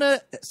 I'm going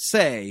to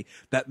say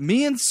that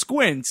me and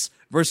Squints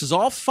versus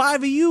all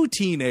 5 of you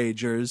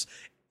teenagers,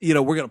 we're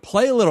going to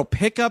play a little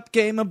pickup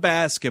game of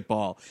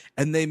basketball.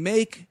 And they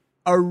make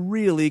a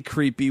really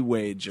creepy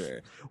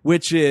wager,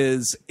 which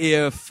is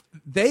if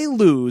they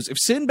lose, if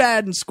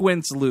Sinbad and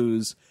Squints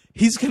lose,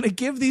 he's going to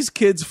give these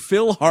kids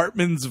Phil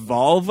Hartman's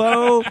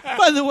Volvo.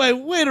 By the way,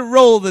 way to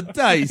roll the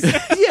dice.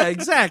 Yeah,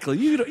 exactly.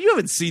 You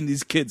haven't seen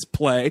these kids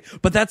play,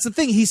 but that's the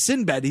thing. He's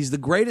Sinbad. He's the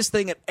greatest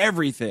thing at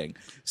everything.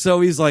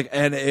 So he's like,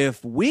 and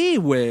if we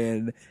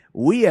win,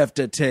 we have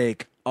to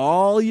take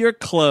all your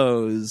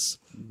clothes.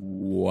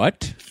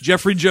 What?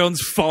 Jeffrey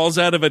Jones falls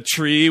out of a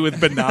tree with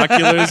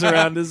binoculars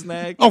around his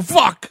neck. Oh,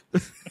 fuck!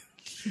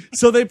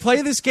 So they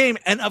play this game,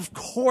 and of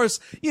course,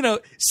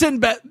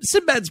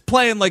 Sinbad's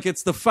playing like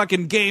it's the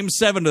fucking Game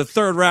 7 to the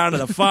third round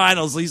of the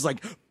finals. He's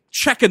like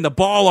checking the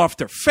ball off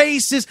their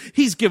faces.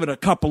 He's giving a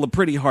couple of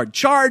pretty hard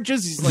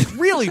charges. He's like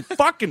really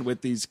fucking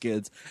with these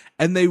kids.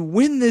 And they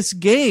win this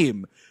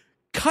game.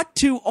 Cut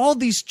to all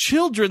these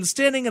children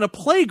standing in a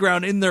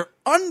playground in their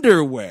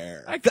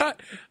underwear. I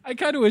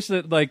kind of wish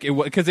that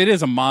because it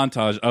is a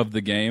montage of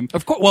the game.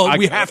 Of course, well,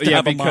 we have to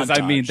have a because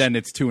montage. I mean, then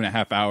it's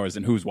 2.5 hours,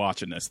 and who's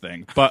watching this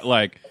thing? But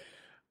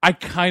I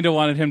kind of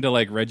wanted him to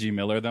Reggie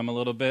Miller them a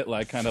little bit,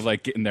 kind of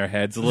get in their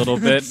heads a little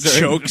bit,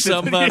 choke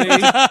somebody.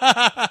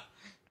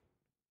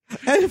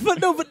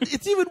 But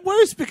it's even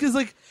worse because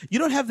you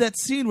don't have that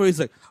scene where he's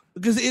like,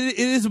 because it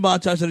is a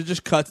montage and it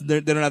just cuts and they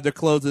don't have their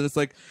clothes and it's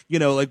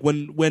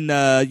when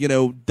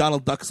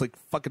Donald Duck's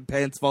fucking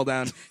pants fall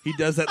down, he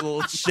does that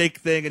little shake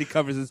thing and he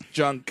covers his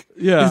junk,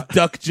 his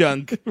duck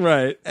junk,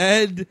 right?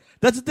 And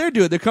that's what they're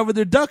doing. They're covering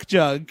their duck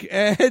junk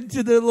and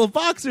to their little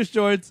boxer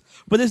shorts.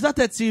 But there's not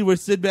that scene where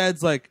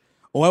Sinbad's like,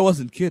 "Oh, I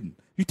wasn't kidding.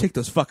 You take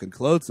those fucking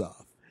clothes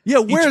off." Yeah,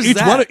 where's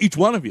each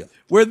one of you?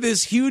 Where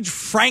this huge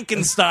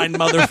Frankenstein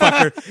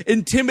motherfucker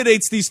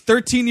intimidates these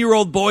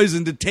 13-year-old boys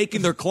into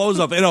taking their clothes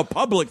off in a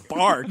public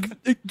park.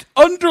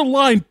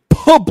 Underline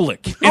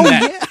public.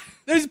 Yeah.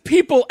 There's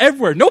people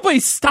everywhere.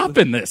 Nobody's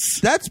stopping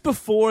this. That's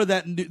before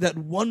that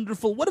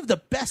wonderful, one of the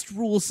best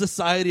rules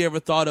society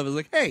ever thought of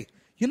is hey,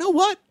 you know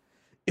what?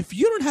 If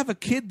you don't have a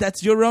kid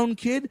that's your own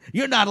kid,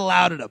 you're not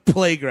allowed at a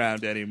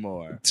playground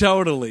anymore.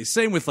 Totally.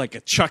 Same with a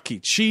Chuck E.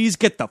 Cheese.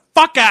 Get the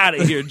fuck out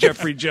of here,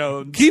 Jeffrey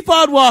Jones. Keep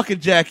on walking,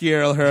 Jackie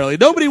Earl Hurley.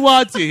 Nobody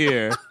wants you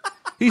here.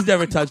 He's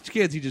never touched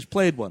kids. He just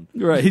played one.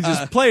 Right. He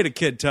just played a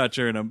kid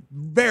toucher in a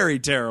very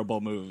terrible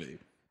movie.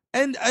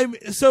 And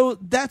so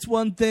that's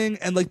one thing.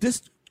 And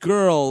this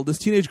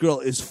teenage girl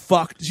is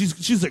fucked.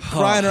 She's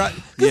crying her eyes.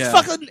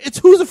 It's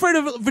Who's Afraid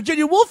of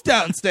Virginia Woolf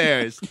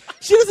downstairs.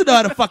 She doesn't know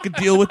how to fucking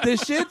deal with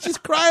this shit. She's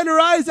crying her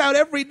eyes out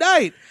every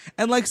night.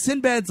 And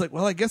Sinbad's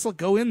well, I guess I'll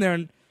go in there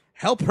and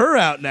help her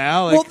out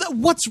now.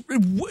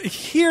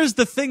 Here's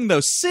the thing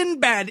though.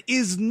 Sinbad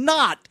is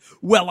not,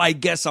 well, I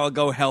guess I'll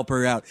go help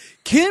her out.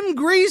 Kim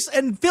Grease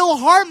and Phil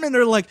Hartman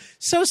are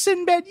so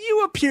Sinbad,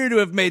 you appear to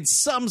have made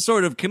some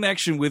sort of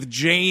connection with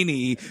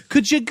Janie.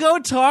 Could you go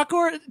talk to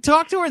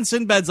her? And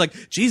Sinbad's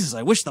Jesus,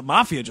 I wish the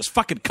mafia just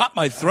fucking cut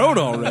my throat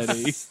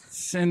already.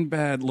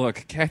 Sinbad,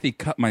 look, Kathy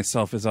Cut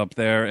Myself is up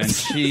there, and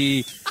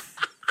she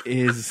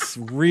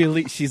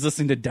she's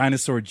listening to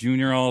Dinosaur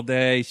Jr. all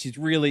day. She's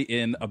really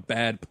in a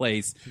bad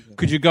place.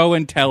 Could you go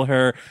and tell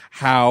her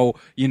how,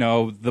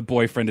 the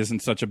boyfriend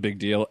isn't such a big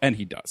deal? And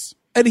he does.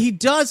 And he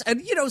does,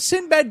 and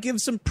Sinbad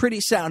gives some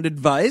pretty sound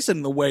advice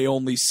in the way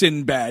only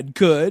Sinbad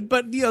could,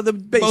 but the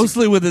basic,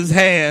 mostly with his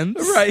hands,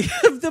 right?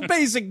 The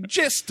basic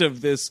gist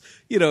of this,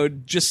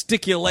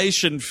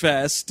 gesticulation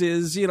fest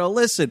is,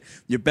 listen,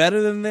 you're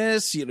better than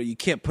this. You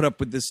can't put up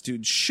with this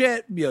dude's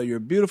shit. You're a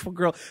beautiful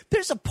girl.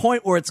 There's a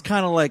point where it's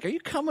kind of are you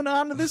coming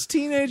on to this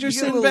teenager,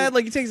 Sinbad?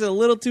 He takes it a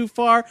little too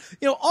far.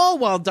 All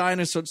while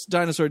Dinosaur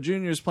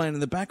Jr. is playing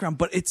in the background,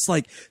 but it's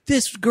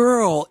this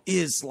girl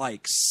is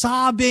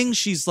sobbing.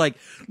 She's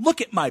look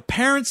at my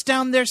parents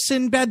down there,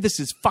 Sinbad. This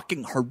is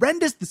fucking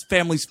horrendous. This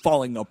family's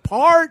falling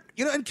apart.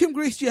 And Kim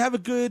Grease, you have a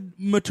good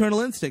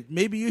maternal instinct.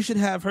 Maybe you should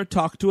have her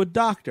talk to a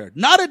doctor.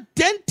 Not a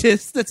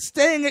dentist that's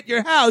staying at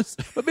your house,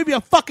 but maybe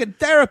a fucking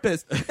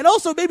therapist. And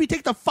also maybe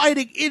take the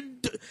fighting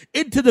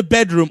into the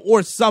bedroom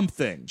or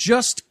something.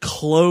 Just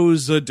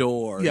close a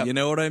door. Yep. You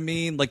know what I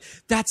mean?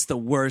 That's the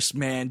worst,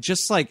 man.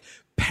 Just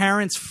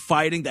parents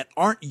fighting that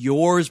aren't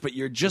yours, but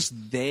you're just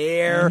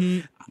there.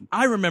 Mm-hmm.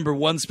 I remember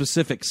one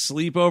specific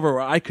sleepover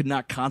where I could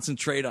not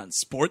concentrate on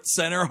Sports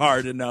Center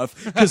hard enough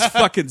because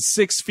fucking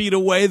 6 feet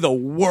away, the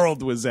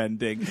world was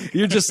ending.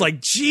 You're just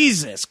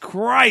Jesus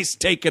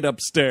Christ, take it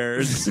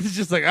upstairs. It's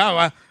just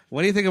oh,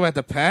 what do you think about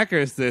the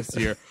Packers this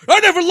year? I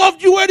never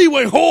loved you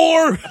anyway,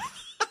 whore!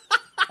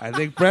 I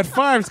think Brett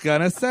Favre's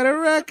gonna set a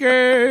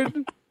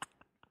record.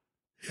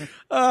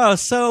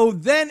 So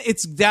then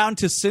it's down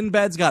to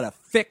Sinbad's got to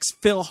fix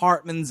Phil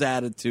Hartman's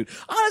attitude.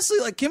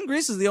 Honestly, Kim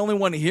Grease is the only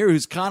one here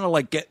who's kind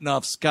of getting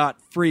off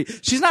scot-free.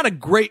 She's not a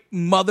great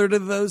mother to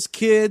those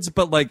kids,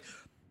 but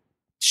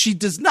she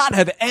does not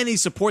have any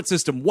support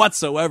system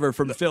whatsoever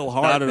from Phil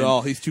Hartman. Not at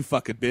all. He's too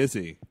fucking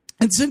busy.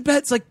 And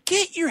Sinbad's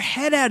get your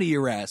head out of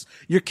your ass.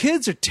 Your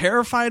kids are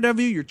terrified of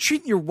you. You're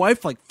treating your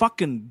wife like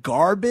fucking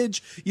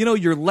garbage.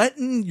 You're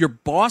letting your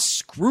boss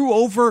screw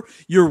over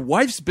your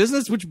wife's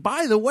business, which,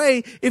 by the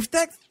way, if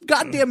that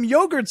goddamn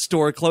yogurt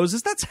store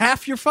closes, that's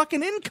half your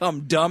fucking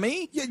income,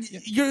 dummy.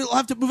 You'll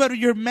have to move out of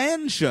your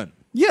mansion.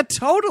 Yeah,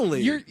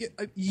 totally.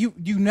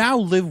 You now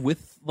live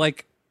with,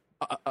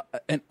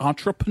 an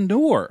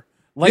entrepreneur.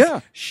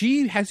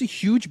 She has a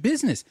huge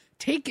business.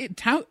 Take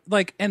it out,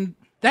 and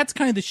that's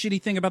kind of the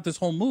shitty thing about this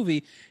whole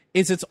movie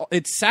is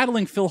it's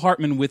saddling Phil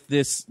Hartman with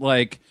this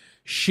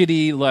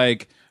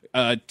shitty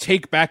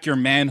take back your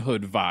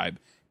manhood vibe,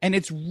 and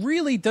it's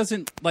really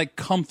doesn't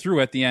come through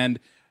at the end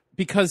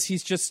because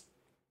he's just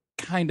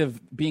kind of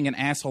being an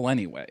asshole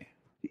anyway.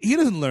 He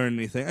doesn't learn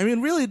anything. I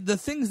mean, really, the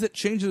things that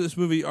change in this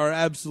movie are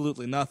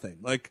absolutely nothing.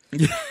 Like,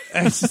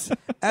 Phil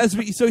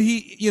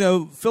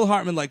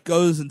Hartman like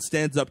goes and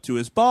stands up to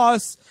his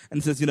boss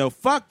and says,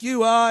 fuck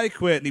you, I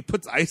quit. And he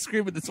puts ice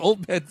cream in this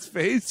old man's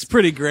face. It's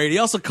pretty great. He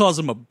also calls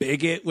him a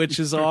bigot, which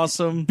is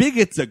awesome.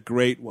 Bigot's a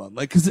great one.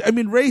 Like, cause I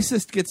mean,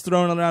 racist gets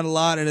thrown around a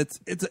lot, and it's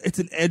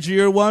an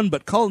edgier one.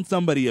 But calling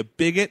somebody a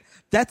bigot,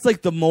 that's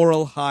like the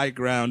moral high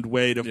ground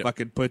way to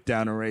fucking put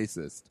down a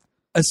racist.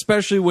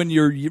 Especially when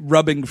you're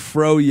rubbing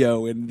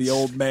froyo in the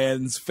old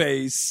man's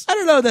face. I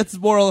don't know if that's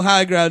moral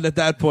high ground at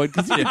that point,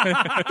 because you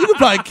could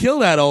probably kill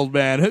that old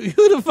man.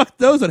 Who the fuck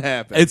knows what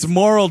happened? It's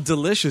moral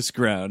delicious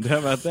ground. How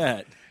about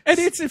that? And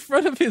it's in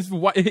front of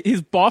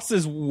his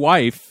boss's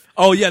wife.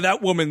 Oh, yeah,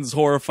 that woman's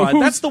horrified.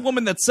 That's the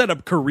woman that set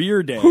up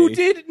Career Day. Who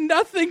did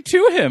nothing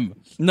to him.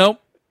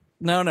 Nope.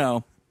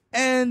 No.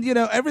 And,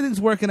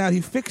 everything's working out.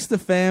 He fixed the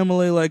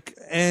family,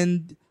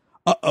 and...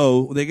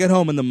 they get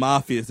home and the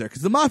mafia's there,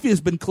 because the mafia's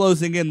been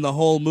closing in the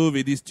whole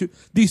movie. These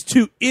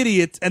two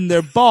idiots and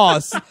their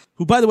boss,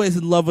 who by the way is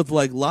in love with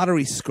like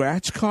lottery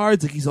scratch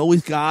cards, like he's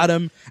always got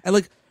them. And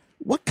like,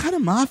 what kind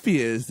of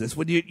mafia is this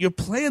when you're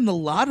playing the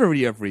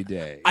lottery every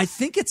day? I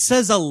think it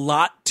says a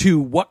lot to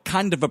what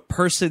kind of a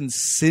person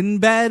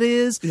Sinbad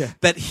is,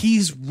 that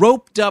he's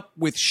roped up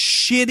with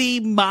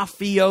shitty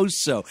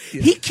mafioso.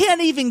 Yeah. He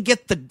can't even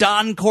get the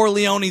Don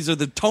Corleones or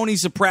the Tony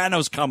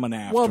Sopranos coming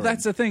after him.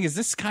 That's the thing, is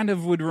this kind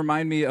of would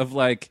remind me of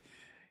like,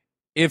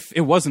 if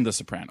it wasn't the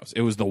Sopranos,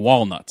 it was the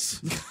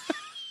Walnuts.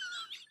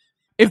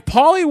 If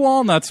Paulie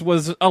Walnuts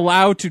was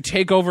allowed to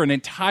take over an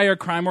entire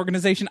crime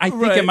organization, I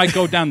think it might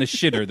go down the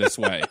shitter this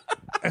way.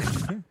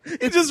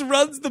 It just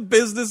runs the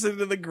business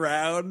into the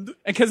ground.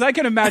 Because I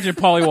can imagine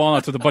Paulie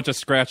Walnuts with a bunch of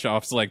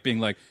scratch-offs, like being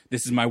like,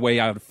 "This is my way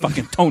out of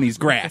fucking Tony's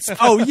grasp."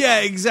 Oh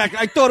yeah, exactly.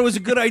 I thought it was a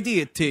good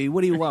idea, T.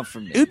 What do you want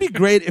from me? It would be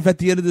great if at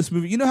the end of this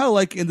movie, you know how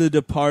like in The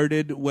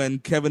Departed, when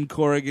Kevin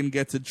Corrigan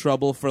gets in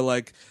trouble for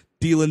like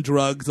dealing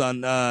drugs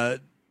on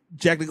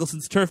Jack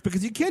Nicholson's turf,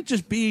 because you can't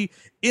just be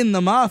in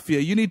the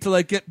mafia. You need to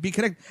like be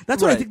connected. That's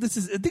what I think this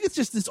is. I think it's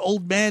just this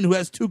old man who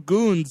has two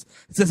goons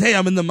and says, "Hey,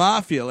 I'm in the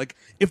mafia." Like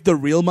if the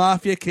real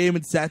mafia came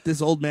and sat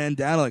this old man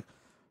down, like,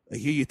 I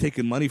hear you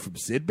taking money from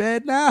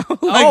Sinbad now.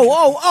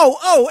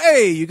 Like,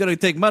 hey, you're gonna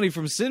take money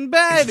from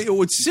Sinbad?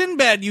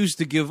 Sinbad used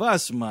to give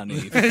us money.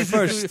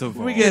 First of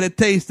all, we get a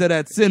taste of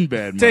that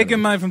Sinbad money.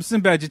 Taking money from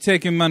Sinbad, you're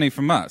taking money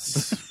from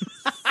us.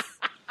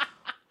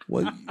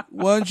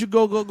 Why don't you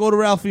go to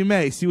Ralphie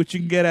May, see what you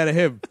can get out of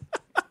him?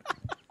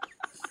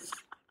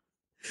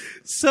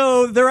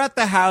 So they're at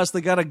the house.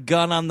 They got a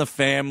gun on the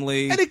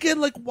family. And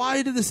again, like,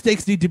 why do the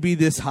stakes need to be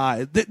this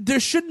high? There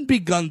shouldn't be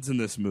guns in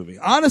this movie.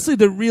 Honestly,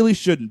 there really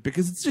shouldn't,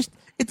 because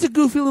it's a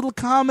goofy little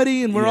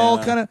comedy, and we're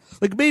all kind of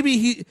like, maybe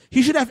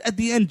he should have at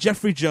the end.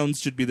 Jeffrey Jones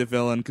should be the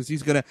villain, because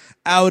he's gonna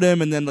out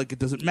him, and then like it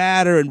doesn't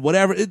matter and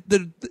whatever.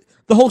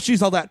 The whole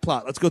She's All That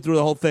plot. Let's go through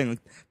the whole thing. Like,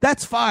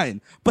 that's fine.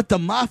 But the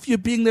mafia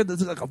being there,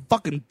 there's like a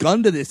fucking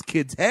gun to this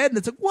kid's head. And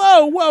it's like,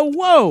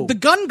 whoa. The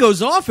gun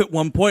goes off at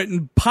one point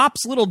and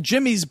pops little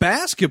Jimmy's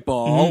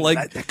basketball. Mm-hmm.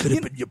 Like that could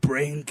have been your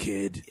brain,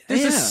 kid.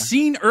 There's a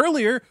scene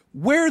earlier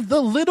where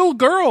the little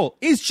girl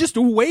is just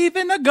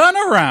waving a gun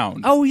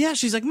around. Oh, yeah.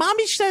 She's like,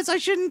 Mommy says I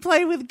shouldn't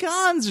play with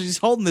guns. And she's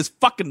holding this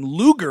fucking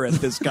Luger at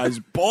this guy's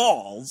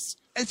balls.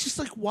 It's just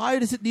like, why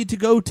does it need to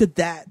go to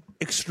that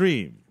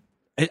extreme?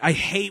 I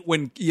hate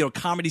when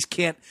comedies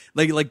can't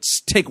like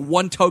take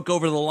one toke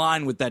over the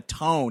line with that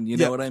tone. You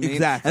know what I mean?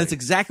 Exactly. And that's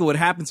exactly what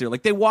happens here.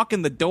 Like they walk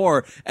in the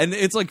door, and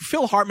it's like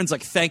Phil Hartman's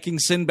like thanking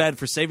Sinbad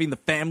for saving the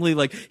family.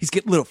 Like he's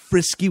getting a little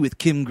frisky with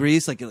Kim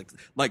Grease. Like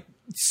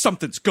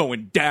something's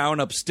going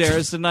down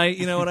upstairs tonight.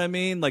 You know what I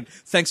mean? Like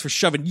thanks for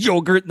shoving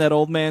yogurt in that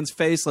old man's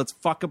face. Let's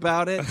fuck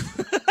about it.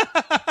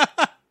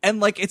 And,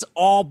 like, it's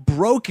all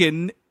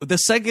broken the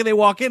second they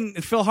walk in.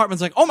 And Phil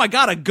Hartman's like, oh, my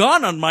God, a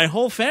gun on my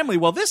whole family.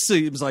 Well, this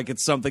seems like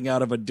it's something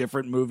out of a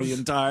different movie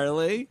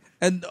entirely.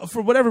 And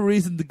for whatever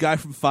reason, the guy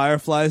from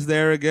Firefly's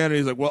there again. And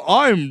he's like, well,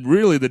 I'm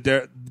really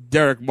the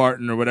Derek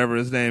Martin or whatever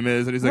his name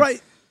is. And he's like,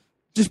 right.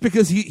 Just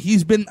because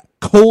he's been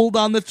cold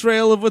on the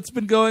trail of what's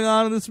been going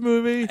on in this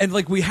movie. And,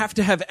 like, we have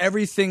to have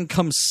everything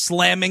come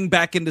slamming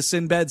back into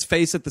Sinbad's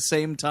face at the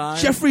same time.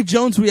 Jeffrey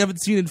Jones, who we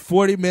haven't seen in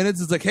 40 minutes,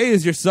 is like, hey,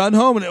 is your son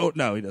home? And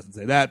no, he doesn't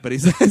say that, but he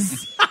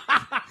says,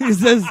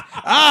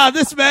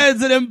 this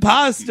man's an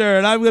imposter,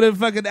 and I'm going to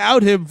fucking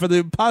out him for the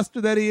imposter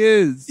that he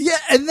is. Yeah,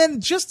 and then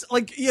just,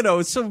 like,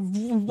 so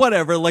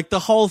whatever. Like,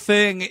 the whole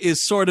thing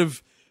is sort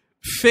of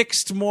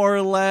fixed more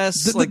or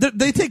less.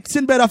 They take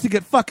Sinbad off to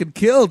get fucking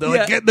killed. They're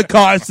like, get in the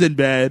car,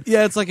 Sinbad.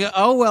 Yeah, it's like,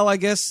 I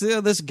guess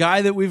this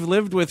guy that we've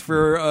lived with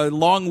for a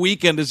long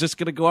weekend is just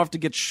going to go off to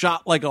get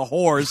shot like a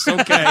horse.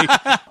 Okay.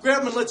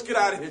 Grab him and let's get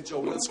out of here,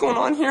 Joey. What's going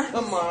on here?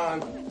 Come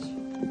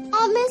on.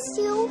 I'll miss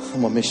you.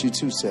 I'm gonna miss you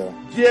too, Sarah.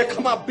 Yeah,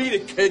 come on, beat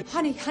it, kid.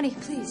 Honey,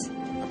 please.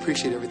 I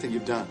appreciate everything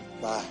you've done.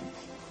 Bye.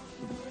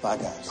 Bye,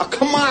 guys. Oh,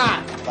 come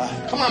on.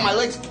 Bye. Come on, my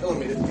leg's killing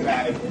me. Let's get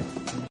out of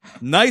here.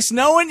 Nice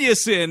knowing you,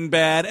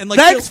 Sinbad. And like,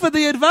 Thanks for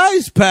the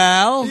advice,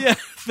 pal. Yeah,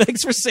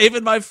 thanks for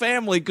saving my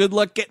family. Good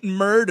luck getting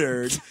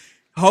murdered.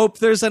 Hope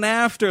there's an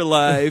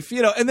afterlife,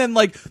 and then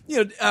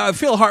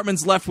Phil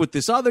Hartman's left with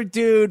this other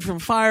dude from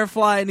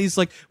Firefly, and he's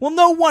like, well,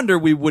 no wonder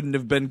we wouldn't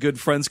have been good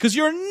friends because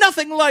you're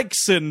nothing like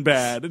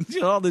Sinbad, and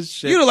all this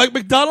shit. You don't like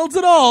McDonald's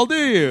at all,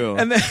 do you?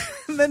 And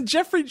then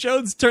Jeffrey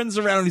Jones turns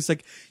around and he's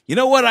like, you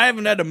know what? I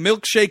haven't had a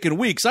milkshake in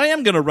weeks. I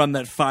am going to run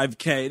that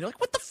 5K. And you're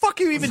like, what the fuck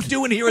are you even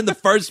doing here in the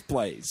first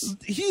place?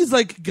 He's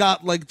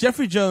got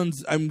Jeffrey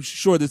Jones. I'm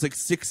sure there's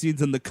 6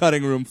 scenes on the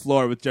cutting room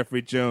floor with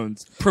Jeffrey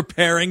Jones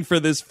preparing for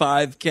this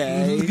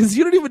 5K because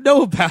you don't even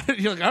know about it.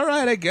 You're like, all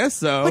right, I guess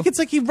so. It's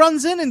like he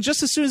runs in and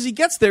just as soon as he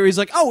gets there, he's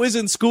like, oh,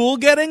 isn't school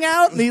getting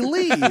out? And he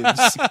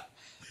leaves.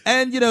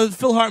 And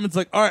Phil Hartman's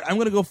like, all right, I'm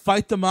going to go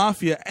fight the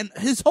mafia, and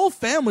his whole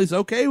family's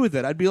okay with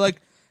it. I'd be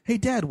like, hey,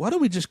 Dad, why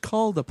don't we just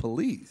call the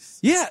police?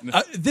 Yeah,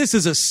 this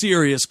is a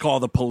serious call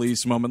the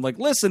police moment. Like,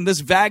 listen, this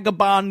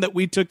vagabond that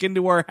we took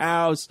into our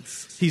house,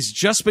 he's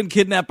just been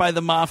kidnapped by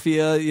the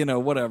mafia,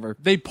 whatever.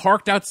 They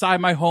parked outside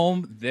my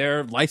home.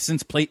 Their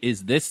license plate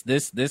is this.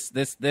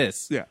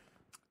 Yeah.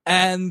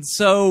 And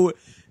so,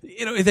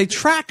 they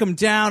track him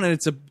down, and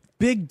it's a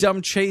big,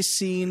 dumb chase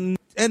scene.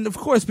 And, of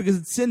course, because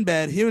it's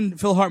Sinbad, him and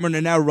Phil Hartman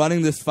are now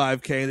running this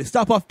 5K. They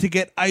stop off to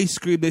get ice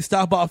cream. They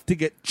stop off to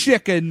get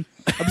chicken.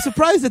 I'm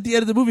surprised at the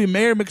end of the movie,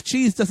 Mayor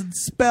McCheese doesn't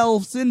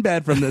spell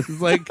Sinbad from this. It's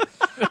like,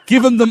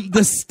 give him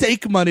the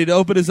steak money to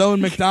open his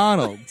own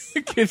McDonald's.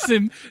 Gives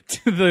him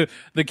to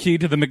the key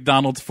to the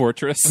McDonald's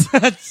fortress.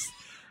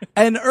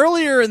 And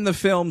earlier in the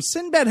film,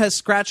 Sinbad has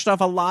scratched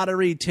off a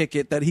lottery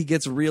ticket that he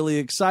gets really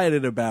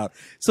excited about.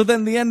 So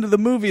then the end of the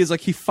movie is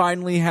like he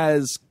finally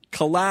has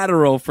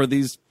collateral for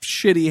these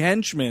shitty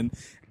henchmen,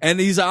 and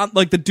he's on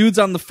the dude's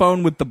on the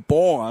phone with the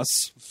boss,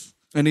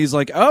 and he's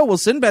like, oh, well,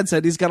 Sinbad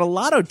said he's got a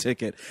lotto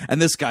ticket,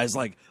 and this guy's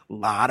like,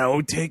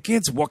 lotto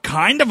tickets? What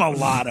kind of a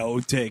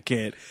lotto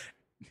ticket?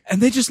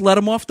 And they just let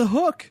him off the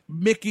hook.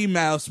 Mickey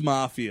Mouse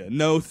Mafia,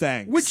 no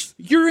thanks. Which,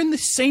 you're in the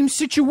same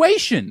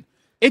situation.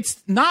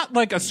 It's not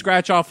like a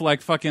scratch off,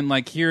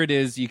 here it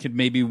is, you could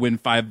maybe win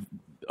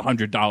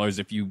 $500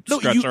 if you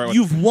scratch our...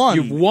 You've won.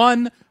 You've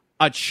won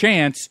a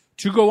chance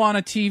to go on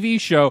a TV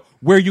show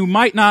where you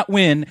might not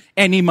win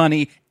any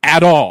money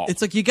at all.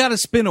 It's like you got to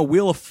spin a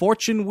Wheel of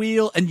Fortune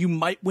wheel and you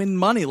might win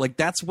money. Like,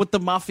 that's what the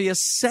mafia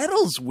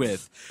settles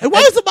with. And why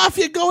is the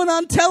mafia going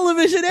on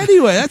television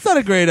anyway? That's not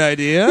a great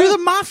idea. You're the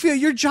mafia.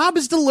 Your job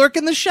is to lurk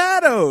in the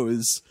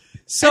shadows.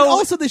 So, and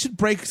also, they should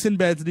break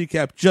Sinbad's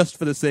kneecap just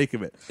for the sake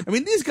of it. I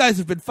mean, these guys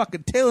have been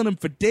fucking tailing him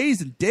for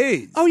days and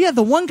days. Oh, yeah,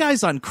 the one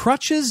guy's on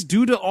crutches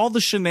due to all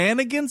the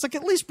shenanigans. Like,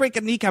 at least break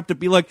a kneecap to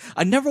be like,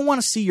 I never want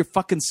to see your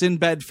fucking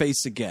Sinbad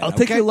face again. I'll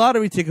take your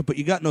lottery ticket, but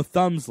you got no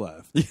thumbs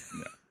left.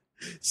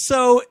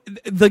 So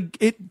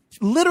it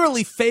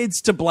literally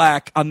fades to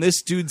black on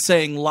this dude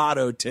saying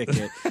lotto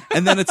ticket.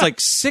 And then it's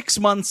 6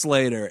 months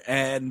later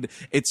and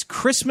it's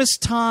Christmas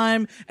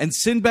time and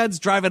Sinbad's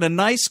driving a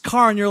nice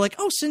car and you're like,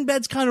 oh,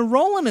 Sinbad's kind of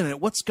rolling in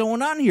it. What's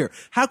going on here?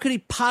 How could he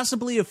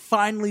possibly have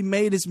finally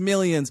made his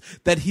millions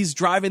that he's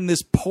driving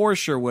this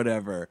Porsche or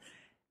whatever?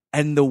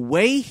 And the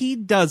way he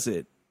does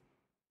it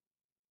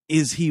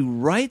is he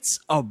writes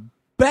a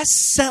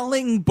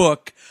best-selling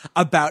book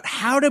about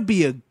how to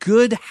be a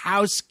good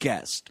house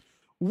guest.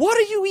 What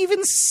are you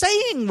even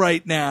saying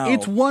right now?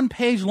 It's 1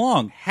 page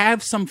long.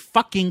 Have some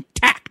fucking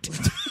tact.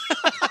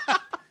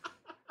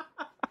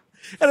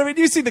 And I mean,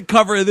 you see the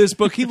cover of this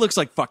book. He looks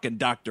like fucking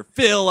Dr.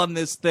 Phil on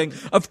this thing.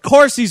 Of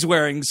course he's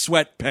wearing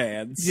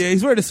sweatpants. Yeah,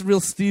 he's wearing a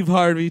real Steve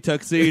Harvey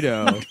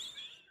tuxedo.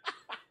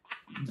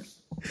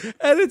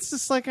 And it's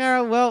just like,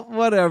 oh, well,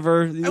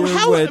 whatever. I mean,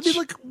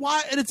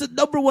 why? And it's a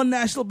 #1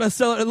 national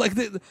bestseller. And like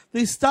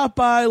they stop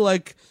by,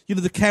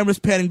 the camera's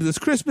panning to this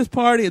Christmas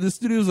party, and the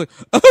studio's like,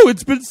 oh,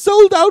 it's been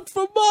sold out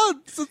for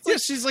months.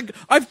 She's like,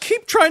 I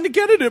keep trying to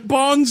get it at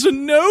Barnes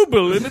and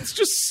Noble, and it's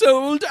just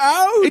sold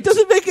out. It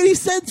doesn't make any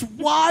sense.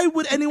 Why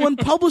would anyone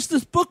publish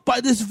this book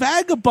by this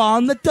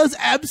vagabond that does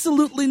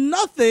absolutely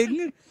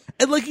nothing?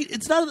 And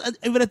it's not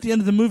even at the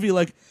end of the movie,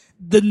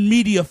 the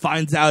media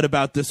finds out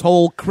about this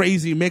whole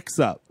crazy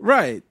mix-up.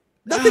 Right.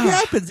 Nothing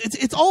happens.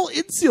 It's all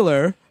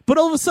insular, but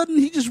all of a sudden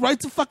he just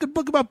writes a fucking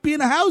book about being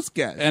a house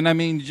guest. And I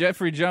mean,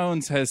 Jeffrey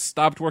Jones has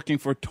stopped working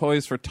for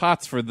Toys for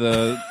Tots for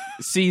the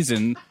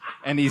season,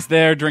 and he's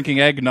there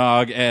drinking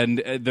eggnog,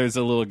 and there's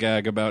a little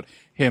gag about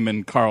him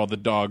and Carl the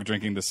dog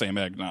drinking the same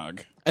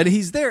eggnog. And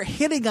he's there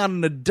hitting on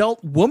an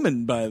adult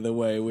woman, by the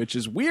way, which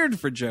is weird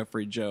for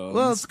Jeffrey Jones.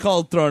 Well, it's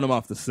called throwing him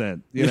off the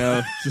scent, you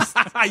got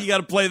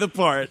to play the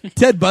part.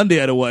 Ted Bundy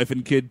had a wife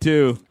and kid,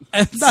 too.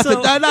 And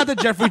not that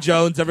Jeffrey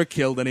Jones ever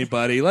killed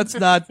anybody. Let's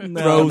not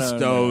throw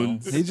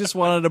stones. No. He just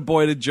wanted a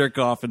boy to jerk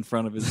off in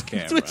front of his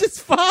camera. Which is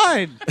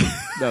fine.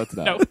 No, it's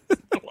not. No.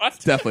 What?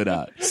 It's definitely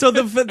not. So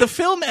the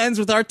film ends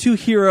with our two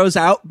heroes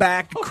out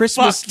back,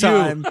 Christmas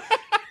time,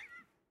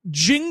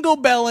 jingle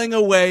belling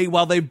away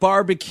while they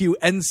barbecue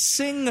and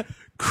sing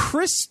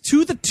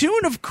to the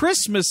tune of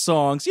Christmas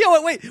songs.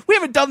 Wait, we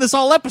haven't done this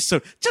all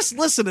episode. Just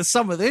listen to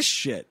some of this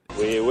shit.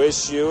 We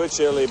wish you a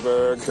chili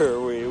burger.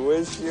 We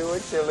wish you a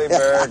chili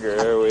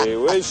burger. We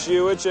wish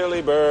you a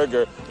chili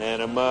burger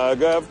and a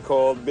mug of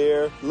cold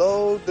beer.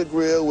 Load the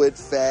grill with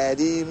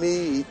fatty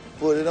meat.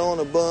 Put it on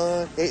a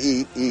bun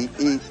and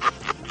eat.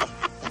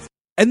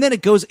 And then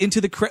it goes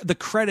into the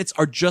credits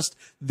are just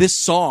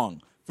this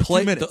song.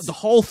 Play the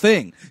whole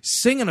thing.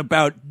 Singing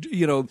about,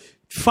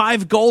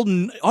 5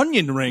 golden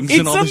onion rings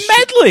and all this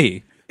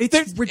medley. It's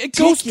ridiculous. It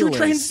goes through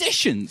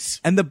transitions.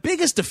 And the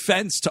biggest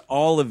offense to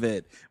all of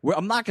it,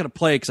 I'm not going to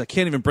play it because I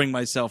can't even bring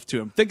myself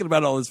to. I'm thinking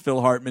about all this Phil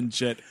Hartman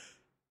shit.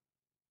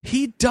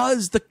 He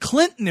does the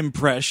Clinton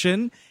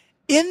impression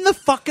in the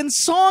fucking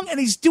song, and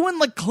he's doing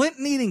like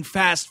Clinton eating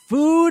fast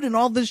food and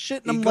all this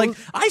shit. And I'm like,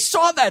 I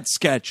saw that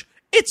sketch.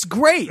 It's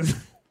great.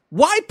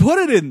 Why put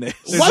it in this?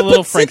 There's a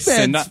little Frank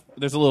Sinatra in there.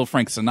 There is a little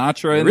Frank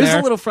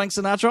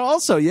Sinatra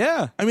also,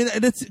 yeah. I mean,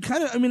 and it's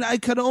kind of. I mean, I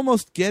could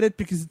almost get it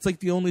because it's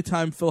like the only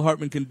time Phil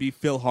Hartman can be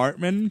Phil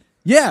Hartman.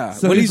 Yeah,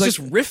 so when he's like,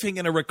 just riffing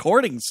in a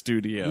recording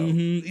studio.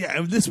 Mm-hmm,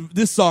 yeah,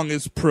 this song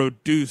is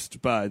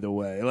produced, by the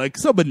way. Like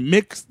someone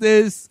mixed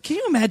this. Can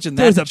you imagine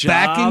that? There's a job?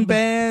 backing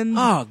band.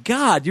 Oh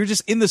God, you're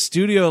just in the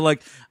studio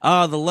like,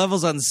 the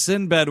levels on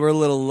Sinbad were a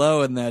little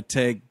low in that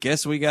take.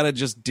 Guess we got to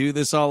just do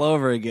this all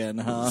over again,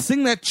 huh?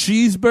 Sing that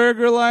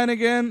cheeseburger line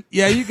again.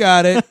 Yeah, you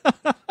got it.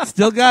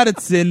 Still got it,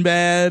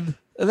 Sinbad.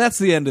 That's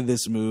the end of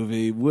this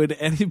movie. Would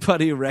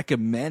anybody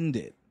recommend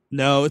it?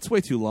 No, it's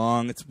way too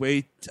long. It's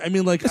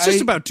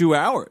just about 2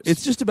 hours.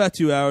 It's just about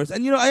 2 hours.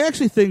 And, I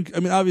actually think,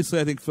 obviously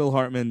I think Phil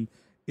Hartman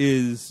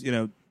is,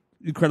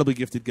 incredibly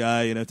gifted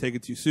guy, Take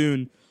It Too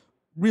Soon.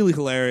 Really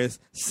hilarious.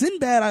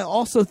 Sinbad, I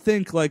also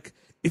think, like,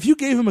 if you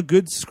gave him a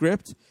good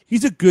script,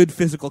 he's a good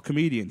physical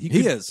comedian.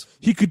 He is.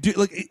 He could do,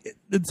 like,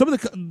 some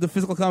of the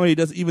physical comedy he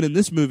does, even in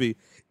this movie,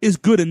 is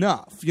good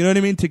enough. You know what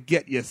I mean? To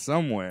get you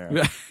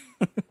somewhere.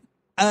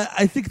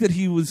 I think that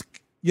he was...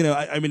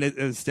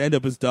 his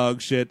stand-up is dog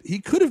shit. He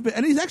could have been,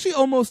 and he's actually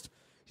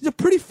he's a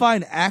pretty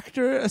fine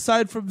actor,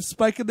 aside from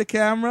spiking the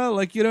camera.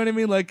 Like, you know what I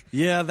mean? Like,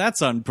 yeah,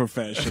 that's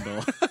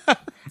unprofessional.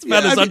 It's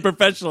about as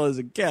unprofessional as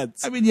it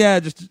gets. I mean, yeah,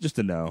 just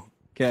a no.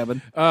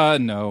 Cabin?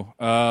 No.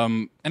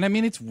 And I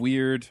mean, it's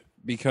weird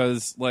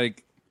because,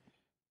 like,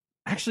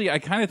 actually, I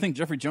kind of think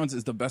Jeffrey Jones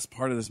is the best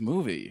part of this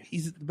movie.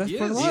 He's the best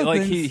part of a lot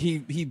of things.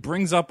 He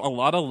brings up a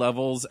lot of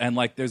levels, and,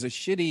 like, there's a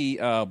shitty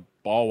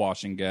ball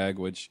washing gag,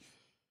 which...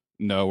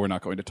 No, we're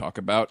not going to talk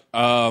about.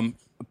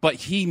 But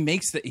he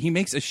makes a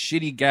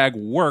shitty gag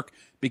work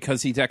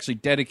because he's actually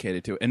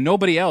dedicated to it, and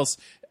nobody else,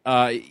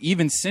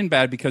 even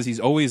Sinbad, because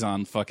he's always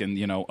on fucking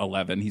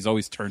 11. He's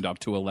always turned up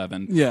to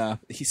 11. Yeah.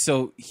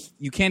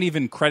 You can't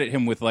even credit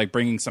him with like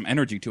bringing some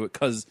energy to it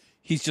because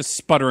he's just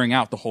sputtering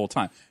out the whole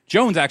time.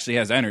 Jones actually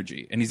has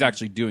energy, and he's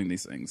actually doing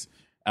these things.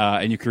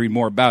 And you can read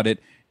more about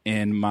it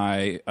in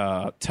my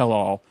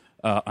tell-all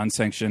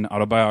unsanctioned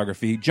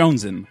autobiography,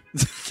 Jonesin.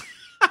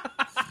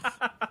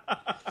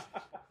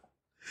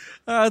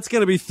 It's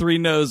going to be 3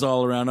 no's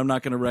all around. I'm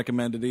not going to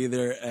recommend it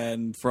either.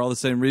 And for all the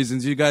same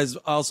reasons you guys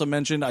also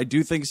mentioned, I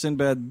do think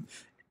Sinbad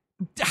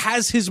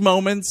has his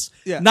moments.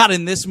 Yeah. Not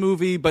in this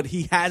movie, but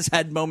he has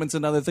had moments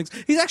in other things.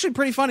 He's actually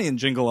pretty funny in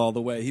Jingle All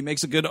the Way. He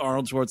makes a good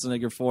Arnold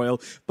Schwarzenegger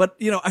foil. But,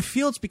 I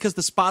feel it's because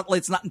the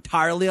spotlight's not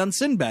entirely on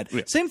Sinbad.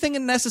 Yeah. Same thing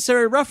in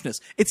Necessary Roughness.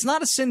 It's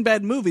not a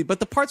Sinbad movie, but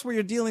the parts where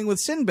you're dealing with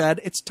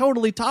Sinbad, it's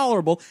totally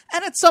tolerable,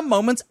 and at some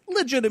moments,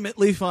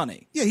 legitimately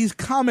funny. Yeah, he's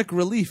comic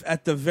relief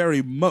at the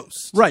very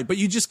most. Right, but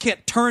you just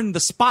can't turn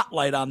the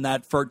spotlight on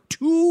that for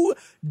 2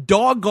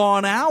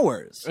 doggone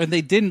hours. And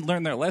they didn't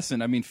learn their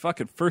lesson. I mean,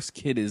 fucking First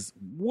Kid is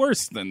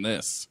worse than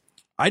this.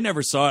 I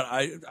never saw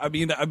it.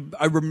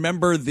 I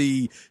remember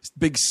the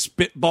big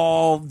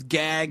spitball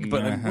gag,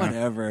 but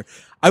whatever.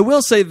 I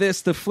will say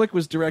this: the flick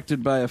was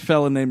directed by a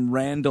fella named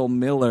Randall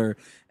Miller,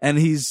 and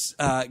he's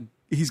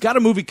got a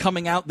movie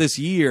coming out this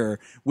year,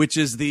 which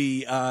is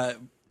the I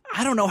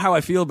don't know how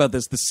I feel about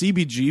this, the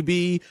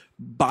CBGB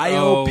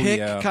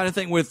biopic kind of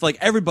thing with like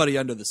everybody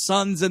under the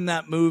sun's in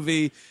that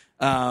movie.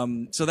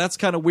 So that's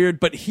kind of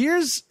weird, but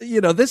here's,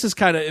 this is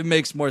kind of, it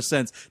makes more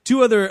sense.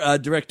 2 other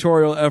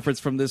directorial efforts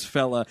from this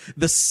fella.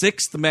 The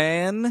Sixth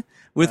Man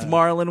with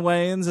Marlon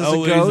Wayans as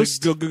a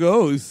ghost. He's a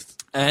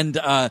ghost. And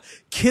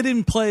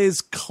Kidden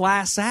plays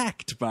Class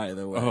Act, by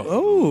the way.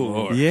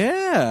 Oh.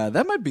 Yeah,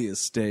 that might be a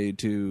stay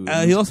tuned.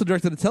 He also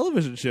directed a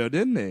television show,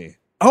 didn't he?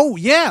 Oh,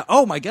 yeah.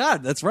 Oh, my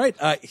God. That's right.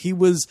 He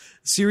was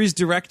series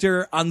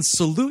director on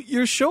Salute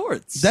Your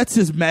Shorts. That's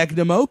his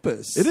magnum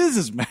opus. It is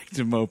his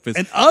magnum opus.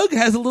 And Ugg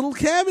has a little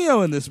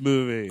cameo in this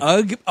movie.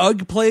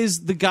 Ugg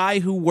plays the guy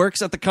who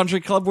works at the country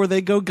club where they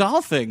go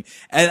golfing.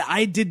 And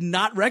I did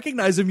not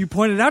recognize him. You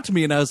pointed out to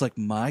me, and I was like,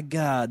 my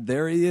God,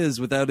 there he is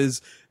without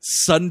his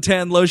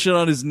suntan lotion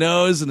on his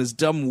nose and his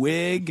dumb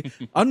wig.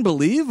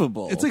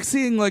 Unbelievable. It's like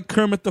seeing like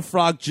Kermit the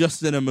Frog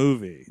just in a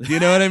movie. Do you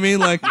know what I mean?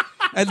 Like,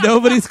 and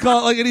nobody's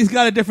called, like, and he's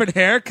got a different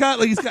haircut.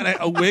 Like, he's got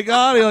a wig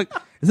on. You're like,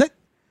 is that,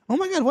 oh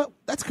my God, what?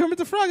 That's Kermit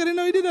the Frog. I didn't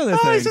know he did other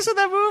things. Oh, he's just in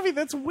that movie.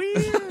 That's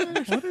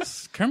weird. What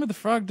is Kermit the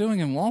Frog doing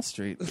in Wall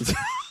Street?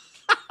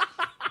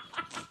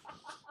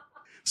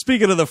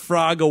 Speaking of the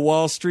Frog of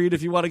Wall Street,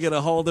 if you want to get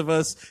a hold of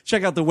us,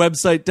 check out the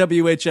website,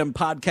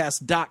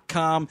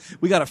 WHMPodcast.com.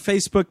 We got a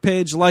Facebook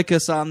page. Like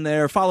us on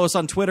there. Follow us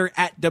on Twitter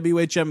at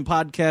WHM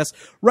Podcast.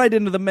 Right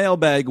into the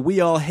mailbag,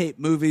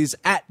 weallhatemovies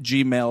at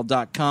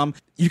gmail.com.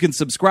 You can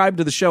subscribe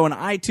to the show on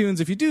iTunes.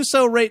 If you do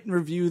so, rate and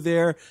review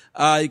there.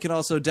 You can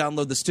also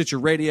download the Stitcher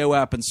Radio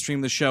app and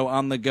stream the show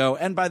on the go.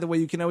 And by the way,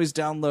 you can always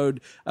download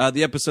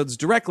the episodes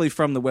directly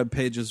from the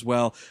webpage as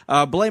well.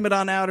 Blame It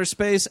on Outer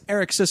Space,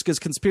 Eric Siska's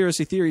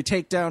Conspiracy Theory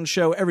Takedown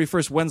show. Every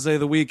first Wednesday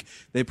of the week,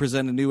 they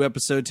present a new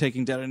episode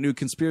taking down a new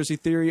conspiracy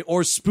theory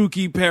or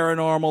spooky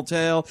paranormal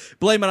tale.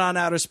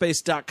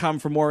 BlameItOnOuterSpace.com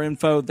for more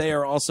info. They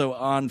are also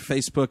on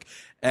Facebook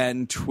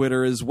and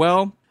Twitter as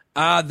well.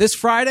 This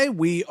Friday,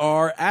 we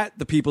are at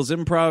the People's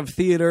Improv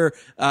Theater,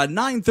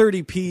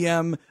 9:30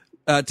 p.m.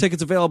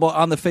 Tickets available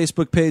on the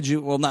Facebook page.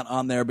 Well, not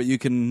on there, but you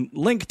can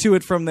link to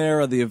it from there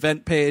or the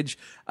event page.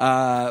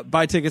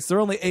 Buy tickets. They're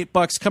only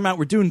 $8. Come out.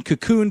 We're doing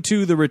Cocoon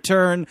 2, The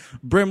Return.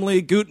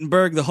 Brimley,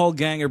 Gutenberg, the whole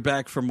gang are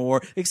back for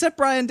more, except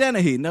Brian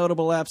Dennehy,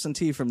 notable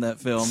absentee from that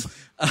film.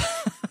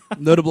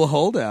 Notable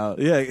holdout.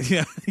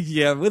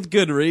 Yeah, with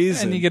good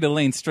reason. And you get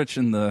Elaine Stritch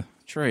in the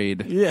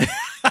trade. Yeah.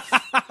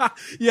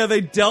 Yeah,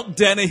 they dealt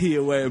Dennehy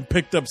away and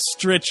picked up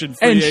Stritch in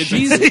free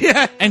agency.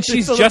 And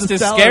she's just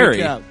as scary.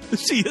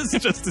 She is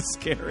just as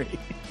scary.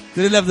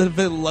 They didn't have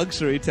the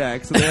luxury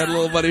tax, so they had a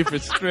little money for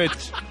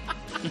Stritch.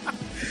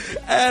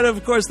 And,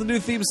 of course, the new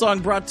theme song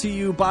brought to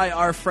you by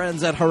our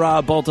friends at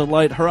Hurrah Bolt of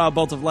Light,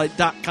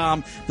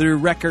 hurrahboltoflight.com. Their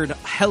record,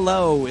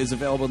 Hello, is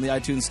available in the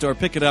iTunes store.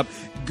 Pick it up.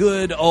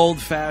 Good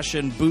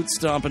old-fashioned boot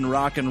stomp and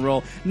rock and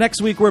roll.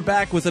 Next week, we're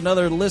back with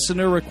another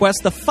listener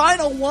request, the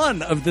final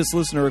one of this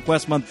listener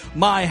request month.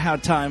 My, how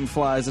time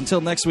flies. Until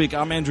next week,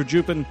 I'm Andrew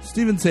Jupin.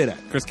 Steven Sadak.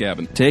 Chris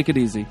Gavin. Take it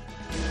easy.